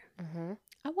dehydrator. Uh-huh.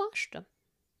 I washed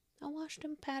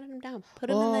them, patted them down, put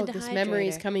them Oh, in the dehydrator. this memory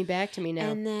is coming back to me now.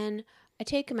 And then I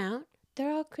take them out.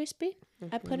 They're all crispy.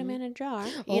 I put them in a jar,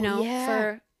 Oh, yeah.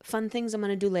 for fun things I'm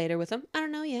going to do later with them. I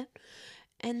don't know yet.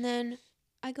 And then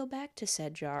I go back to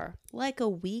said jar like a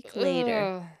week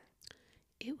later. Ugh.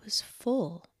 It was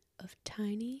full of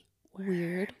tiny,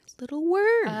 weird little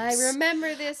worms. I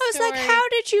remember this I was story. like, how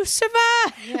did you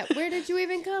survive? Yeah, where did you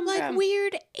even come Like from?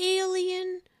 weird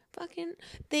alien fucking.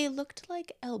 They looked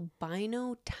like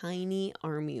albino tiny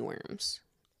army worms,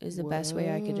 is the best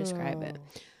way I could describe it.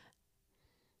 Whoa.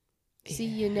 See,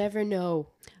 you never know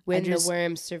when the just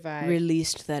worms survive.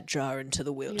 Released that jar into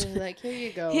the wild. You're like, here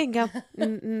you go. Here you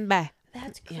go. Bye.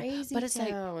 That's Yeah. crazy. But it's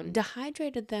town. like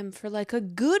dehydrated them for like a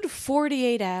good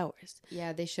 48 hours.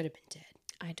 Yeah, they should have been dead.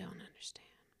 I don't understand.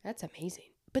 That's amazing.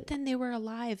 But then they were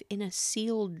alive in a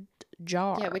sealed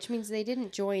jar. Yeah, which means they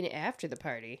didn't join after the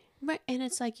party. Right, and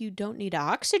it's like you don't need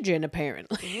oxygen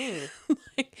apparently.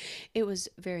 Like, it was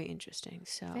very interesting.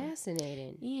 So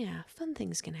Fascinating. yeah, fun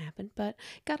things can happen. But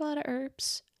got a lot of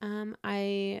herbs.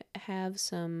 I have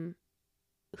some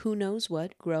who knows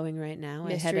what growing right now.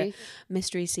 I had Mystery.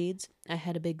 mystery seeds. I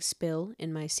had a big spill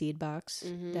in my seed box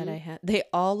Mhm. that I had. They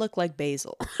all look like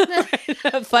basil.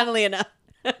 Funnily enough.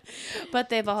 But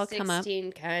they've all come up.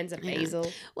 16 kinds of Yeah.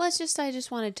 basil. Well, it's just I just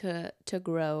wanted to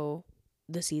grow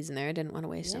the seeds in there. I didn't want to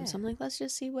waste them. Yeah. So I'm like, let's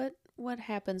just see what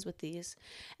happens with these.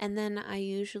 And then I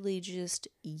usually just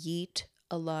yeet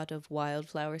a lot of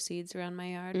wildflower seeds around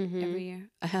my yard every year.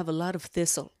 I have a lot of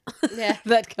thistle. Yeah,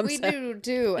 that comes we up. do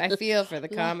too. I feel for the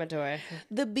Lo- Commodore.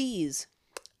 The bees.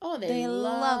 Oh, They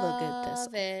love a good love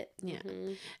thistle. it. Yeah.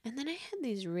 Mhm. And then I had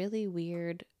these really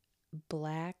weird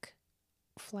black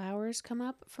flowers come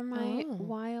up from my Oh.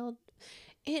 wild.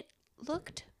 It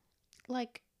looked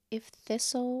like if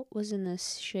thistle was in the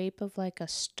shape of like a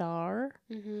star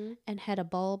Mhm. and had a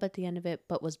bulb at the end of it,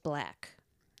 but was black.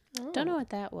 Don't know Oh. what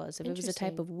that was. If it was a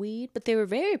type Interesting. of weed, but they were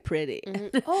very pretty.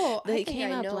 Mhm. Oh, They I think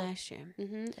came I up know. last year.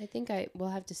 I think I will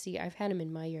have to see. I've had them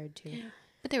in my yard too.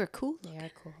 But they were cool. They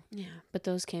are cool. Yeah, but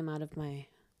those came out of my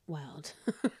wild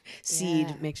seed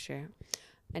Yeah. mixture.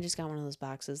 I just got one of those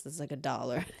boxes that's like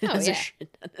 $1. Oh, Has a yeah.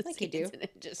 shit ton of Like you seeds do. in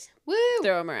it. Just Woo!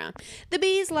 throw them around. The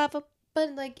bees love them.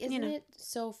 But like, isn't know. it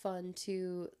so fun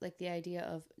to like the idea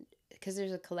of, because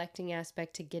there's a collecting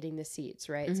aspect to getting the seeds,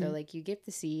 right? So like you get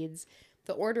the seeds,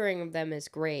 the ordering of them is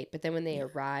great, but then when they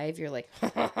arrive, you're like,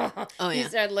 Oh, you yeah.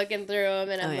 start looking through them,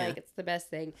 and I'm Oh, yeah. like, it's the best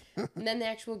thing. And then the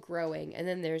actual growing, and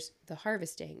then there's the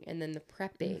harvesting, and then the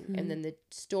prepping, and then the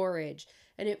storage,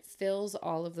 and it fills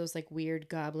all of those like weird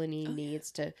goblin-y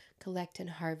needs to collect and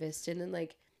harvest. And then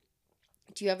like,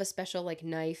 do you have a special like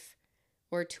knife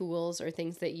or tools or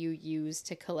things that you use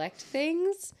to collect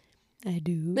things? I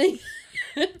do.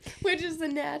 Which is the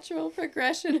natural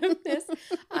progression of this.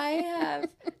 I have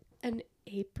an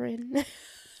apron that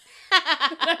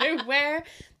I wear.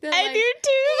 That, like,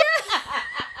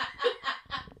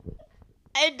 too.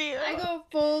 I do. I go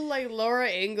full like Laura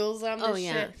Ingalls on this Oh,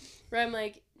 yeah. shit. Where I'm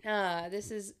like,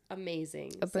 this is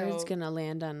amazing. A bird's So, gonna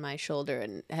land on my shoulder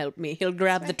and help me. He'll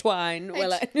grab the twine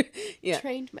while I yeah.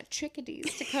 trained my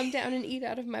chickadees to come down and eat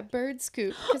out of my bird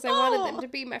scoop because I wanted them to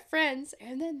be my friends,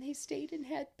 and then they stayed and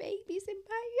had babies in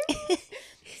my yard.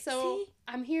 So See?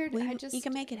 I'm here. You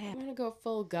can make it I happen. want to go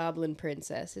full goblin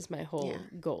princess is my whole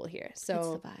goal here. It's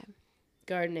So the vibe.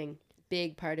 gardening,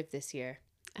 big part of this year.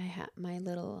 I have my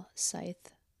little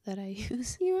scythe that I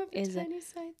use. You have a Is it- tiny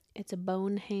scythe. It's a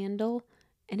bone handle,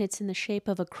 and it's in the shape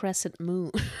of a crescent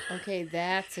moon. Okay,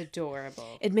 that's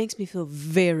adorable. It makes me feel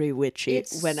very witchy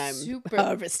It's when I'm super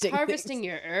harvesting. harvesting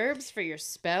your herbs for your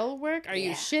spell work. Are you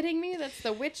Yeah. shitting me? That's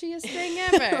the witchiest thing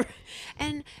ever.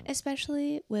 And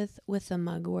especially with the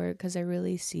mugwort, because I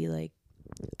really see like,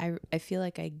 I feel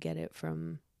like I get it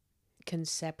from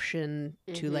conception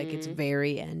to like its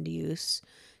very end use,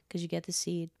 because you get the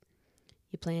seed,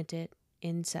 you plant it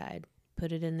inside,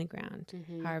 put it in the ground,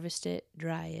 harvest it,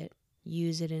 dry it,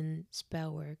 use it in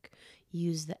spell work,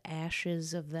 use the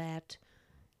ashes of that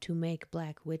to make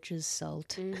black witch's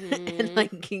salt and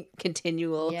like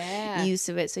continual Yeah. use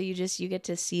of it. So you get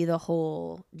to see the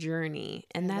whole journey,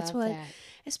 and I that's love what that.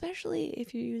 especially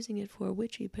if you're using it for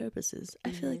witchy purposes, I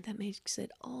feel like that makes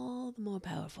it all the more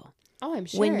powerful Oh, I'm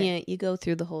sure. when you go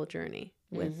through the whole journey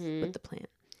with the plant.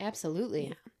 Absolutely.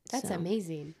 Yeah. That's So,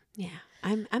 amazing. Yeah,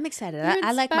 I'm excited. You're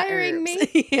I like my inspiring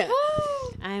herbs. me. Yeah.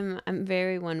 Oh. I'm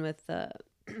very one with the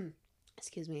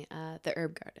excuse me, the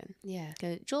herb garden. Yeah.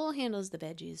 'Cause Joel handles the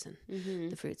veggies and Mm-hmm.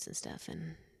 the fruits and stuff,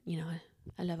 and you know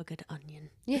I love a good onion.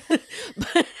 Yeah.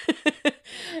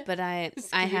 but I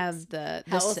have the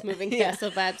House s- moving yeah.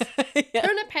 castle vibes. Yeah.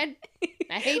 Turnip head.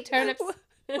 I hate turnips.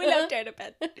 We love turnip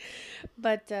head.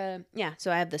 But yeah,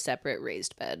 so I have the separate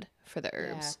raised bed for the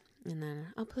herbs, and then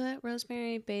I'll put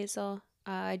rosemary, basil.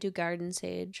 I do garden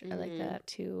sage. I like that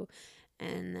too,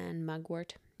 and then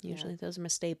mugwort. Usually those are my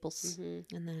staples,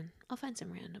 and then I'll find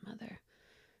some random other,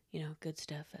 good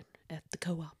stuff at the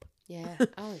co-op. Yeah.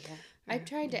 Oh, yeah. I've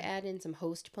tried to add in some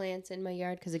host plants in my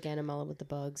yard because, again, I'm all with the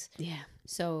bugs. Yeah,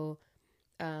 So,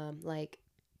 like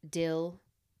dill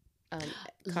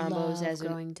combos Love as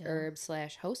growing an dill.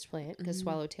 herb/host plant because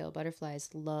swallowtail butterflies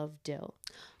love dill.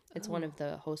 It's one of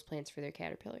the host plants for their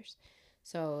caterpillars.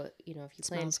 So, if you it plant,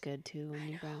 smells good too when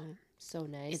you grow it. so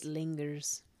nice. It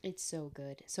lingers. It's so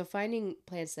good. So finding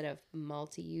plants that have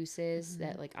multi-uses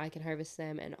that like I can harvest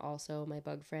them and also my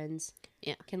bug friends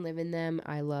can live in them.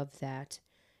 I love that.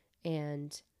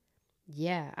 And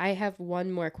yeah, I have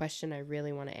one more question I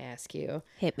really want to ask you.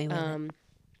 Hit me with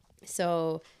it.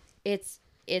 So I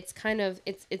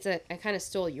kind of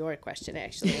stole your question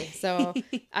actually. So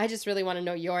I just really want to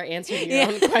know your answer to your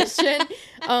own question.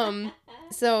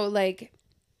 So like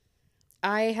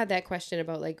I had that question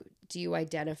about like, do you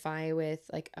identify with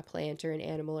like a plant or an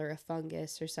animal or a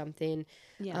fungus or something?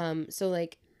 Yeah. So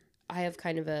like I have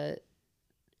kind of a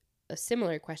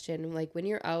similar question. Like when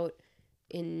you're out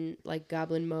in like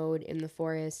goblin mode in the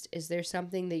forest, is there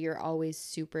something that you're always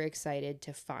super excited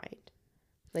to find?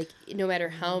 Like no matter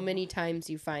how many times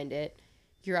you find it,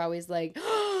 you're always like,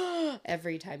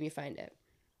 every time you find it.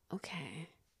 Okay.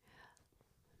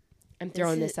 I'm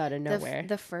throwing this out of nowhere.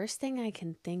 The first thing I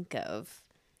can think of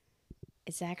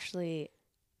is actually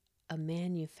a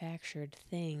manufactured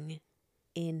thing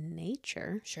in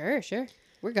nature. Sure.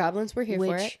 We're goblins. We're here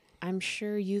for it. Which I'm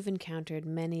sure you've encountered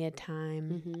many a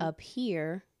time up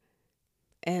here,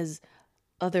 as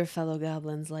other fellow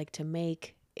goblins like to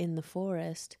make in the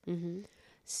forest.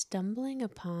 Stumbling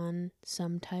upon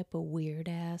some type of weird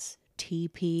ass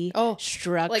teepee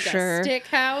structure, Like a stick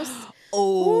house.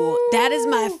 Oh, that is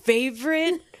my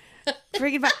favorite.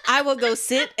 Freaking! I will go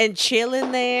sit and chill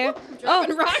in there.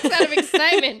 Dropping rocks out of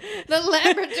excitement. The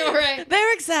laboratory.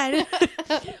 They're excited.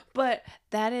 But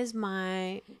that is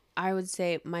I would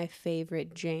say my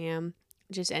favorite jam,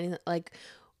 just anything like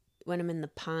when I'm in the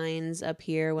pines up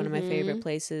here, one of my favorite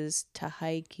places to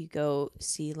hike. You go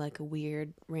see like a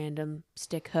weird random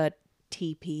stick hut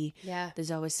teepee. Yeah. There's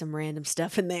always some random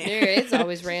stuff in there. There is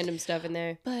always random stuff in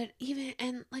there. But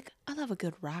and like I love a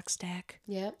good rock stack,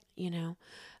 Yep. you know.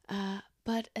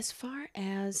 But as far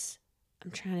as I'm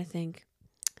trying to think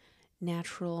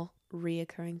natural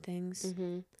reoccurring things,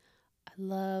 I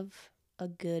love a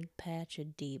good patch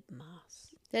of deep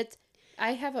moss.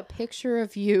 I have a picture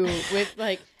of you with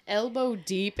like elbow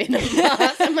deep in a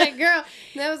moss. I'm like, girl,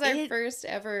 that was our first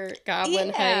ever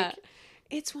goblin hike.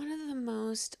 It's one of the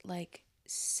most like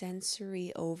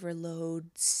sensory overload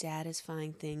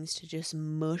satisfying things to just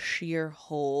mush your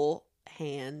whole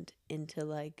hand into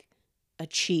like a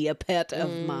chia pet of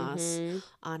moss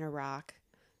on a rock,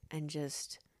 and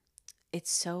just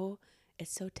it's so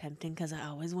tempting because I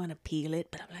always want to peel it,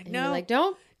 but I'm like, And no, you're like,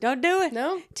 don't do it,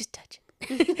 no, just touch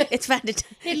it. It's fine to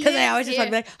because I always just want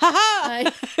to be like, ha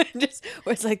ha, just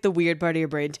where it's like the weird part of your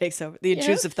brain takes over, the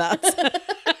intrusive thoughts.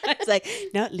 It's like,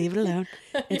 no, leave it alone.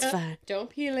 It's fine. Don't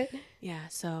peel it. Yeah,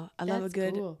 so I love a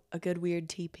good weird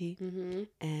teepee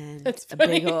and That's a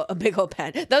funny. big old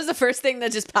pad. That was the first thing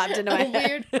that just popped into my A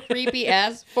head. weird, creepy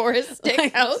ass forest stick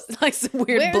like, house. like some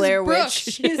weird Where's Blair Brooke? Witch.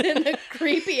 She's in the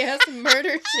creepy ass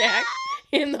murder shack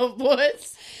in the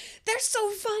woods. They're so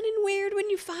fun and weird when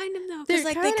you find them though, They're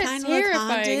because like they kind of terrifying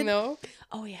look haunted. though.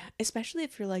 Oh yeah, especially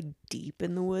if you're like deep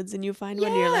in the woods and you find one,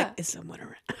 and you're like, is someone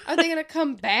around? Are they gonna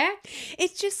come back?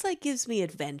 It just like gives me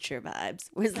adventure vibes.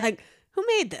 Where it's like, who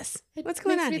made this? What's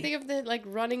going on? Makes me here? think of the like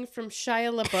running from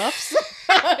Shia LaBeouf's.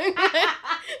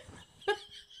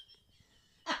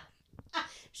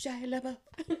 Shia LaBeouf.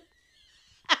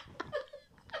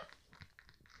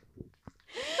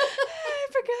 I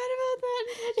forgot about that.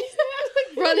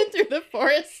 Like running through the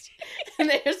forest, and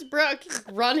there's Brooke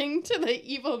running to the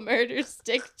evil murder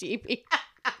stick teepee.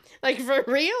 Like, for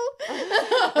real?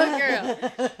 Oh,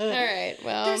 girl. All right,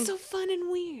 well. They're so fun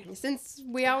and weird. Since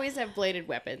we always have bladed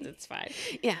weapons, it's fine.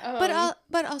 Yeah,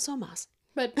 but also moss.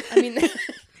 But, I mean,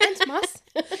 and moss.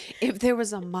 If there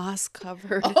was a moss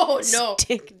covered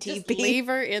stick Just teepee, leave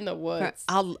her in the woods.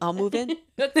 I'll move in.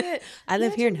 That's it. I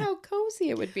live here Imagine now. how cozy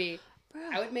it would be.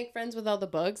 I would make friends with all the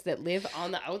bugs that live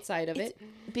on the outside of it.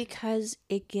 Because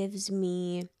it gives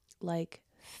me like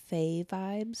fae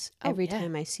vibes every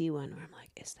time I see one, where I'm like,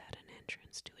 is that an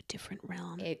entrance to a different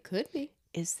realm? It could be.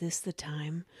 Is this the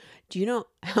time? Do you know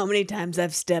how many times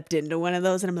I've stepped into one of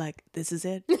those and I'm like, this is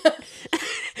it?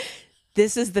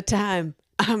 This is the time.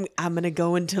 I'm gonna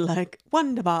go into like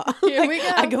Wonderbar. Here we go.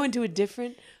 I go into a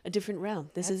different realm.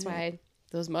 This That's is why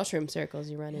those mushroom circles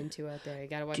you run into out there. You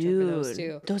gotta watch out for Dude, those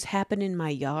too. those happen in my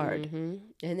yard. And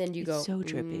then you go, So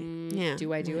trippy. Yeah.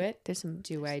 Do I do it? There's some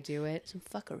Do I do it? some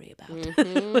fuckery about.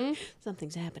 Mhm.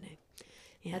 Something's happening.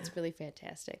 Yeah. That's really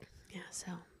fantastic. Yeah,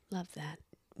 so love that.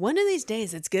 One of these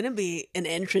days, it's gonna be an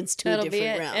entrance to That'll a be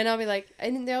different it. realm. And I'll be like,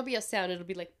 and then there'll be a sound. It'll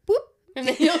be like, boop, and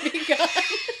then you'll be gone.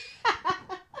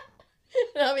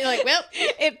 And I'll be like, well,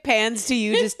 It pans to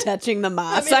you just touching the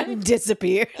moss I mean- and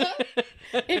disappear.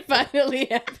 it finally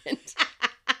happened.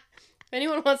 If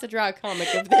anyone wants to draw a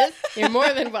comic of this, you're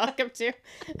more than welcome to.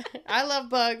 I love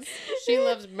bugs. She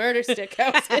loves murder stick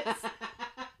houses.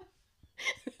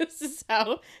 This is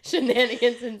how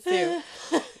shenanigans ensue.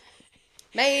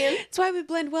 Man, That's why we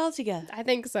blend well together. I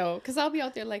think so. Because I'll be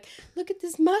out there like, look at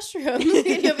this mushroom. And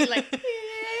you'll be like,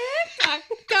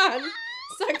 gone.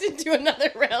 Sucked into another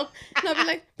realm. And I'll be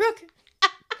like, Brooke,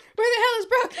 where the hell is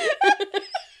Brooke?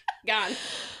 Gone.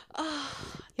 Oh,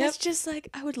 that's just like,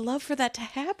 I would love for that to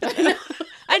happen.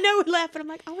 I know we laugh, but I'm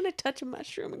like, I want to touch a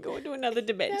mushroom and go into another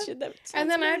dimension. That And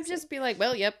then sounds I'd amazing. just be like,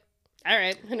 well, yep. All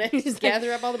right. And I just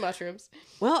gather up all the mushrooms.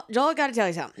 Well, Joel, I got to tell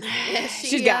you something.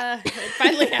 She's got. It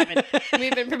finally happened.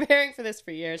 We've been preparing for this for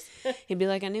years. He'd be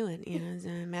like, I knew it. You know, it's a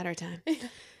matter of time.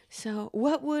 So,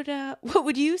 what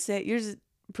would you say? Yours,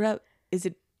 is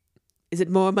it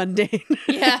more mundane?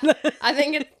 Yeah, I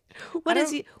think it. What I is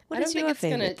don't- you? What I don't is think your it's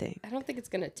favorite gonna, thing? I don't think it's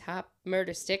gonna top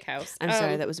Murder Stick House. I'm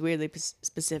sorry, that was weirdly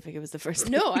specific. It was the first.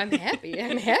 thing. No, I'm happy.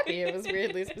 I'm happy. It was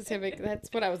weirdly specific. That's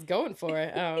what I was going for.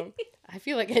 I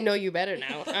feel like I know you better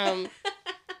now.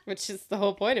 Which is the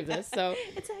whole point of this. So,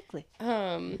 Exactly.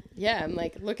 yeah, I'm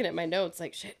like looking at my notes,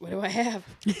 like, shit, what do I have?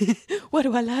 What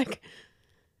do I like?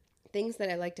 Things that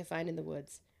I like to find in the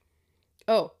woods.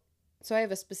 Oh, so I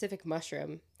have a specific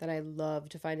mushroom that I love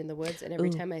to find in the woods, and every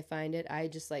time I find it, I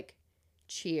just like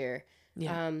cheer.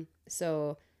 Yeah.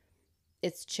 So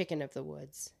it's chicken of the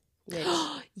woods. which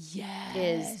Yes.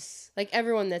 is like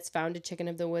everyone that's found a chicken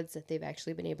of the woods that they've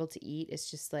actually been able to eat is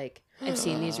just like I've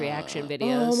seen these reaction oh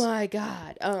videos. my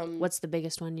god. What's the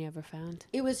biggest one you ever found?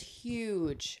 It was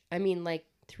huge. I mean, like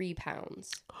 3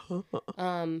 pounds.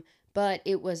 But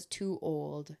it was too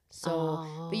old. So,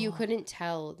 but you couldn't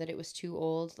tell that it was too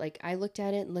old. Like I looked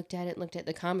at it and looked at it and looked at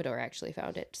the Commodore actually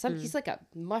found it. He's like a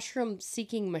mushroom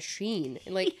seeking machine.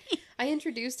 And like I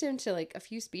introduced him to like a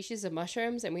few species of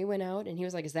mushrooms and we went out and he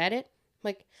was like, "Is that it?" I'm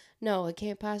like, "No, it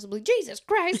can't possibly." "Jesus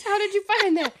Christ, how did you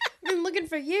find that?" "I've been looking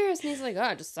for years." And he's like, "Oh,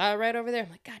 I just saw it right over there."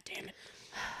 I'm like, "God damn it."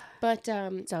 But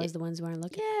It's always the ones who aren't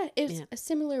looking. yeah, it's a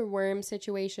similar worm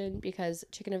situation because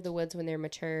chicken of the woods, when they're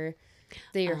mature,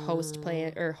 they are host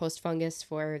plant or host fungus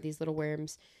for these little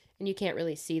worms, and you can't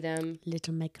really see them.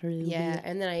 Little microbe. Yeah,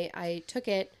 and then I took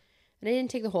it, and I didn't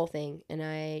take the whole thing, and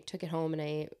I took it home and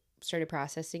I started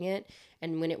processing it.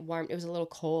 And when it warmed, it was a little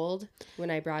cold when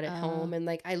I brought it home, and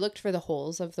like I looked for the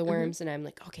holes of the worms, and I'm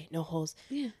like, okay, no holes.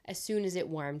 Yeah. As soon as it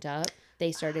warmed up,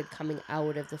 they started coming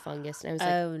out of the fungus, and I was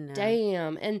like, Oh no.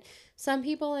 damn. And some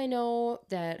people I know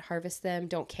that harvest them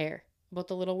don't care about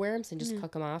the little worms and just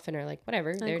cook them off and are like,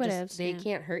 whatever, they're whatevs, just they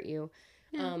can't hurt you.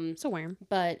 Yeah, it's a worm.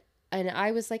 But and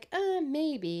I was like,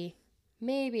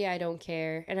 maybe I don't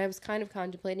care. And I was kind of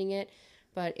contemplating it,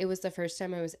 but it was the first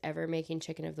time I was ever making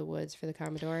chicken of the woods for the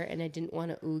Commodore, and I didn't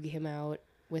want to oog him out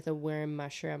with a worm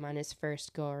mushroom on his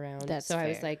first go around. That's so I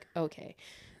was fair. like, okay.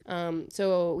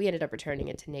 So we ended up returning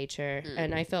it to nature,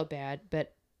 and I felt bad,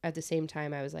 but at the same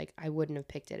time, I was like, I wouldn't have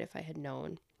picked it if I had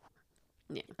known.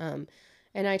 Yeah.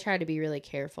 And I try to be really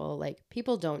careful. Like,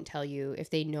 people don't tell you if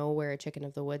they know where a chicken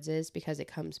of the woods is because it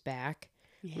comes back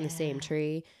on the same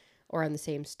tree or on the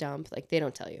same stump. Like, they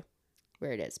don't tell you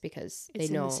where it is because It's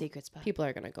they know in the secret spot. people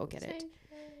are going to go get it.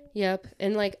 Yep.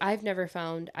 And like, I've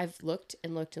looked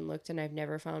and looked and looked, and I've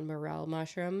never found morel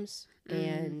mushrooms.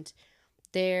 And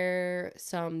they're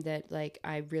some that like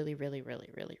I really, really, really,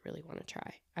 really, really want to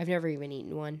try. I've never even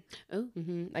eaten one. Oh.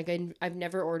 Like I've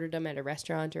never ordered them at a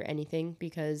restaurant or anything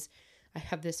because I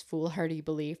have this foolhardy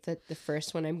belief that the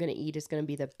first one I'm going to eat is going to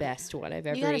be the best one I've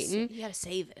ever eaten. You gotta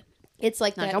save it. It's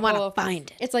like Like that I want whole- to find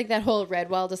it. It's like that whole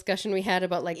Redwall discussion we had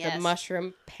about like the Yes.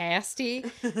 mushroom pasty.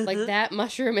 Like that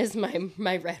mushroom is my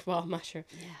Redwall mushroom.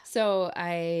 Yeah. So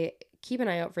I keep an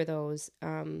eye out for those.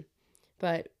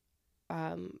 But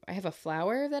I have a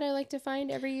flower that I like to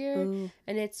find every year. Ooh.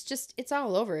 And it's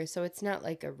all over. So it's not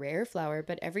like a rare flower,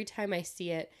 but every time I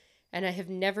see it, and I have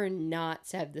never not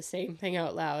said the same thing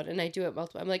out loud, and I do it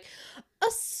multiple, I'm like,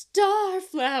 a star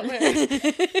flower.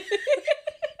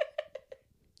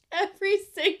 Every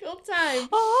single time.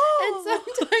 Oh. And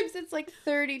sometimes it's like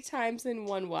 30 times in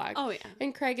one walk. Oh yeah.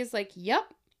 And Craig is like, yep,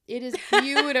 it is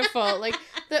beautiful. Like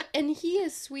and he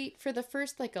is sweet for the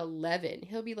first like 11.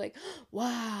 He'll be like,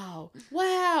 wow.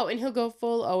 And he'll go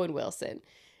full Owen Wilson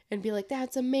and be like,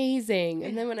 that's amazing.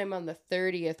 And then when I'm on the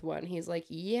 30th one, he's like,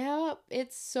 yep,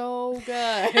 it's so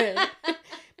good. I'm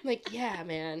like, yeah,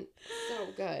 man, so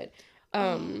good.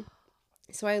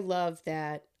 So I love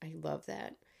that.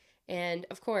 And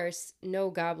of course, no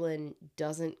goblin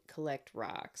doesn't collect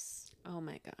rocks, Oh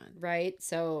my god. right?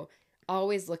 So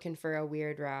always looking for a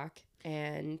weird rock,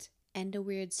 and And a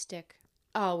weird stick.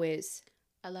 always,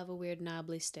 I love a weird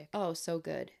knobbly stick. oh, so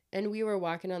good. And we were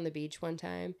walking on the beach one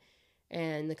time,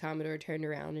 and the Commodore turned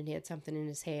around and he had something in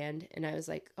his hand, and I was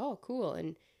like, oh, cool.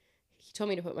 And he told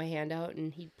me to put my hand out,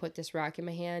 and he put this rock in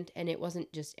my hand, and it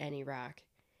wasn't just any rock.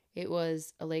 It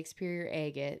was a Lake Superior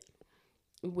agate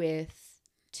with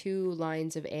 2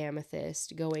 lines of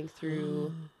amethyst going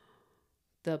through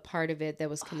the part of it that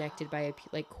was connected by a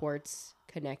like quartz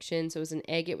connection. So it was an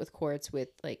agate with quartz with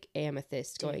like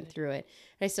amethyst going through it.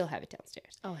 And I still have it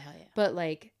downstairs. Oh hell yeah. But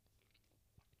like,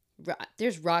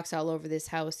 there's rocks all over this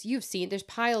house. You've seen, there's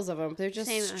piles of them. They're just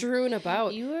Same. strewn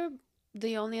about. You are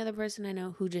the only other person I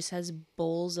know who just has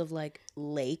bowls of like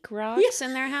lake rocks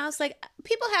in their house. Like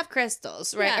people have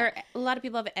crystals, right? Yeah. Or a lot of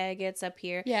people have agates up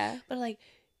here. Yeah. But like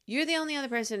you're the only other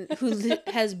person who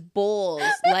has bowls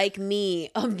like me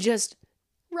of just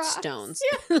Rocks. stones.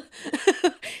 Yeah.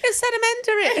 It's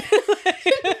sedimentary.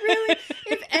 Really,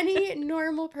 if any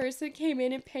normal person came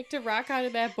in and picked a rock out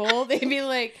of that bowl, they'd be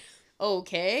like,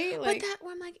 okay. Like, But that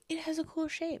one, I'm like, it has a cool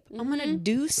shape. I'm gonna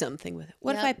do something with it.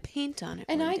 What if Yep. I paint on it?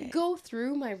 and one I day? go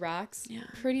through my rocks Yeah.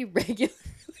 pretty regularly.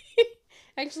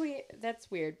 Actually, that's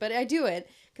weird, but I do it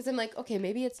because I'm like, okay,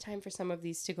 maybe it's time for some of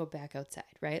these to go back outside,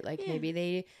 right? Like maybe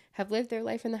they have lived their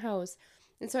life in the house.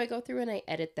 And so I go through and I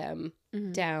edit them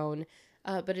down.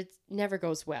 but it never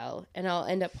goes well. And I'll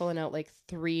end up pulling out like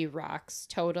 3 rocks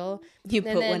total. You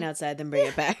And put then- one outside, then bring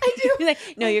it back. I do. You're like,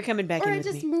 no, you're coming back Or in I with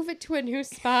just me. move it to a new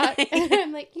spot. And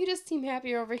I'm like, you just seem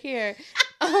happier over here.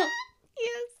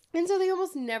 Yes. And so they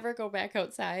almost never go back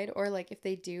outside. Or like if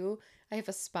they do, I have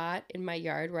a spot in my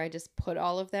yard where I just put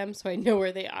all of them so I know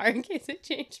where they are in case I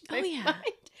change my Oh, yeah. mind.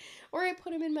 Or I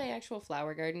put them in my actual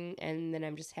flower garden, and then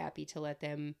I'm just happy to let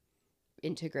them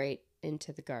integrate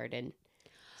into the garden.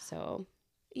 So,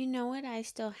 You know what I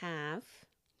still have?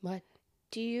 what?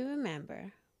 Do you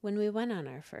remember when we went on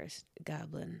our first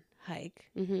goblin hike?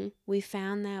 Mm-hmm. We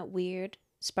found that weird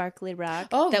sparkly rock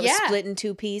Oh, that was yeah. split in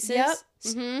 2 pieces. Yep.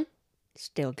 Mm-hmm.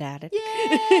 Still got it.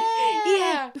 Yeah.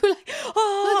 Yeah. We're like,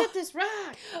 oh. Look at this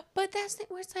rock. But that's the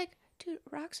where it's like, dude,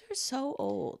 rocks are so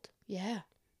old. Yeah.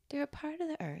 They're a part of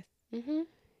the earth. Mm-hmm.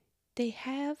 They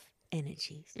have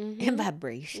energies Mhm. and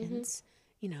vibrations,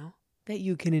 you know, that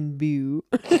you can imbue.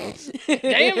 Damn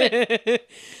it.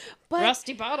 But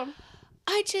Rusty bottom.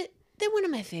 they're one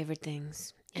of my favorite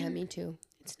things. Yeah, And me too.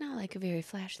 it's not like a very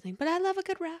flash thing, but I love a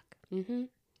good rock. Mm-hmm.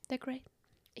 They're great.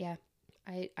 Yeah,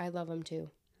 I love them too.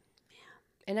 Yeah.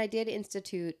 And I did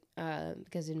institute,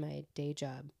 because in my day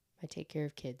job, I take care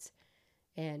of kids.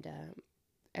 And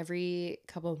every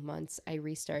couple of months, I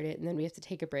restart it. And then we have to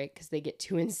take a break because they get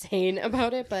too insane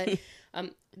about it. But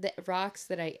the rocks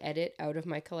that I edit out of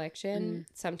my collection,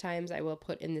 sometimes I will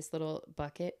put in this little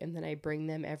bucket. And then I bring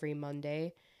them every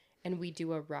Monday. And we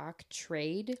do a rock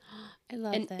trade. I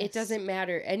love And this. it doesn't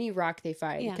matter any rock they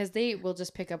find, Yeah. because they will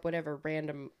just pick up whatever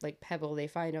random like pebble they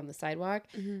find on the sidewalk.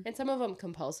 Mhm. And some of them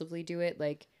compulsively do it.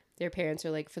 Like their parents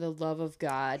are like, for the love of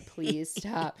God, please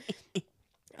stop.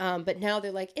 But now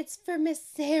they're like, it's for Miss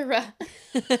Sarah.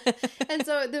 And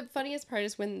so the funniest part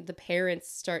is when the parents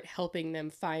start helping them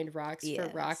find rocks for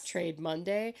Rock Yes. Trade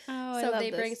Monday. Oh, I So love they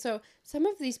this. bring, so some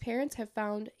of these parents have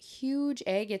found huge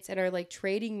agates and are like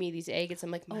trading me these agates.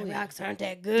 I'm like, my Oh, yeah. rocks aren't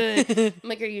that good. I'm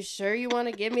like, are you sure you want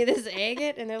to give me this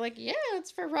agate? And they're like, yeah, it's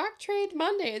for Rock Trade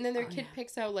Monday. And then their kid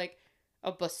picks out like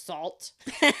a basalt.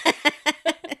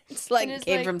 It's like And it's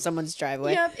came like- from someone's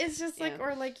driveway. Yep, it's just like, Yeah.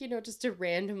 or like, just a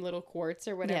random little quartz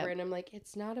or whatever. Yeah. And I'm like,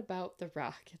 it's not about the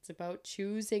rock. It's about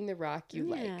choosing the rock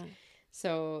you Yeah. like.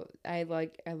 So I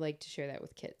like to share that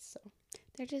with kids. So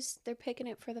They're picking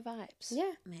it for the vibes.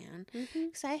 yeah. Man. Mm-hmm.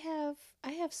 Cuz I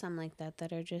have some like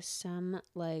that are just some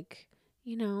like,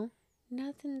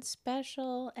 nothing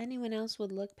special. Anyone else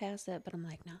would look past that, but I'm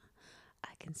like, no.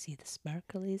 I can see the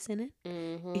sparklies in it.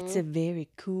 Mm-hmm. It's a very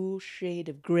cool shade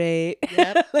of gray.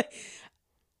 Yep.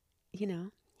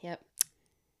 Yep.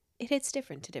 It hits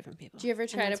different to different people. Do you ever And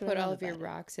try to that's what put I all love of your about it.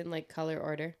 rocks in like color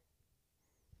order?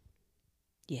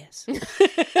 Yes.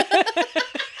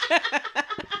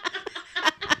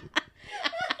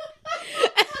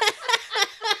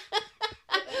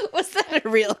 Was that a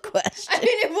real question? I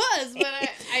mean, it was, but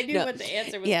I knew No. what the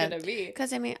answer was Yeah. going to be.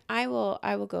 Because I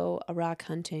will go rock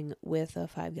hunting with a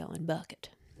 5-gallon bucket.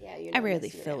 Yeah, you're I not rarely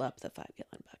messing fill around. up the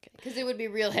 5-gallon bucket. Because it would be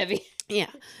real heavy. Yeah,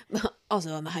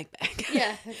 also on the hike back.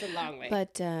 Yeah, it's a long way.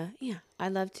 But yeah, I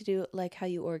love to do like how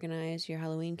you organize your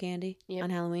Halloween candy Yep. on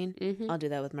Halloween. Mhm. I'll do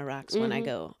that with my rocks when I Mhm.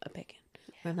 go a picking.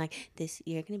 Where I'm like,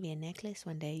 you're gonna be a necklace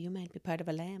one day. You might be part of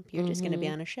a lamp. You're just gonna be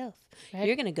on a shelf. Right.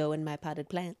 You're gonna go in my potted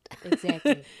plant.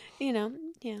 Exactly. Yeah.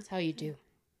 That's how you do.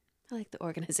 I like the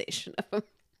organization of them.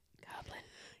 Goblin.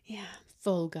 Yeah.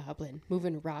 Full goblin.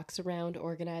 Moving rocks around,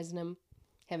 organizing them.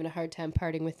 Having a hard time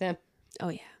parting with them. Oh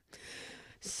yeah.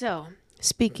 So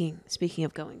speaking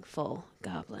of going full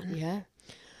goblin, Yeah.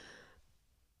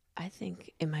 I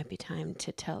think it might be time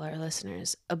to tell our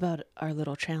listeners about our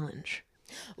little challenge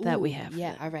that we Ooh, have.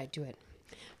 Yeah, all right, do it.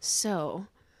 So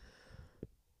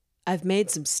I've made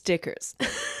some stickers.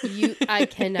 I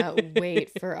cannot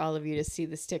wait for all of you to see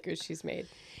the stickers she's made.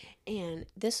 And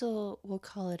we'll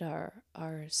call it our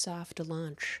soft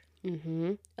launch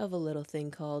Mm-hmm. of a little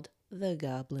thing called the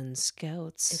Goblin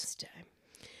Scouts. It's time.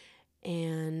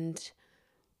 And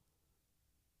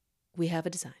we have a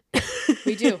design.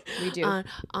 We do.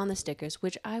 On the stickers,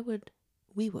 which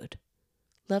we would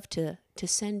love to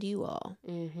send you all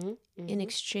Mm-hmm. in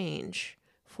exchange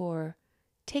for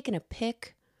taking a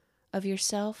pic of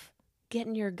yourself,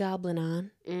 getting your goblin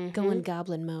on, going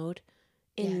goblin mode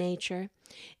in Yeah. nature.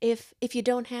 If you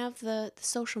don't have the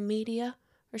social media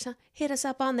or something, hit us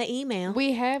up on the email.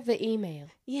 We have the email.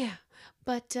 Yeah.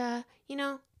 But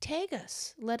tag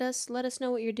us. Let us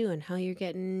know what you're doing, how you're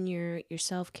getting your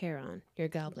self-care on, your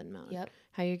goblin mode. Yep.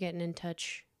 How you're getting in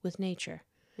touch with nature.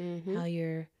 Mm-hmm. How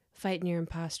you're fighting your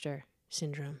imposter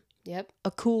syndrome. Yep.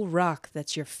 A cool rock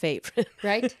that's your favorite.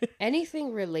 Right?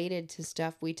 Anything related to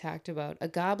stuff we talked about. A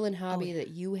goblin hobby yeah. that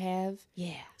you have.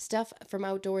 Yeah. Stuff from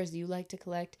outdoors you like to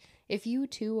collect. If you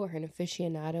too are an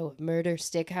aficionado of murder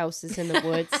stick houses in the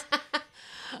woods.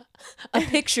 A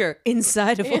picture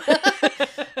inside of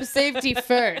one. Safety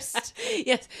first.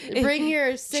 Yes. Bring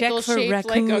your sickle Check for shaped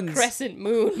like a raccoons. crescent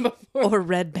moon before. Or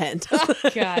red band. Oh,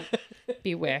 God.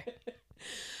 Beware.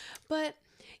 But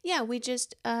yeah, we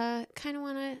just kind of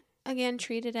want to, again,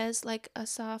 treat it as like a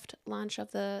soft launch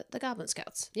of the Goblin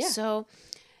Scouts. Yeah. So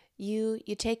you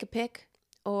take a pic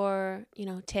or,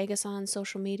 tag us on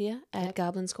social media at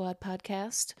Goblin Squad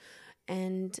Podcast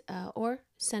and or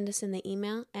send us in the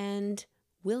email and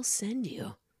we'll send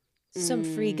you some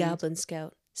free Goblin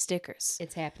Scout stickers.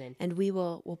 It's happening. And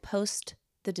we'll post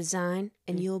the design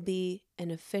and you'll be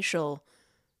an official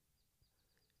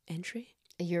entry.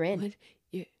 You're in. What?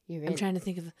 You're in. I'm trying to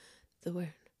think of the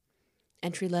word.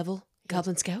 Entry level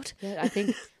Goblin Scout. Yeah, I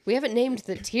think we haven't named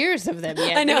the tiers of them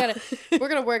yet. I know. We're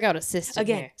gonna work out a system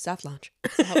Again, here. soft launch.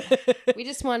 We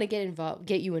just want to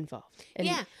get you involved, and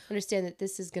Yeah. understand that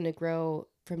this is gonna grow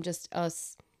from just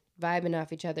us vibing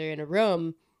off each other in a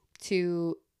room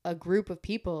to a group of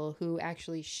people who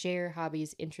actually share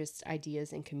hobbies, interests,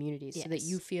 ideas, and communities, so that Yes.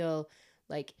 you feel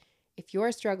like if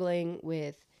you're struggling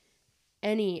with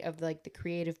any of like the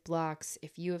creative blocks,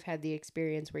 if you have had the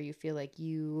experience where you feel like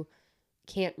you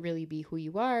can't really be who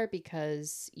you are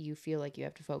because you feel like you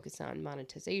have to focus on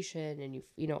monetization and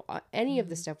any of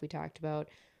the stuff we talked about,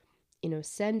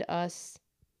 send us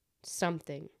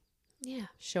something Yeah.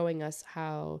 showing us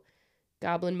how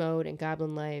Goblin Mode and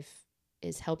Goblin Life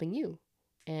is helping you.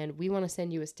 And we want to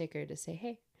send you a sticker to say,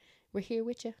 hey, we're here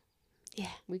with you.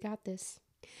 Yeah. We got this.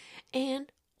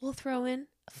 And we'll throw in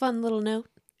a fun little note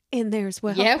in there as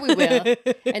well. Yeah, we will.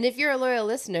 And if you're a loyal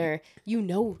listener, you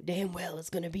know damn well it's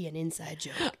going to be an inside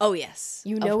joke. Oh, yes.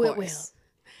 You of know it course.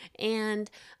 And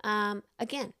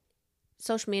again,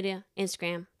 social media,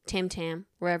 Instagram, Tim Tam,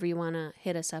 wherever you want to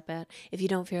hit us up at. If you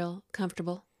don't feel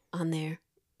comfortable on there,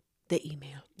 the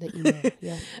email. The email,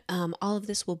 yeah. All of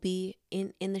this will be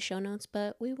in the show notes,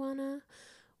 but we wanna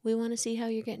see how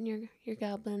you're getting your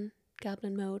goblin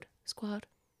mode squad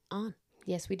on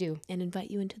Yes, we do. and invite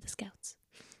you into the Scouts.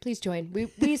 Please join.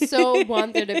 We so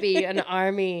want there to be an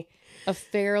army of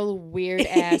feral, weird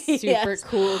ass, super Yes.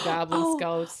 cool Goblin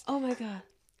Scouts. Oh my god.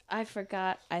 I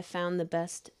forgot I found the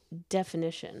best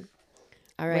definition.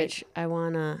 All right. Which I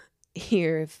wanna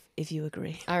hear if you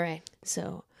agree. All right.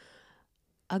 So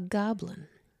a goblin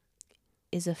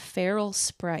is a feral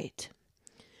sprite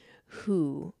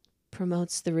who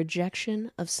promotes the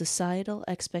rejection of societal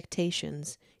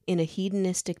expectations in a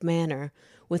hedonistic manner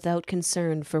without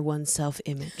concern for one's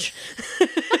self-image.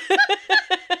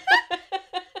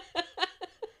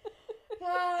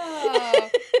 Oh,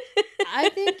 I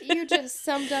think you just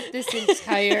summed up this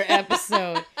entire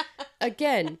episode.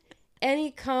 Again,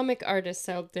 any comic artists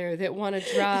out there that want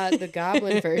to draw the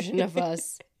goblin version of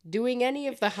us doing any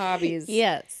of the hobbies,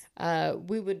 Yes,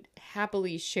 we would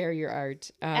happily share your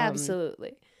art.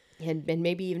 absolutely. And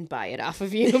maybe even buy it off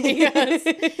of you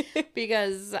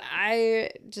because I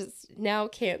just now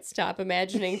can't stop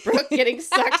imagining Brooke getting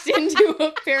sucked into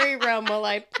a fairy realm while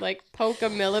I like poke a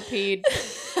millipede.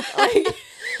 Like,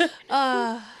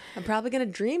 I'm probably going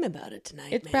to dream about it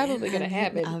tonight. It's probably gonna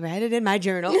happen. I'll write it in my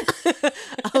journal.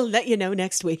 I'll let you know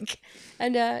next week.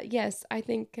 and yes, I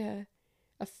think a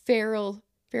feral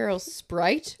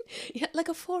sprite, Yeah, like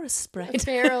a forest a sprite.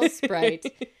 feral sprite,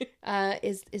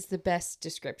 is the best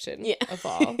description of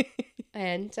all.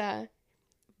 And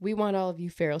we want all of you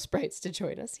feral sprites to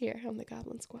join us here on the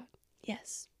Goblin Squad.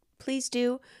 Yes, please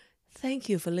do. Thank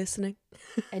you for listening.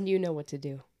 And you know what to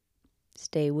do.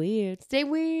 Stay weird. Stay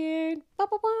weird.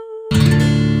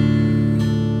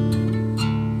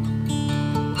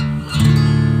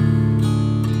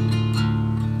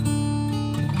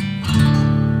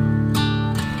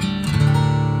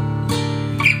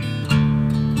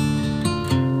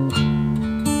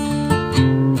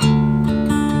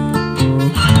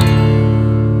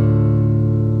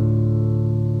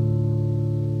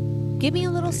 Give me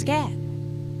a little scat.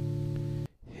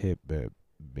 Hip bap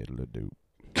middle of doop.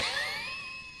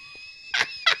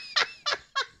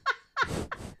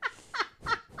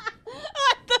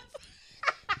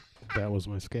 That was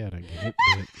my scatting. Hip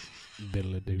bap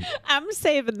middle of doop. I'm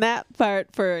saving that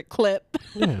part for a clip.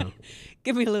 Yeah.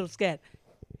 Give me a little scat.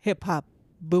 Hip hop,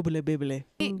 boobly bibbly.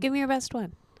 Give me your best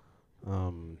one.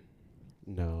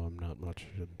 No, I'm not much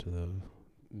into the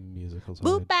musical side.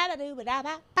 Boop ba da doo ba da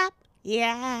ba bop.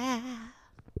 Yeah.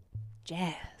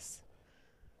 Jazz.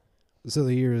 So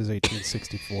the year is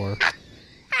 1864.